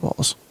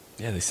 meatballs.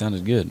 Yeah, they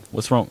sounded good.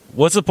 What's wrong?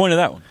 What's the point of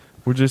that one?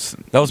 We're just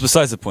That was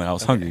besides the point. I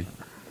was hungry.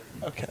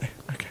 Okay.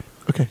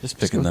 Just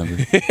pick a number.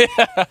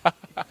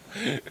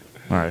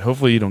 all right.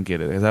 Hopefully you don't get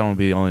it because I don't want to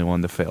be the only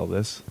one to fail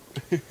this.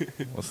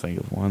 Let's think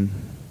of one.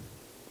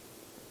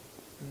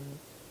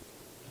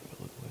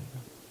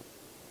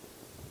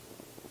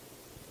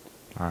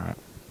 All right,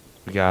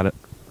 we got it.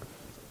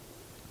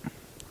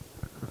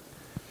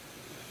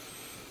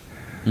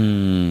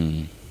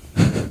 Hmm.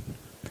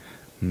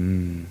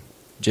 Mm.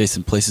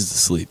 Jason, places to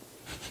sleep.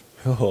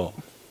 Oh.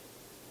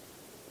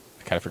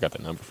 I kind of forgot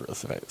the number for a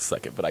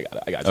second, but I got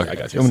it. I got you. Okay. I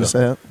got You you. want me to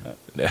say it?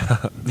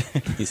 Yeah.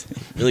 He's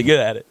really good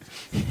at it.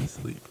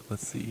 Sleep.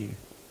 Let's see.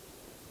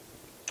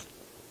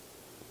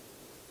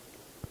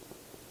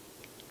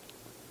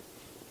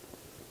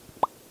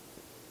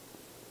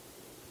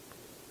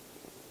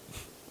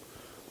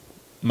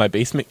 My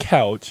basement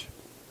couch.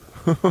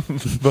 10.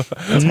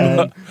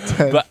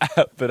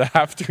 But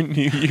after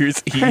New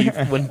Year's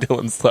Eve, when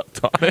Dylan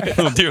slept on it.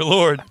 Oh, dear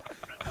Lord.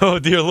 Oh,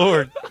 dear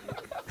Lord.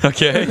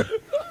 Okay.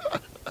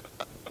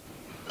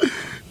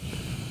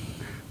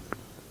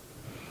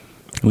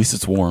 At least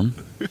it's warm.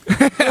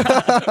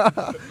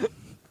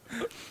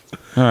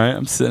 All right,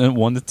 I'm sitting at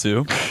 1 to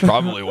 2.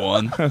 Probably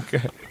 1.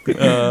 Okay.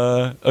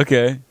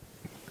 Okay.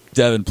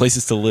 Devin,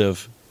 places to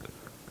live.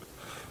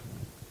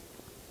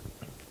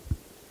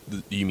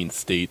 You mean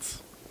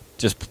states?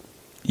 Just,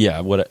 yeah,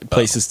 what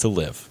places to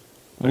live.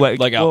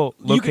 Like out-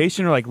 you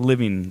location or like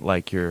living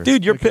like your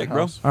Dude, your Like your pick,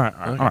 bro. house. All right,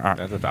 all right.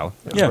 That's a valid.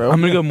 Yeah. bro. I'm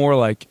gonna go more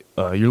like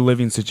your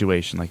living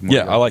situation, like more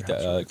Yeah, your I like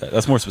house. that. I like that.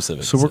 That's more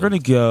specific. So we're gonna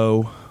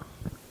go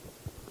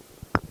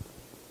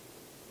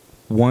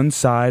one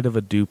side of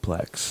a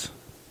duplex,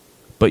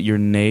 but your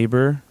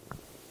neighbor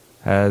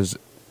has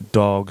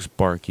dogs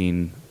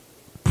barking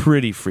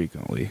pretty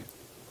frequently.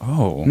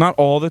 Oh. Not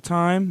all the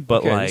time,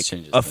 but Okay, this like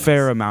changes a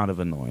fair things. amount of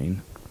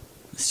annoying.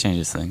 This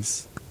changes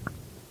things.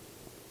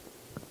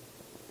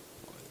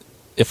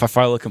 If I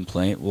file a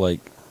complaint, like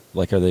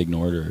are they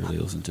ignored or are they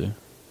listened to?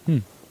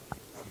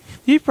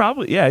 You could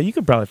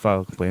probably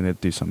file a complaint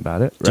and do something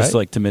about it, right? Just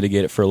like to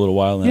mitigate it for a little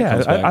while. And then it yeah,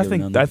 comes back I every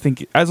now and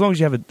think as long as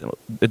you have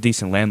a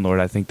decent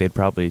landlord, I think they'd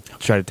probably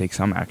try to take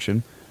some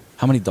action.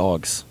 How many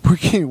dogs? We're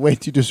getting way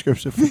too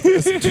descriptive for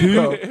this.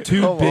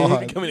 Two come big, on.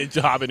 Becoming a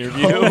job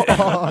interview.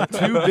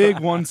 two big,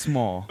 one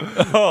small.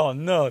 Oh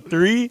no,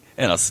 3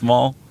 and a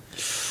small.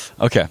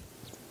 Okay,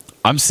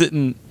 I'm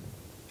sitting.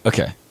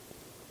 Okay,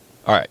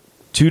 all right,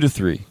 2 to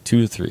 3,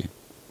 2 to 3.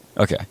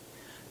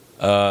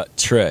 Okay,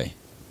 Trey.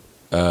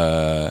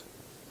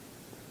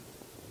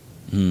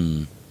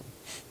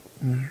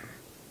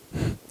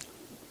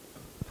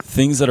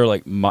 Things that are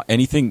like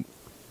anything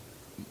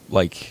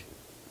like.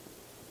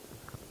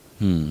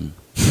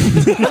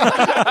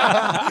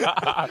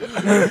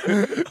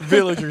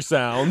 Villager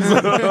sounds.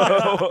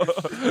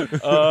 Is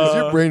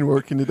your brain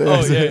working today?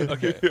 Oh yeah.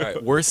 Okay. All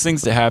right. Worst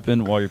things to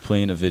happen while you're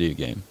playing a video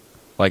game,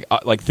 like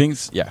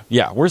things.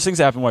 Yeah. Worst things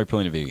to happen while you're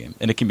playing a video game,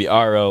 and it can be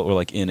IRL or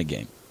like in a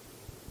game.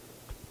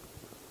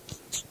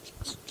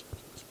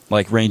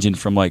 Like ranging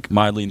from like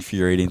mildly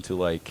infuriating to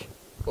like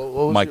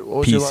my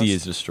PC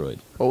is destroyed.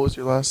 What was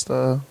your last?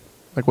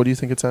 Like, what do you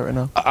think it's at right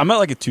now? I'm at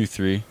like a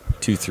 2-3.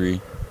 2-3.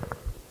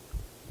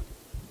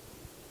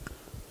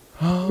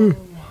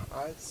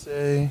 I'd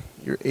say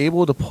you're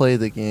able to play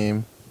the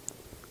game.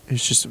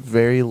 It's just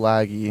very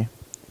laggy,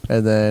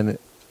 and then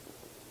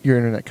your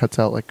internet cuts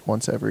out like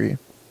once every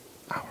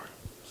hour.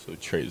 So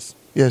Trey's.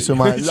 Yeah, so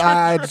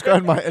I just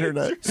got my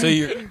internet. So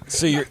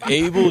you're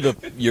able to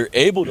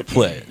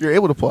play. You're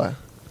able to play.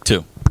 2.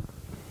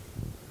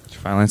 What's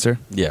your final answer?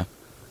 Yeah.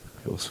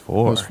 It was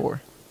 4. It was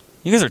 4.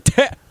 You guys are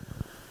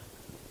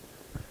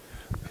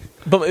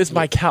But it's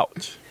my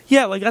couch.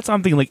 Yeah, like that's what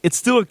I'm thinking. Like it's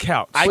still a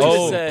couch. I could've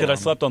Oh, said- because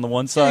I slept on the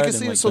one Yeah, side. you can and,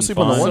 see like, it still been sleep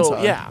on the fine. one So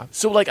side. yeah.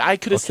 So like I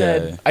could have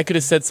Okay.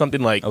 said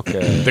something like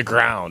Okay. the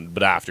ground,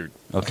 but after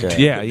Okay.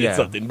 Yeah, did yeah.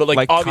 something. But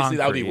like obviously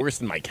that would be concrete. worse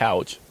than my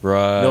couch.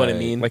 Right. You know what I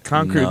mean? Like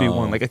concrete would be No.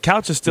 1. Like a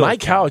couch is still My a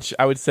couch,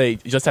 I would say,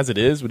 just as it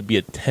is, would be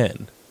a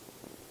 10.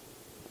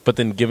 But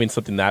then giving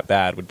something that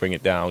bad would bring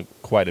it down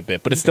quite a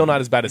bit. But it's still not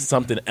as bad as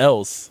something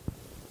else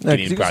Yeah, 'cause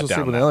getting you can brought still down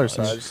sleep on the that other much.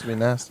 side. Just to be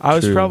nasty. I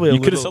was True. probably a You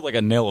could have little. slept like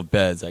a nail of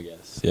beds, I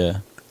guess. Yeah.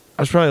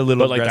 I was probably a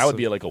little. But like that would aggressive.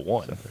 be like a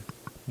 1,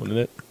 wouldn't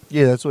it?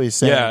 Yeah, that's what he's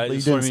saying. Yeah, but you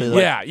that's didn't what I say mean.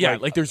 that. Yeah,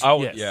 like there's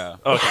yes. Yeah.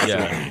 Okay.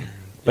 Yeah.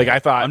 Like I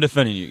thought I'm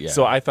defending you. Yeah.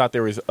 So I thought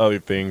there was other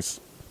things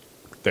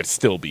that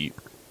still be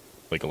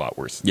like a lot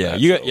worse. Than Yeah. that,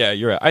 You. so- Yeah.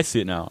 You're right. I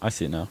see it now.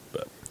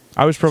 But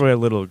I was probably a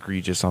little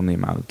egregious on the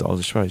amount of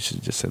dogs. I probably should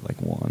have just said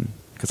like 1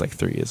 because like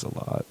 3 is a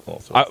lot.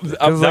 Also, that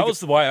like-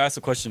 was why I asked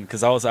the question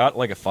because I was at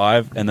like a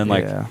 5, and then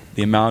like Yeah.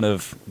 the amount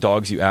of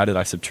dogs you added,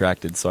 I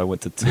subtracted, so I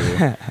went to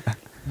 2.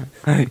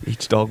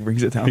 Each dog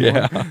brings it down.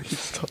 Yeah. 1.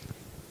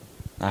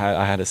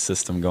 I had a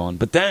system going,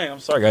 but dang, I'm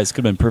sorry, guys.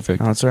 Could have been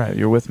perfect. No, it's all right.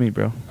 You're with me,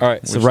 bro. All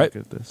right, so We're right,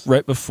 stuck at this.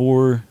 right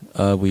before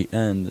we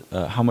end,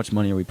 how much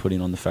money are we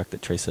putting on the fact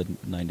that Trey said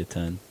 9 to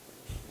 10?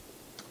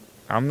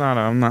 I'm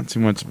not too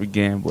much of a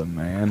gambling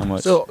man. How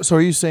much? So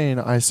are you saying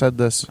I said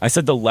this? I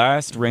said the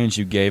last range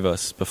you gave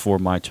us before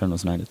my turn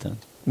was 9 to 10.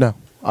 No,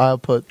 I'll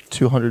put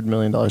 $200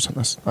 million on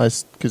this.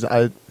 Because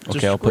I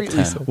Okay, I'll put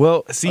 10.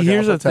 Well, see, Okay,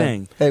 here's I'll the put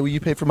 10. thing. Hey, will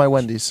you pay for my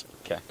Wendy's?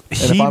 Okay. And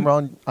if I'm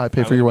wrong, I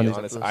pay for your I'm gonna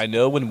Wendy's. be honest, I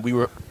know when we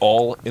were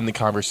all in the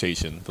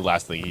conversation, the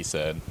last thing he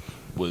said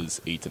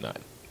was 8 to 9.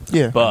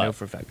 Yeah. I But know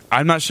for a fact.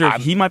 I'm not sure. I'm-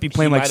 He might be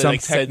playing he like might have, some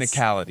like, said-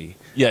 technicality.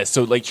 yeah,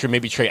 so like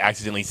maybe Trey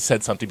accidentally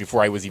said something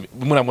before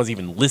when I wasn't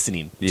even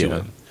listening to Yeah.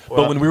 him.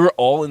 But when we were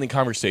all in the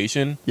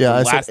conversation, Yeah, the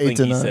I said last 8 thing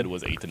to he 9. said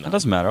was 8 to 9. That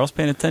doesn't matter. I was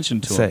paying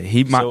attention to Say, him.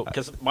 he might-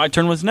 Because my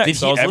turn was next, Did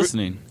so he I was ever-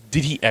 listening.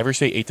 Did he ever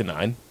say 8 to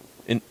 9?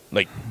 And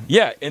like,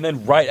 Yeah, and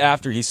then right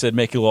after he said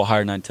make it a little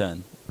higher,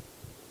 9-10.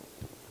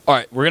 All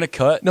right, we're gonna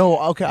cut. No,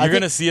 okay. You're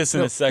gonna see us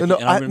in a second. No,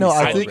 and I'm gonna be I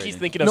think celebrating. he's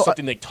thinking of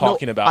something like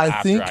talking about I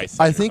after think, I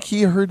said. I think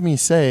he heard me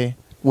say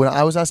when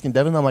I was asking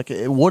Devin. I'm like,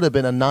 it would have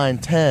been a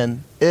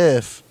 9-10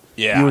 if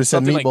yeah, you would have said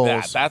something meatballs.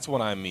 like that. That's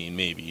what I mean,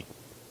 maybe.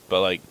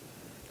 But like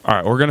All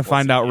right, we're gonna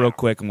find What's- out yeah. real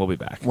quick, and we'll be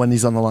back.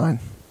 Wendy's on the line.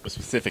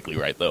 specifically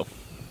right though.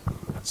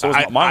 So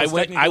I mine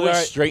went technically right.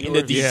 straight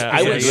into detail. Yeah,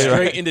 I yeah, went yeah.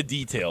 straight into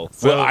detail.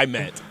 What Well, I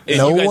meant, and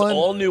no you guys one-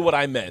 all knew what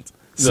I meant.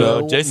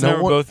 So Jason and I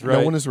were one, both right.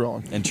 No one is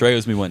wrong. And Trey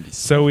owes me Wendy's.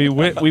 So we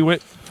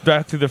went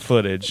back to the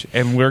footage,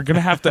 and we're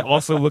gonna have to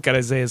also look at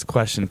Isaiah's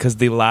question because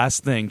the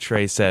last thing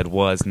Trey said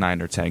was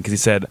 9 or 10 because he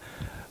said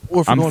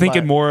Or if we're I'm going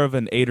thinking by- more of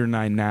an 8 or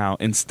 9 now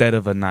instead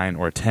of a 9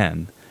 or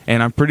 10,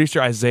 and I'm pretty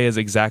sure Isaiah's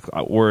exact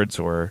words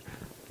were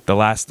the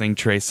last thing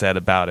Trey said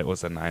about it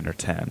was a 9 or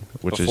 10,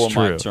 which Before is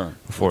my true. turn.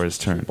 Before his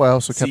turn. Well, I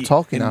also kept See,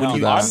 talking and after when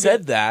you that.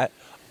 said that,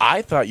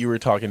 I thought you were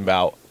talking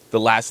about the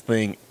last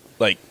thing,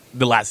 like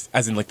the last,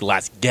 as in like the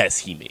last guess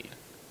he made.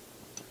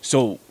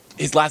 So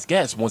his last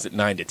guess wasn't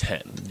 9 to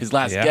 10. His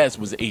last Yeah. guess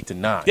was 8 to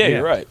 9. Yeah, Yeah.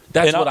 you're right.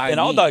 That's and what I'll, I And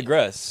I'll mean.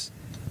 digress.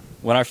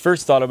 When I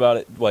first thought about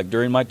it, like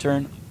during my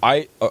turn,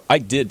 I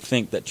did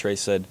think that Trey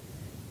said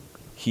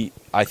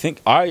I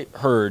think I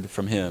heard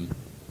from him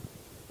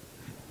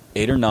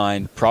 8 or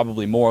 9,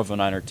 probably more of a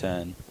 9 or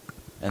 10,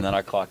 and then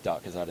I clocked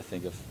out because I had to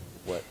think of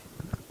what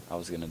I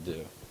was gonna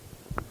do.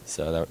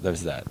 So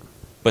there's that.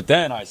 But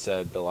then I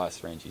said the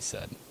last range he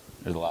said,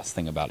 or the last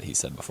thing about it he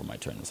said before my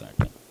turn was 9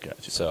 or 10.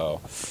 Gotcha.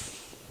 So,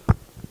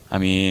 I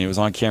mean, it was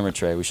on camera,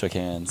 Trey. We shook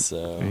hands.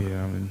 So,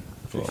 Yeah, I mean,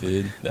 free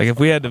food. like if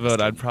we had to vote,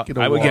 I'd Get a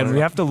probably again. water. We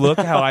have to look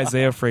how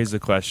Isaiah phrased the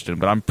question,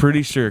 but I'm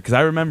pretty sure because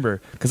I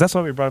remember because that's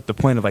why we brought up the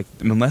point of like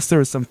unless there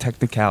was some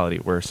technicality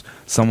where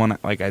someone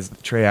like as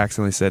Trey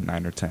accidentally said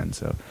 9 or 10,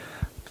 so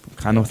I'm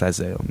kind of with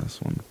Isaiah on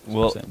this one.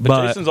 Well, But-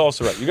 but Jason's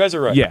also right. You guys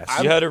are right. Yes.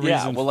 you had a reason.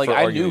 Yeah, well, like for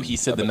I arguing knew he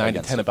said the up 9 to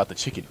against 10 it. about the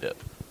chicken dip.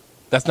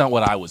 That's not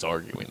what I was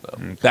arguing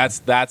though. Okay.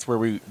 That's where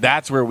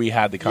we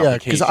had the Yeah,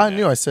 complication. because I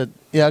knew at. I said,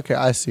 yeah, okay,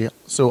 I see.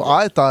 So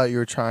I thought you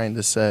were trying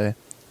to say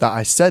that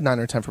I said 9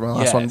 or 10 for my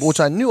last one, Yes. which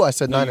I knew I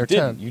said No, 9 you or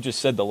didn't. 10. You just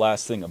said the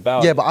last thing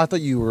about Yeah, it. but I thought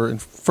you were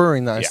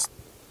inferring that I Yeah.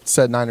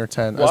 said 9 or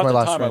 10 Well, as at my the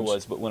last time I range.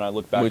 was, but when I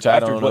look back, Which I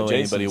after don't what know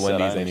Jason anybody said,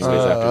 Wendy's I-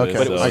 anyways after okay. this.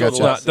 But it was- I got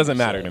you. Well, it doesn't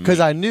matter to me. Because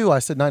I knew I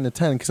said 9 to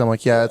 10 because I'm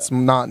like, yeah, it's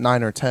not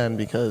 9 or 10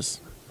 because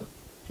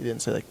he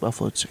didn't say like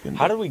buffalo chicken.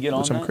 How did we get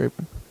on which I'm that?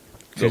 creeping.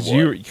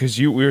 Because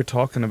we were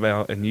talking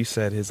about, and you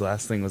said his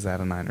last thing was at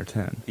a 9 or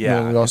 10. Yeah.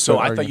 And we also So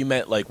I argued. thought you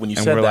meant like when you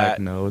And said we're that, like,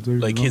 no, it's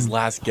like his wrong.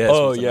 last guess.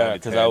 Oh was a 9 yeah, to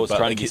because 10, I was but,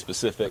 trying like, to be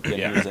specific, and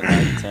Yeah. he was at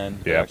 9 to 10.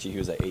 But Yeah. actually, he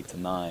was at 8 to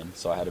 9,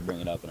 so I had to bring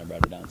it up, and I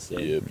brought it down to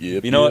 6. Yep.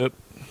 You know what?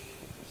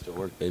 Still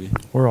work, baby.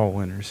 We're all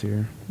winners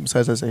here.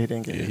 Besides, I said he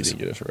didn't get Yeah, he his. didn't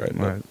get us right.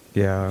 but- Right.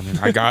 Yeah, I mean,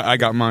 I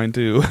got mine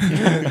too.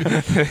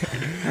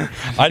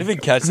 I didn't even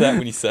catch that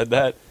when you said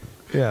that.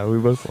 Yeah, we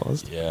both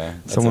lost. Yeah,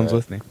 that's Someone's all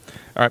right. with me.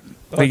 All right.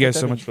 Thank you guys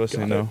so much for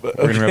listening, though. We're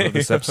going to wrap up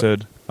this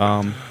episode.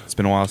 It's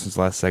been a while since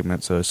the last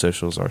segment, so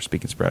socials are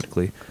Speaking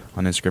Sporadically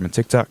on Instagram and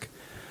TikTok.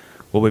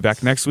 We'll be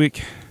back next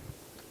week.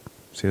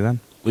 See you then.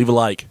 Leave a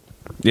like.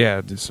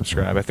 Yeah, do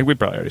subscribe. I think we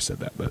probably already said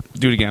that, but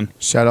do it again.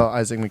 Shout out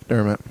Isaac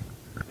McDermott.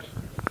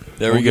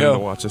 There We'll we get him go. to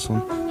watch this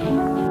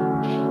one.